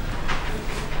slate.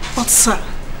 But sir,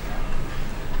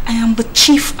 I am the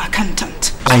chief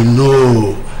accountant. I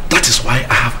know. That is why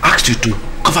I have asked you to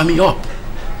cover me up.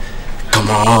 Come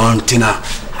on, Tina.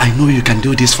 I know you can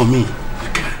do this for me.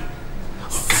 Okay.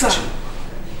 Sir,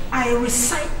 I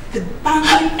recite the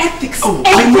banking ethics. Oh,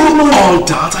 I know all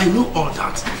that. I know all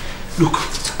that. Look,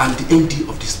 I'm the MD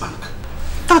of this bank.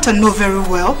 That I know very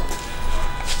well.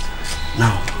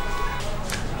 Now,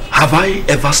 have I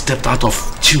ever stepped out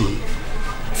of tune?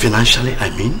 Financially, I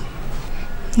mean?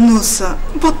 No, sir.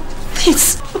 But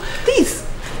please.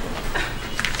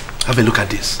 Have a look at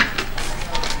this.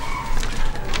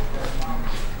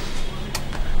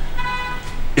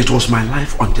 It was my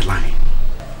life on the line.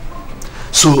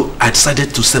 So I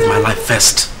decided to save my life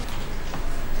first.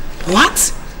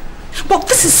 What? But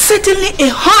this is certainly a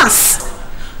horse.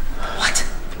 What?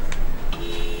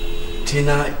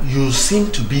 Tina, you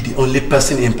seem to be the only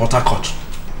person in Port Harcourt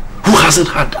who hasn't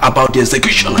heard about the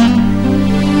executioner.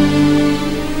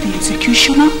 The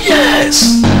executioner?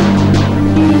 Yes.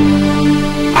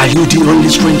 Are you the only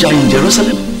stranger in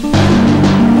Jerusalem?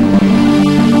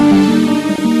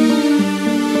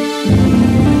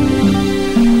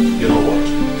 You know what?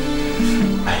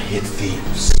 I hate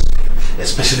thieves.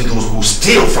 Especially those who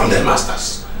steal from their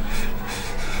masters.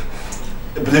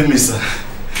 Believe me, sir.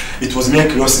 It was mere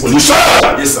curiosity. Will you shut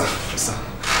up? Yes, sir. Yes, sir.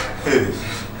 Hey.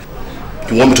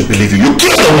 You want me to believe you? You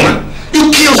killed the woman!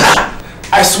 You killed her!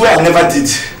 I swear I never did.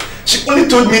 She only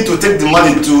told me to take the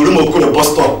money to Rumokolo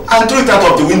bus stop and throw it out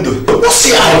of the window. What's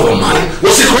she out of her mind?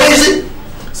 Was she crazy?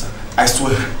 Sir, I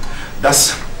swear.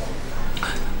 That's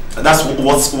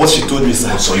what she told me,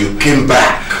 sir. So you came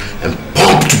back and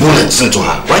pumped bullets into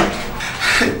her, right?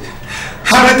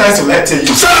 How many times will I tell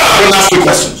you? Sir, don't ask me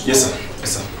questions. Yes, sir.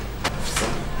 Yes, sir.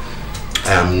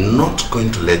 I am not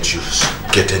going to let you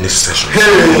get any session.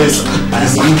 Hey, sir. I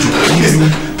am going to kill you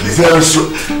very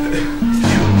soon.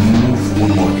 You move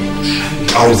one more inch,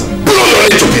 I will blow you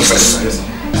into pieces.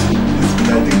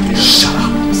 Shut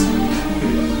up.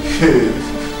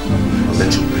 I'll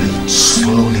let you bleed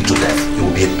slowly to death. It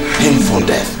will be a painful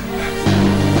death.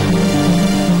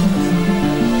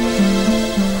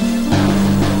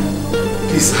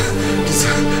 Please,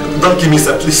 don't kill me,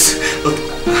 sir, please. Look,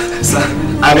 sir,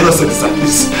 I'm innocent, sir,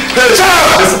 please.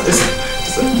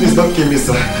 Sir, please don't kill me,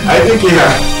 sir. I didn't kill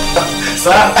her.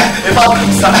 Sir, if I'm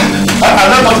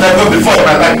not talking like that before in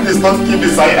my life. Please don't kill me,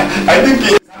 sir. I didn't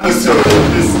kill her. Please,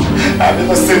 I'm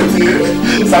innocent.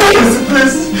 Sir,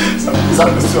 please. Sir, please have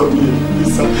mercy on me.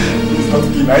 Please, sir. Please don't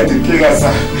kill me. I didn't kill her,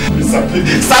 sir. Please, sir,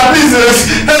 please. Sir, please.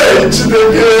 Hey,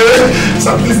 Chideke.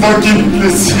 Sir, please don't kill me,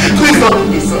 please. Please don't kill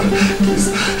me, sir. Please.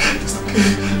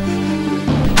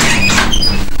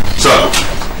 Sir.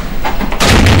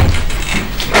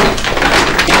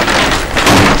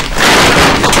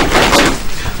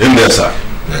 In there, sir.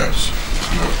 Yes.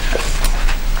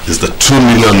 Is the 2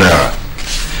 million naira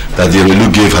that the Emilu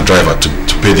gave her driver to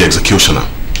pay the executioner.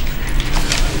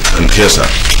 And here, sir,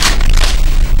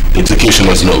 the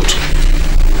executioner's note.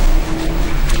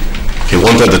 He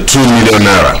wanted the 2 million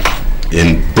naira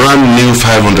in brand new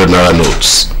 500 naira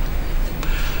notes.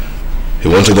 He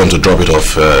wanted them to drop it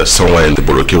off somewhere in the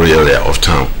Borokiri area of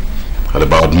town at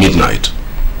about midnight.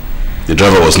 The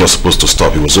driver was not supposed to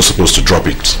stop. He was just supposed to drop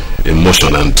it in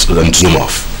motion and then zoom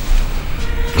off.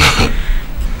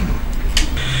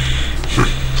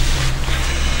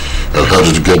 And how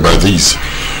did you get by these?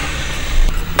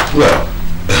 Well,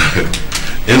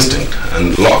 instinct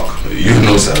and luck. You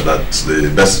know, sir, that the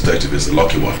best detective is the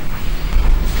lucky one.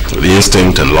 With the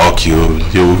instinct and luck,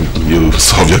 you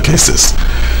solve your cases.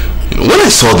 You know, when I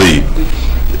saw the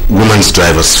woman's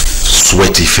driver's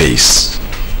sweaty face,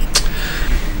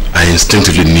 I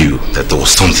instinctively knew that there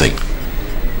was something.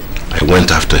 I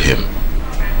went after him,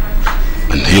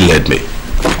 and he led me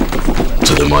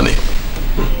to the money.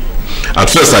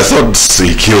 first I thought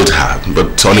he killed her,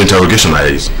 but on interrogation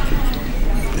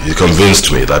he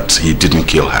convinced me that he didn't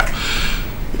kill her.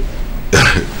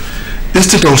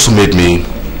 Instinct also made me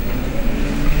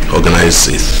organize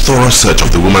a thorough search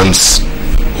of the woman's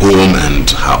home and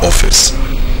her office.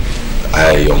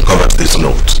 I uncovered this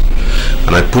note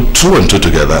and I put 2 and 2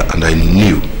 together, and I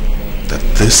knew that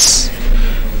this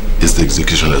is the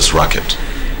executioner's racket.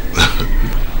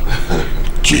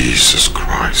 Jesus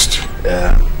Christ.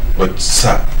 But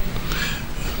sir,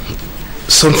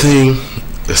 something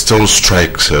still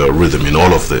strikes a rhythm in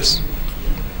all of this.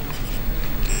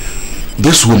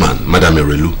 This woman, Madame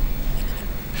Erelu,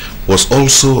 was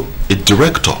also a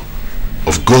director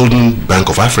of Golden Bank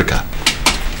of Africa.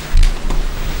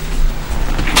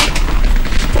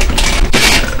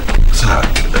 Sir,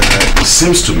 it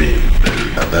seems to me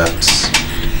that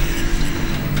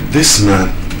this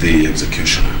man, the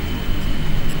executioner,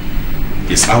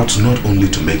 is out not only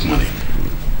to make money,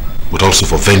 but also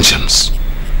for vengeance.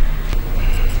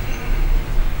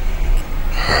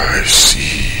 I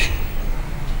see.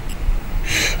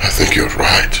 I think you're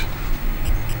right.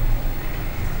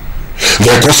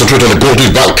 They're concentrated on the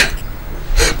Golden Bank.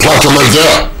 Plant your man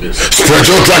there. Yes. Spread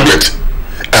your dragnet.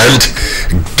 And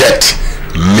get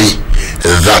me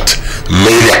that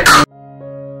maniac.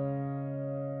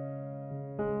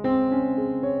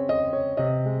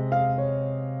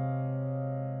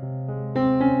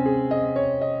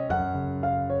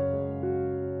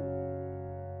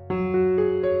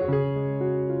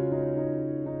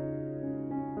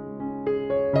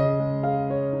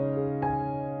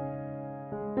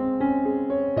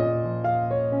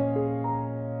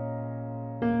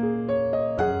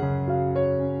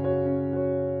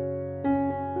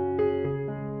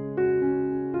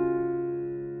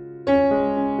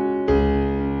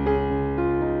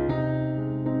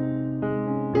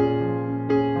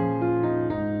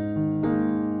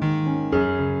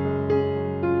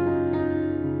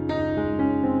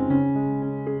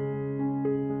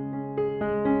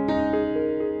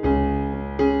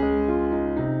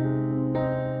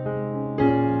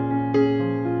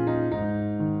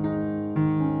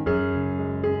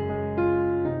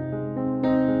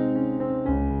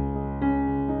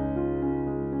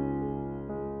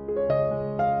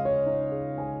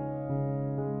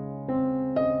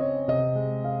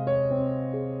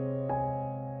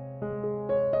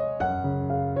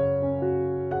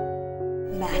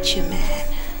 Macho Man.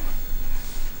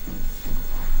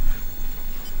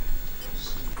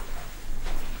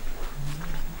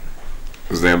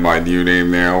 Is that my new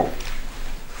name now?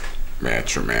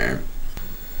 Macho Man.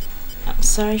 I'm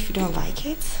sorry if you don't like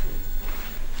it.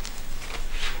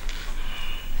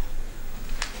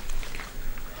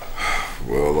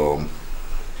 Well,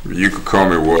 you could call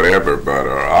me whatever, but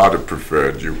I'd have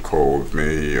preferred you called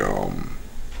me,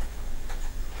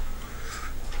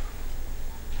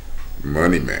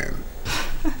 Money Man.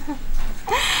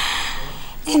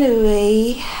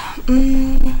 Anyway,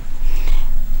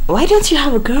 why don't you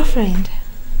have a girlfriend?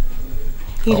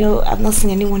 You know, I've not seen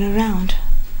anyone around.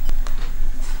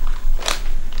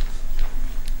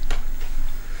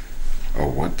 A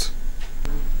what?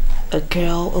 A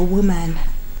girl, a woman.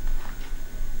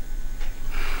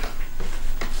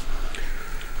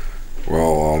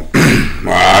 Well,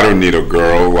 I don't need a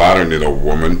girl. I don't need a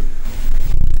woman.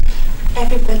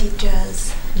 Everybody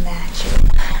does, Macho.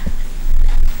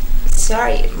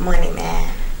 Sorry, Money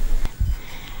Man.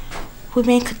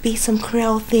 Women could be some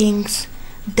cruel things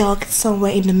dug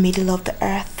somewhere in the middle of the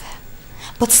earth,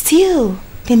 but still,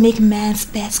 they make man's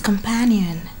best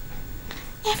companion.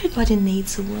 Everybody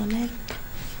needs a woman.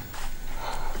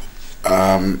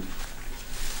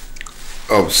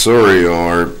 Oh, sorry,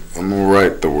 I'm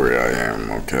alright the way I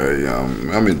am, okay?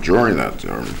 I'm enjoying that,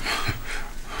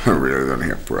 I really don't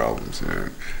have problems,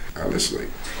 honestly.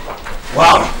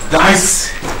 Wow,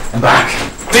 guys, I'm back.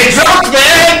 Things up,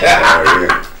 man! Oh,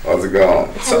 yeah. How's it going?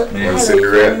 What's up, man? Want a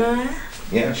cigarette?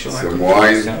 Yeah, sure. Some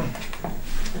wine?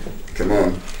 Come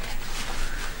on.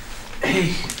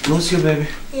 Hey, Lucio, baby.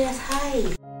 Yes,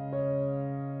 hi.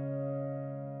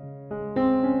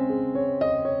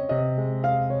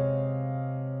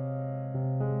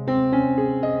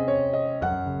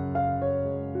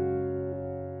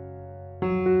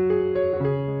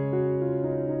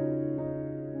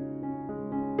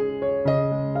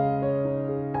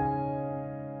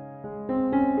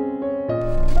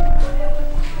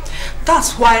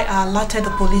 That's why I alerted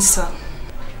the police, sir.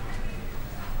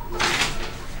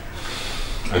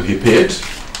 And he paid?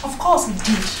 Of course he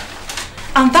did.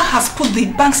 And that has put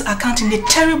the bank's account in a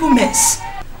terrible mess.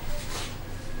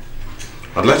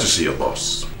 I'd like to see your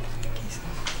boss.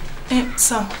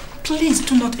 Sir, please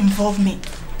do not involve me.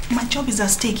 My job is at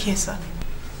stake here, sir.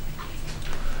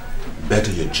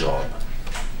 Better your job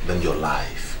than your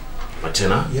life.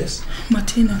 Martina, yes?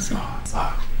 Martina, sir.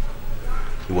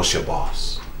 He was your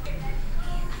boss.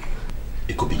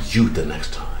 It could be you the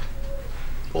next time.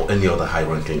 Or any other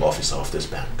high-ranking officer of this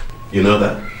bank. You know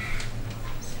that?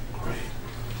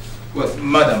 Well,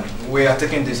 madam, we are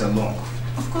taking this along.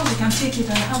 Of course, we can take it.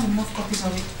 I have enough copies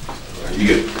of it. Right, you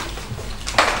get it.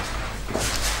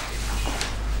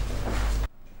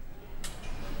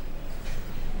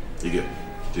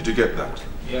 Did you get that?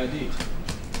 Yeah, I did.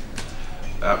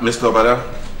 Mr. Obada?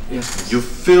 Yes. You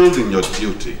failed in your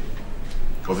duty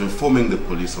of informing the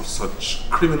police of such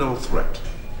criminal threat.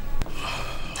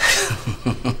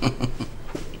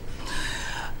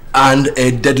 And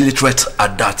a deadly threat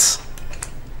at that.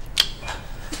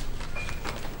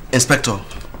 Inspector,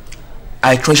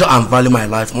 I treasure and value my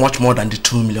life much more than the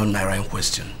 2 million naira in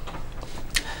question.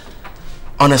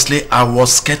 Honestly, I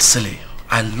was scared silly.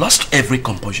 I lost every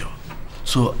composure.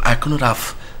 So I could not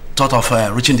have thought of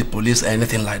reaching the police or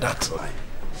anything like that.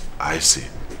 I see.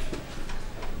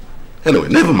 Anyway,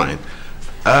 never mind.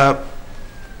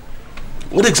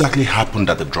 What exactly happened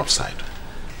at the drop site?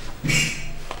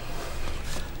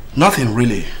 Nothing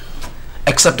really,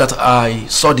 except that I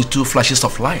saw the 2 flashes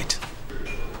of light.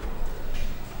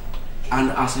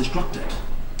 And as instructed,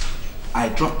 I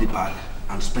dropped the bag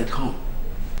and sped home.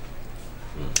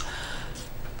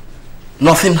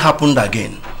 Nothing happened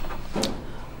again.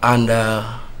 And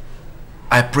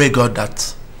I pray God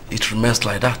that it remains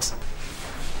like that.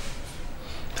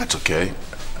 That's okay.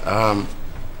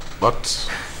 But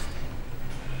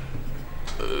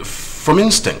from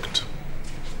instinct,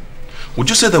 would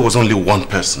you say there was only one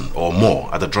person or more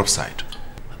at the drop site?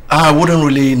 I wouldn't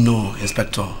really know,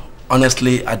 Inspector.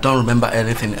 Honestly, I don't remember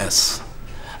anything else.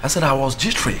 I said I was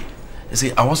jittery. You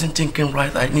see, I wasn't thinking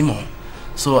right anymore.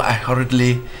 So I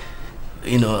hurriedly,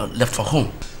 left for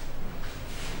home.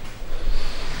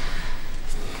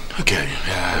 Okay,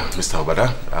 Mr.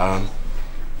 Obada.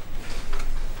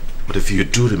 But if you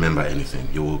do remember anything,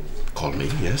 you will call me,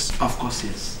 yes? Of course,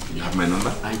 yes. You have my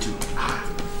number? I do.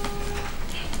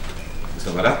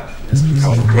 Mr. Obada? Yes, please.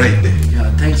 Have a great day.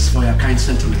 Yeah, thanks for your kind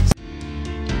sentiments.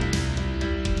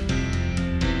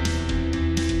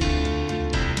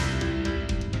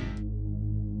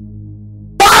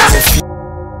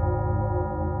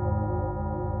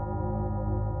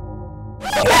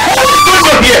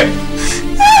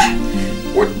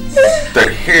 What the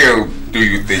hell do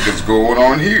you think is going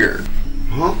on here?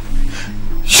 Huh?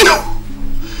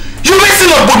 You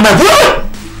messing up with my woman!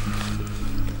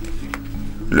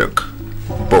 Look,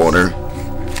 Bonner,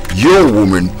 your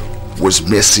woman was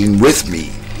messing with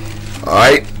me.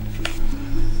 Alright?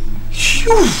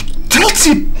 You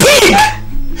dirty pig!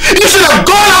 You should have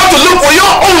gone out to look for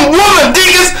your own woman,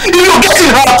 dingus, if you're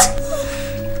getting hurt!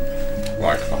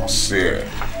 Like I said,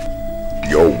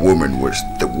 your woman was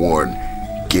the one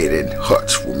getting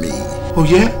hurt for me. Oh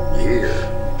yeah? Yeah.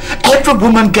 Every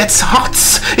woman gets hot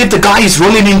if the guy is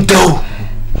rolling in dough.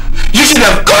 You should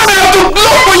have gone out to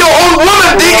look for your own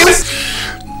woman, dingus!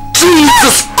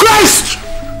 Jesus Christ!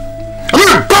 I mean,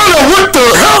 Bonner, what the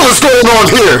hell is going on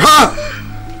here, huh?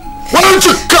 Why don't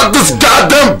you cut this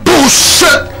goddamn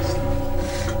bullshit?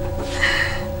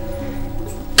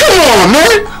 Come on,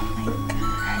 man!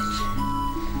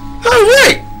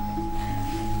 Alright.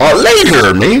 Or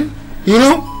later, man. You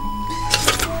know?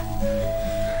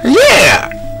 Yeah.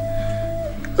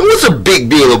 And what's the big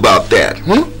deal about that,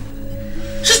 huh?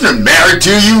 She's not married to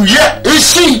you yet,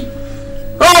 is she?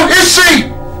 Oh, is she?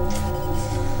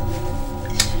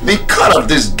 Man, cut off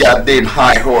this goddamn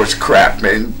high horse crap,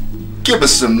 man. Give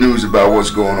us some news about what's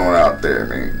going on out there,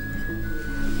 man.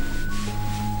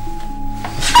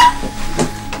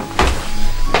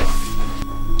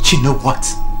 You know what?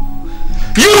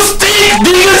 You stink,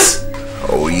 dingus!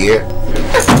 Oh, yeah?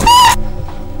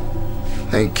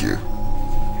 Thank you.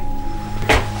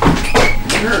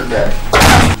 Heard that.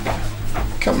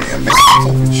 Come here, man.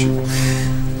 Look at you.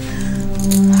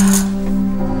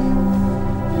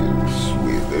 You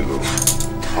sweet little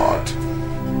heart.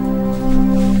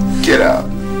 Get out.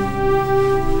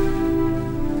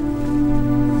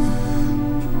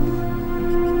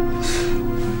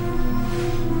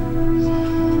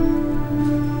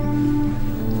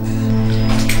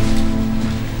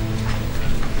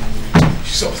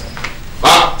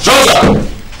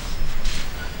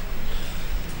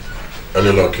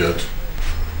 Any luck yet?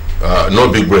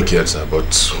 No big break yet, sir,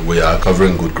 but we are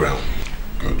covering good ground.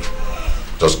 Good.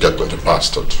 Just get with the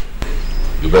bastard.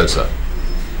 You bet, sir.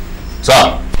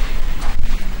 Sir!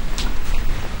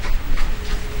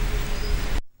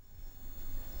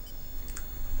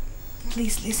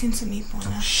 Please listen to me,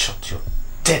 Bona. Shut your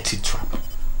dirty trap.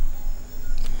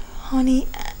 Honey,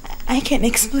 I can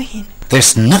explain.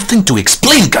 There's nothing to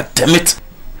explain, goddammit!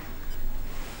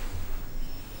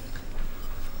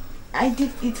 I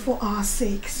did it for our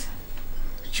sakes.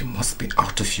 You must be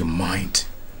out of your mind.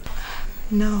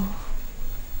 No.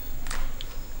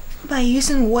 By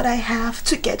using what I have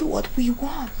to get what we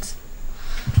want.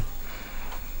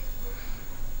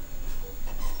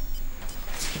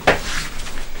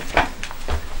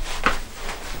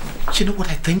 You know what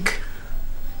I think?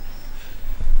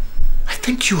 I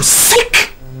think you're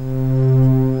sick!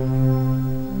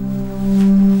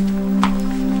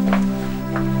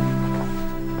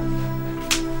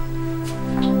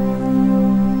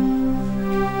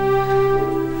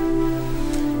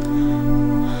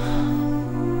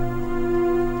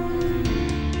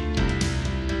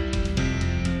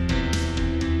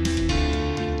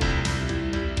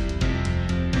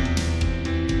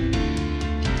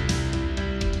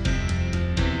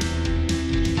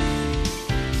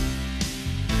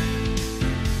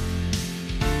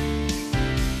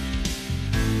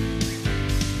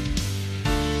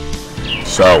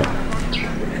 So,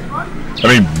 I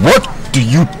mean, what do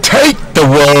you take the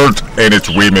world and its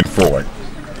women for,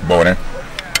 Bona?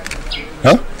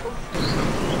 Huh?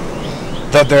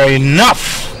 That there are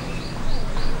enough.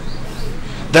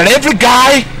 That every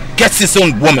guy gets his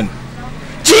own woman.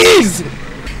 Jeez!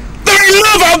 There are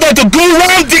enough out there to go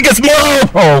around diggers more.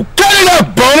 Oh, get it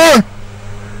up, Bona!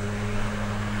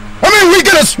 I mean, we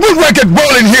get a smooth record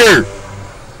rolling here.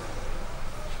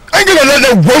 I ain't gonna let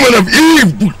that woman of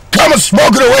Eve come and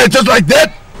smoke it away just like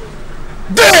that.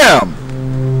 Damn!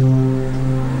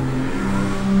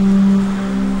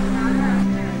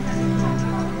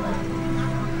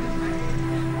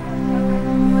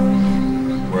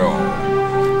 Well,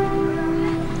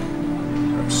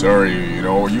 I'm sorry, you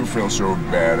know, you feel so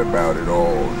bad about it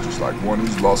all, just like one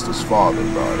who's lost his father,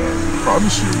 but I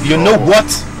promise you. You know what?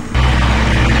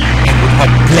 It would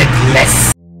have bled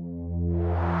less.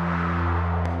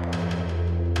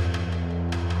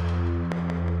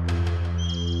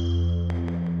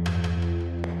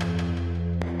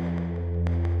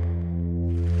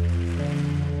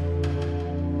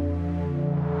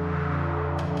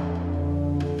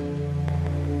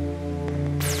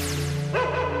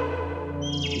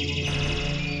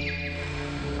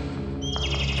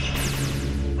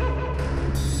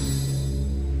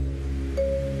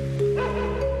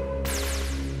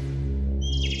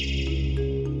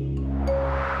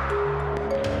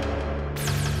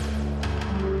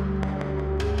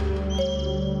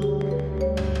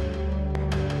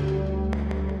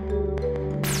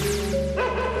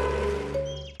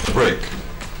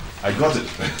 I got it.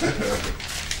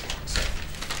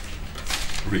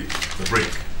 Read the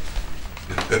break.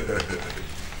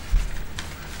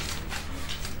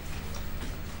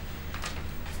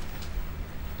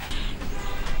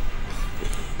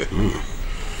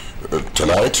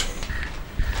 Tonight?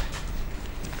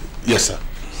 Yes, sir.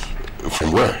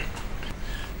 From where?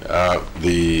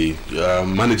 The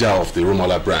manager of the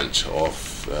Romola branch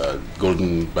of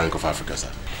Golden Bank of Africa,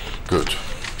 sir. Good.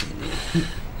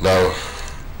 Now,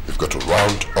 you've got to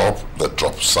round up the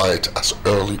drop site as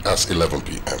early as 11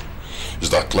 p.m. Is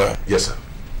that clear? Yes, sir.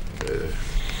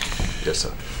 Yes,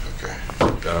 sir. Okay.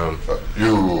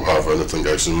 You have anything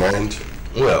else in mind?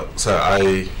 Well, sir,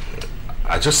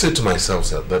 I just said to myself,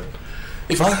 sir, that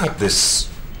if I had this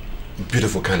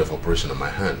beautiful kind of operation on my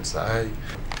hands, I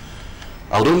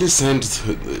would only send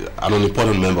an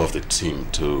unimportant member of the team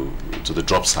to the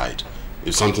drop site.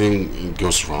 If something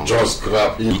goes wrong, just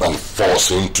grab him and force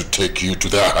him to take you to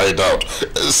their hideout.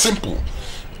 Simple.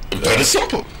 Very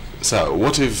simple. Sir,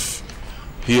 what if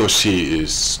he or she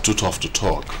is too tough to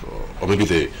talk? Or maybe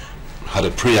they had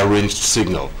a pre-arranged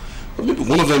signal. Or maybe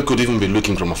one of them could even be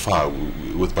looking from afar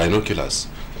with binoculars.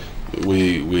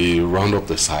 We round up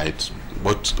the site,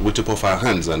 but we tip off our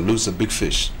hands and lose a big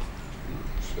fish.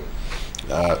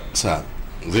 Sir,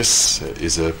 this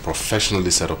is a professionally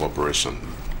set up operation.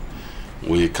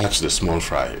 We catch the small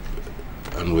fry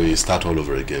and we start all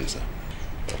over again, sir.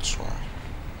 That's right.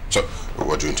 So,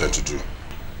 what do you intend to do?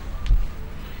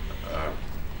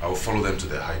 I will follow them to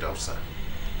their hideout, sir.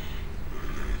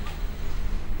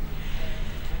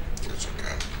 It's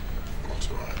okay. That's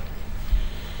all right.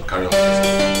 Carry on.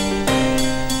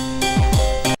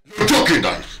 You're joking,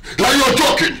 Dan. You're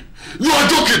joking. You are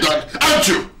joking, Dan, aren't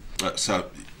you? Sir,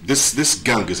 this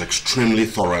gang is extremely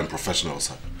thorough and professional,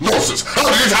 sir. Nonsense! How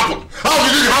did it happen? How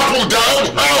did it happen,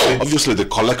 Dan? How? Obviously, the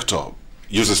collector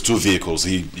uses two vehicles.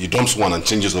 He dumps one and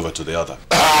changes over to the other.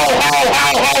 How?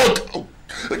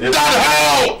 Dan,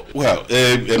 how? Well,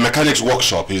 a mechanic's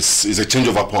workshop is a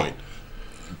changeover point.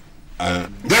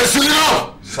 Then seal it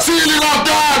off! Seal it off,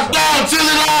 Dad! Seal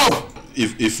it off!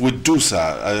 If we do,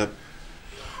 sir,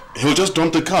 he'll just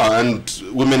dump the car and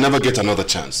we may never get another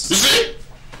chance. You see?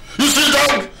 You see,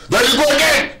 Dad? There you go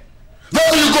again!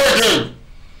 There you go again!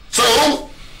 So?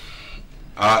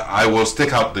 I will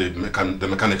stake out the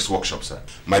mechanic's workshop, sir.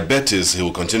 My bet is he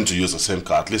will continue to use the same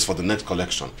car, at least for the next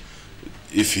collection.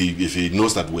 If he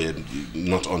knows that we're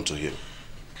not onto him.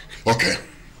 Okay.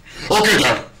 Okay,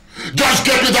 Dad. Just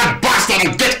get me that bastard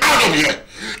and get out of here!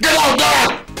 Get out,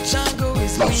 Dad! Django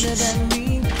is meaner than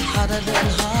mean, harder than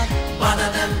hard, harder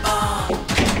than bar.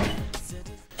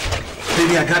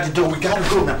 Baby, I got the door. We gotta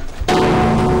go now.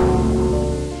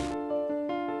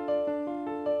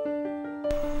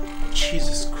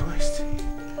 Jesus Christ.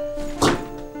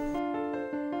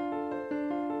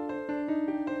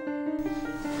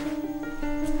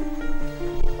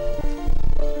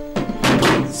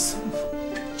 Son of a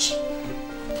bitch.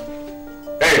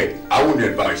 Hey, I wouldn't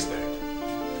advise that.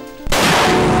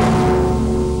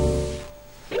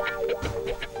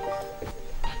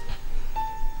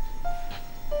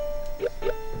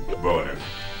 Brother,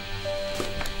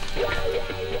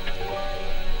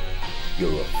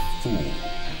 you're a fool.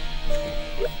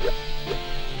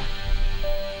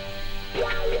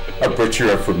 I brought you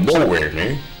up from nowhere,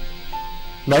 man.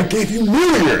 And I gave you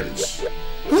millions.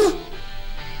 Huh?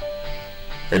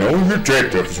 And all you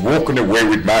dreamt of is walking away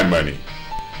with my money.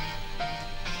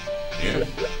 Yeah.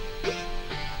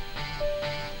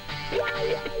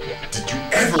 Did you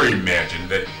ever imagine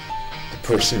that the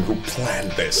person who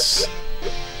planned this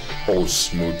whole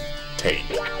smooth take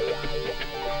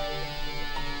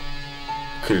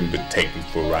couldn't be taken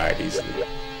for a ride easily?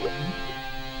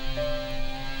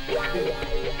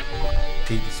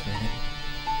 Please, man.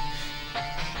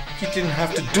 You didn't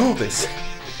have to do this.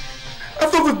 I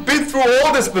thought we've been through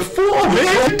all this before,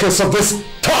 man. Because of this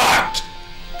tart!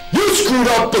 You screwed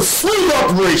up the sleep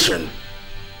operation!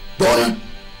 Boy,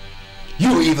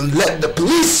 you even led the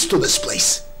police to this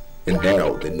place. And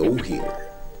now they know here.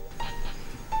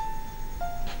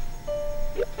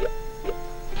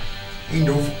 And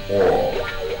of all,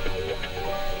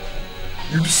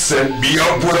 you set me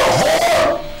up with a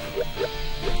whore!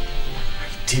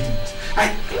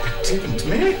 I didn't,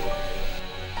 man.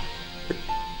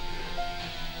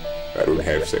 I don't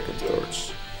have second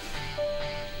thoughts.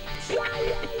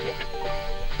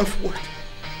 Of what?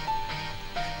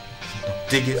 No,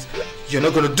 Diggins, you're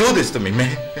not gonna do this to me,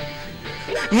 man.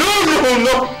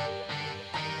 No!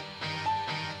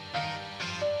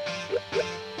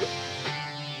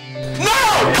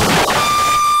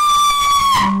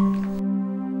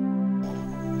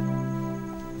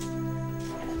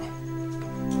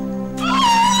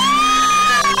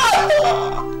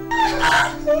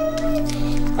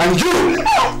 And you!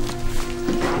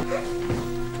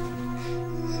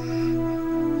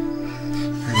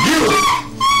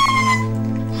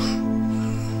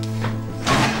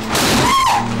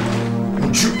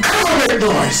 Don't you ever make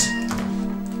noise!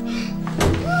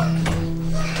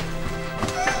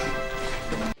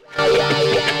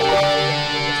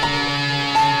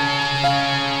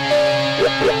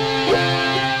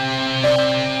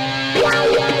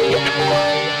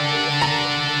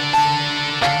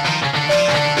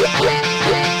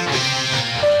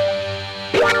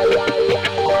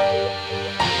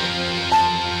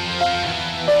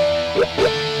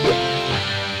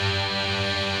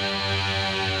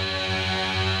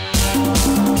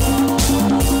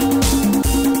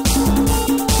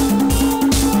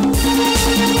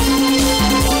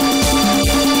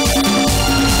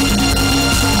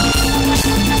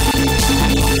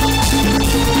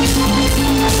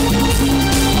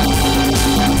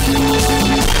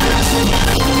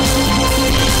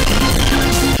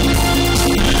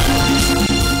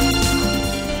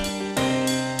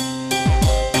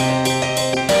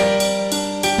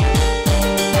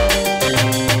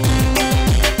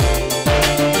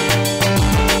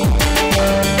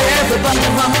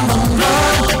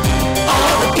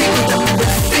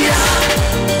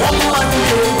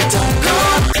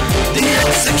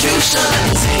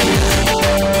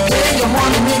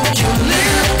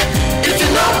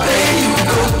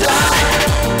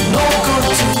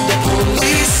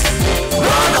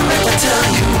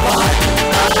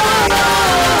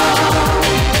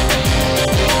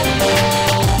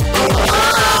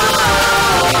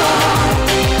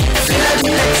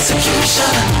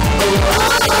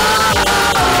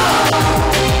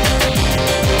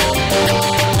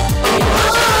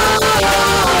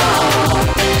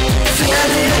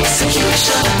 Execution.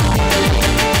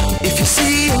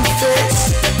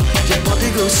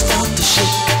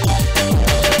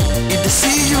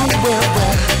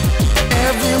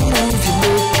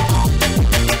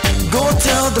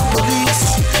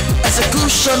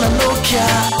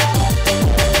 care.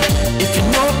 If you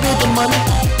no pay the money,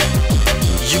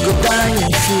 you go die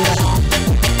in fear.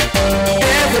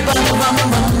 Everybody run,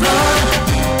 run, run.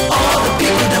 All the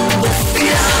people that will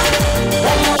fear.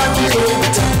 One day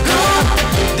with a gun,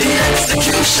 the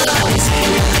execution is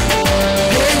here.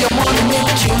 Pay your money,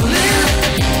 make you live.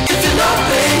 If you don't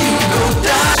pay, you go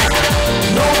die.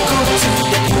 No go to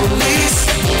the police.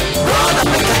 Run and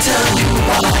make I tell you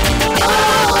why.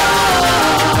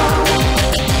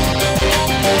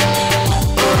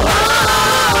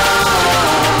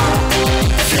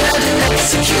 Fear the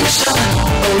execution.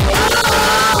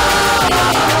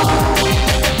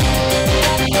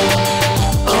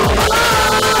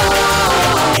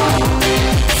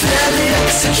 Fear the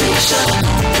execution.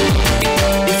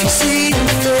 If you see your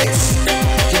face,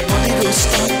 your body will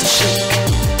start to shake.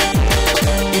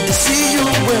 If they see you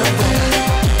well,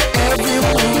 every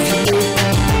move you make,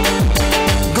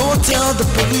 go tell the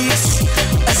police.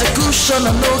 Execution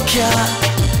and no care.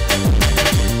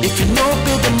 If you no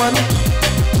pay the money,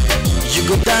 you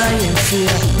go die in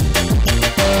fear.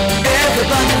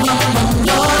 Everybody run, run,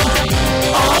 run.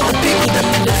 All the people that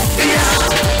they fear.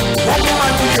 One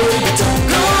man day with a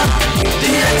gun,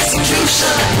 the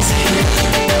execution is here.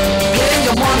 Pay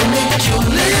your money, make you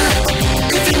live.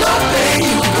 If you don't pay,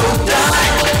 you go die.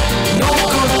 No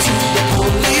go to the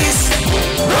police.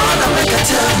 Run and make I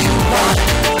tell you why.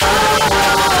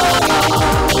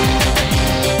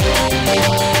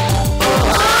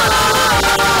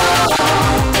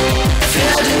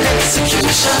 Fear the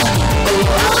execution.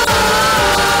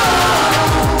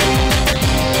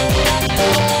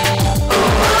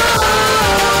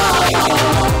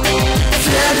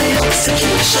 Fear the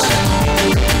execution.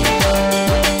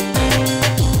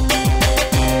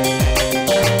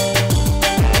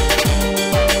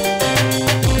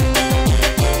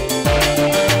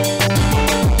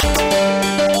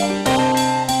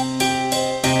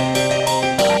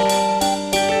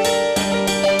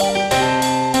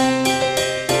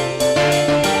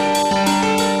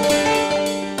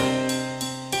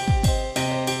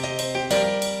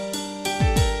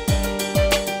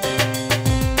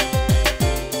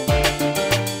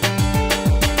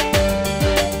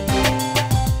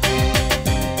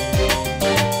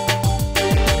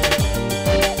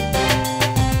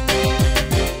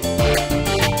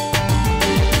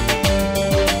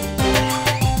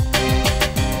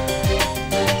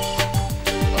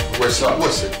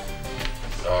 What's it?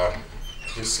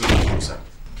 He's sleeping, sir.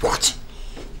 What?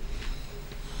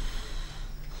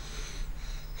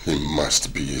 He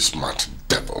must be a smart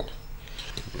devil.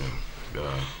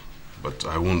 Yeah, but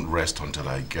I won't rest until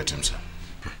I get him, sir.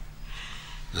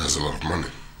 He has a lot of money.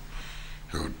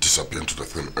 He'll disappear into the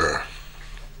thin air.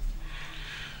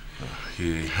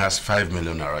 He has 5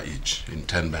 million naira each in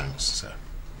 10 banks, sir.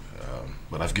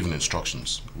 But I've given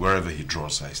instructions. Wherever he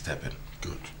draws, I step in.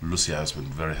 Good. Lucia has been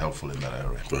very helpful in that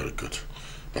area. Very good.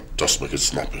 But just make it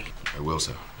snappy. I will,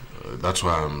 sir. That's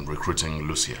why I'm recruiting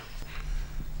Lucia.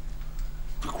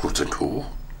 Recruiting who?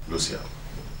 Lucia.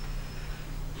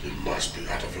 You must be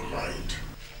out of your mind.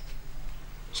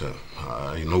 Sir,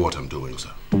 I know what I'm doing,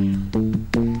 sir.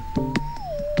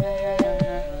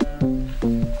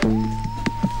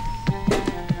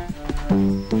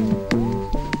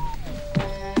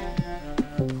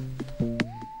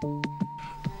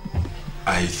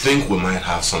 I think we might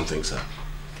have something, sir.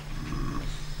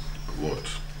 What?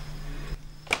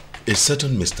 A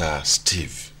certain Mr.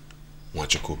 Steve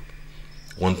Nwachukwu,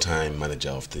 one-time manager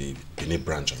of the Benin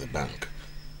branch of the bank,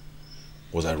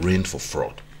 was arraigned for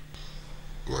fraud.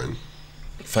 When?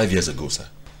 5 years ago, sir.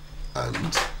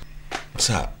 And?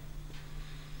 Sir,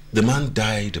 the man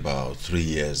died about 3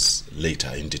 years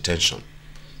later in detention,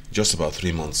 just about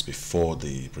 3 months before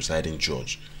the presiding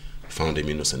judge found him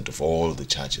innocent of all the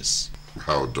charges.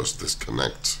 How does this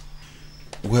connect?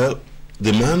 Well,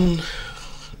 the man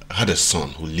had a son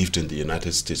who lived in the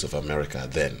United States of America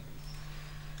then.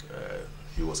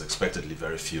 He was expectedly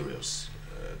very furious.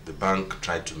 The bank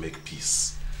tried to make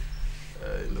peace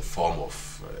in the form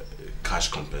of cash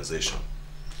compensation.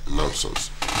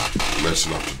 Nonsense.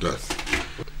 Messing up to death.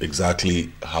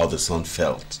 Exactly how the son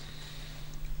felt.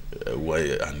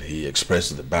 And he expressed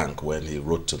to the bank when he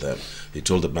wrote to them. He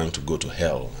told the bank to go to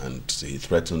hell, and he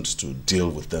threatened to deal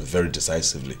with them very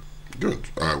decisively. Good.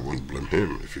 I won't blame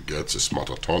him if he gets a smart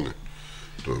attorney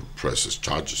to press his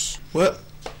charges. Well,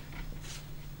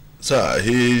 sir,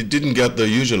 he didn't get the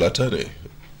usual attorney.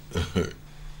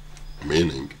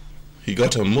 Meaning? He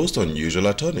got a most unusual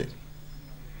attorney.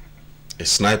 A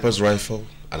sniper's rifle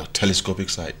and a telescopic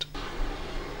sight.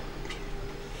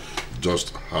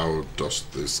 Just how does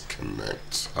this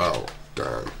connect? How,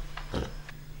 Dan?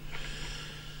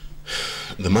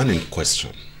 The man in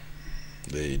question,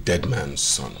 the dead man's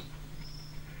son,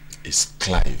 is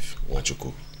Clive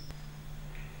Nwachukwu.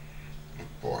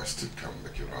 Boy, I still can't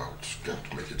make it out.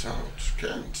 Can't make it out.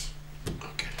 Can't.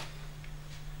 Okay.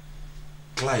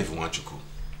 Clive Nwachukwu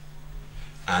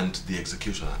and the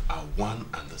executioner are one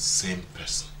and the same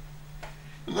person.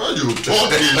 No, you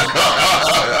talking.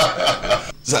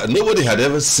 So, nobody had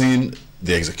ever seen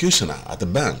the executioner at the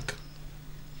bank.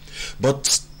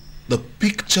 But the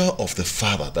picture of the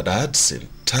father that I had seen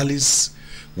tallies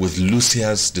with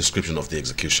Lucia's description of the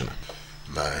executioner.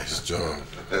 Nice job.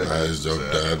 Nice job,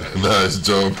 Dad. Nice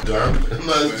job, Dad.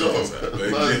 Nice job.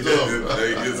 Nice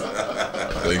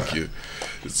job. Thank you.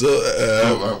 So,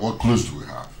 what clues do we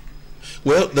have?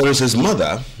 Well, there is his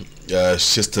mother.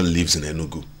 She still lives in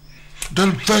Enugu.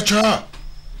 Then fetch her.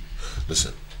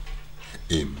 Listen,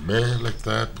 a man like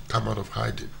that will come out of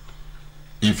hiding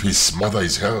if his mother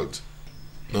is held.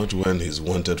 Not when he's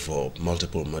wanted for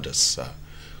multiple murders, sir.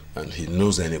 And he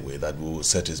knows anyway that we will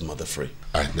set his mother free.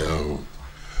 I know.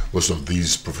 Most of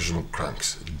these professional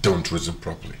cranks don't reason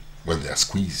properly when they are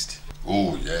squeezed.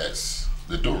 Oh, yes.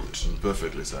 They don't.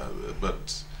 Perfectly, sir.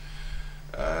 But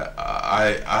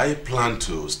I plan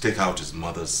to stake out his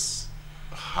mother's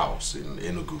house in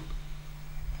Enugu.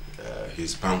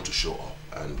 He's bound to show up.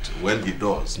 And when he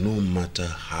does, no matter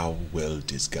how well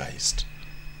disguised,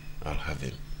 I'll have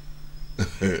him.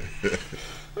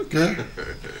 Okay.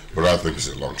 But I think it's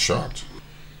a long shot.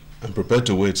 I'm prepared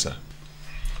to wait, sir.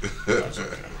 That's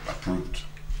okay. Approved.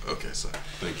 Okay, sir.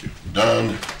 Thank you.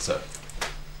 Done. Sir.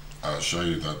 I'll show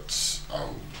you that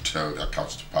I'll tell the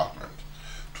accounts department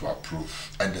to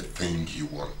approve anything you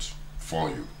want for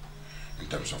you in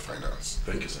terms of finance.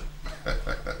 Thank you, sir.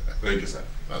 Thank you, sir.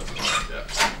 That's it. Yeah.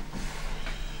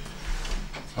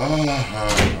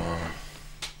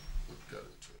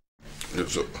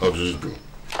 So, how did it go?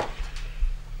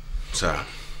 Sir,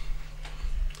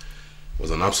 it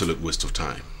was an absolute waste of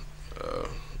time.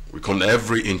 We combed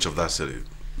every inch of that city.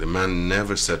 The man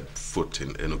never set foot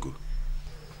in Enugu.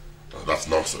 Oh, that's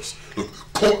nonsense. Look,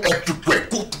 go everywhere.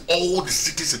 Go to all the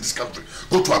cities in this country.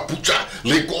 Go to Abuja,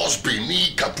 Lagos,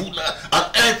 Benin, Kaduna,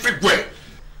 and everywhere.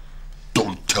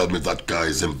 Don't tell me that guy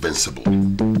is invincible. You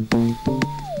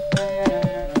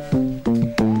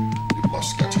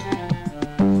must get him.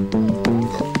 Go.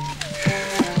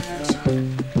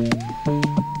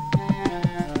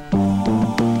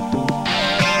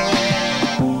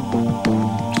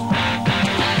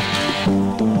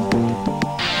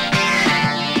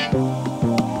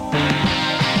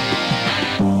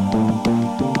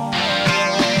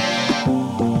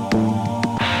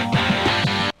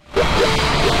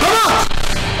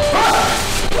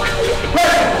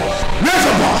 Yes,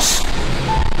 sir.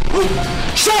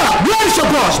 Sir, where is your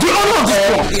boss? The owner of this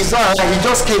store. He's alright, he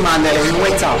just came and he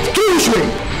went out. Which way?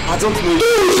 I don't know.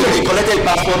 He collected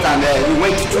passport and he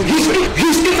went to his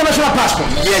international passport?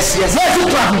 Yes, yes. Where is he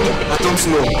traveling? I don't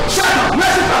know. Shut up! Where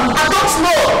is he traveling? I don't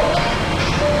know!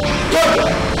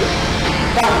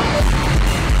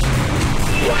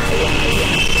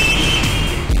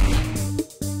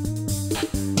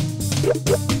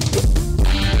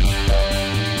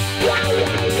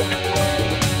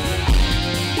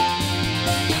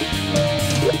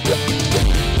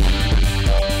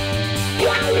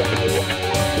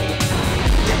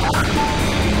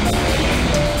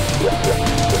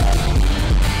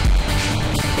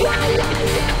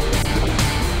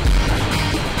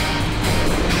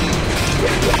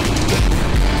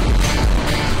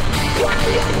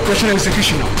 Question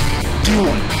executioner.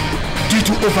 D1, D2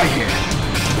 over here.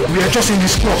 We are just in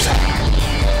his club, sir.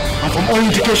 And from all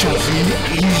indications,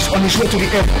 he's on his way to the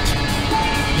airport.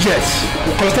 Yes,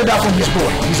 we collected that from his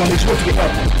boy. He's on his way to the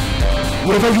airport.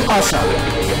 Whatever you are, sir.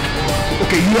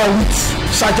 Okay, you are with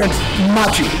Sergeant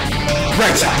Matthew.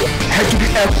 Right, sir. Head to the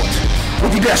airport.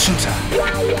 We'll be there soon, sir.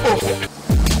 Oh.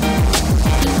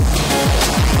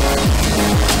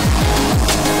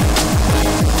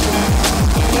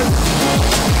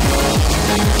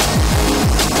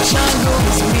 Jungle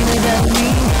is meaner than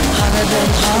me, harder than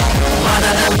hard,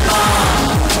 harder than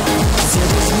hard.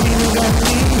 Said it's meaner than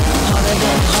me, harder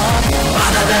than hard,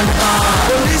 harder than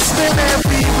hard. Policemen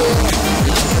everywhere,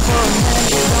 looking for a man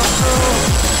they don't know.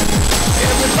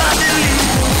 Everybody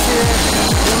leaving fear,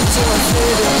 them so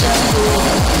afraid of jungle.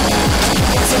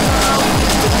 What's around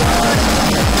with the gun?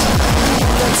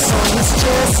 That's on his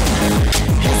chest.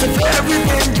 He's a very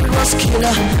dangerous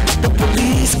killer, the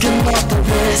police cannot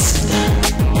arrest.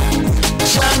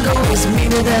 Django is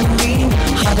meaner than me,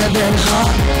 harder than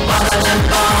hard, harder than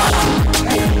hard.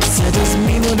 Said it's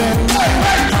meaner than me,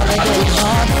 harder than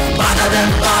hard, harder than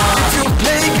hard. If you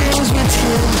play games with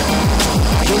him,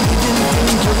 you're living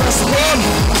dangerously.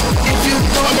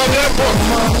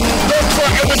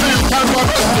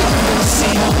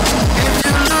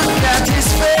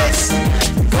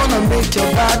 make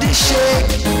your body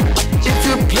shake. If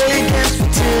you play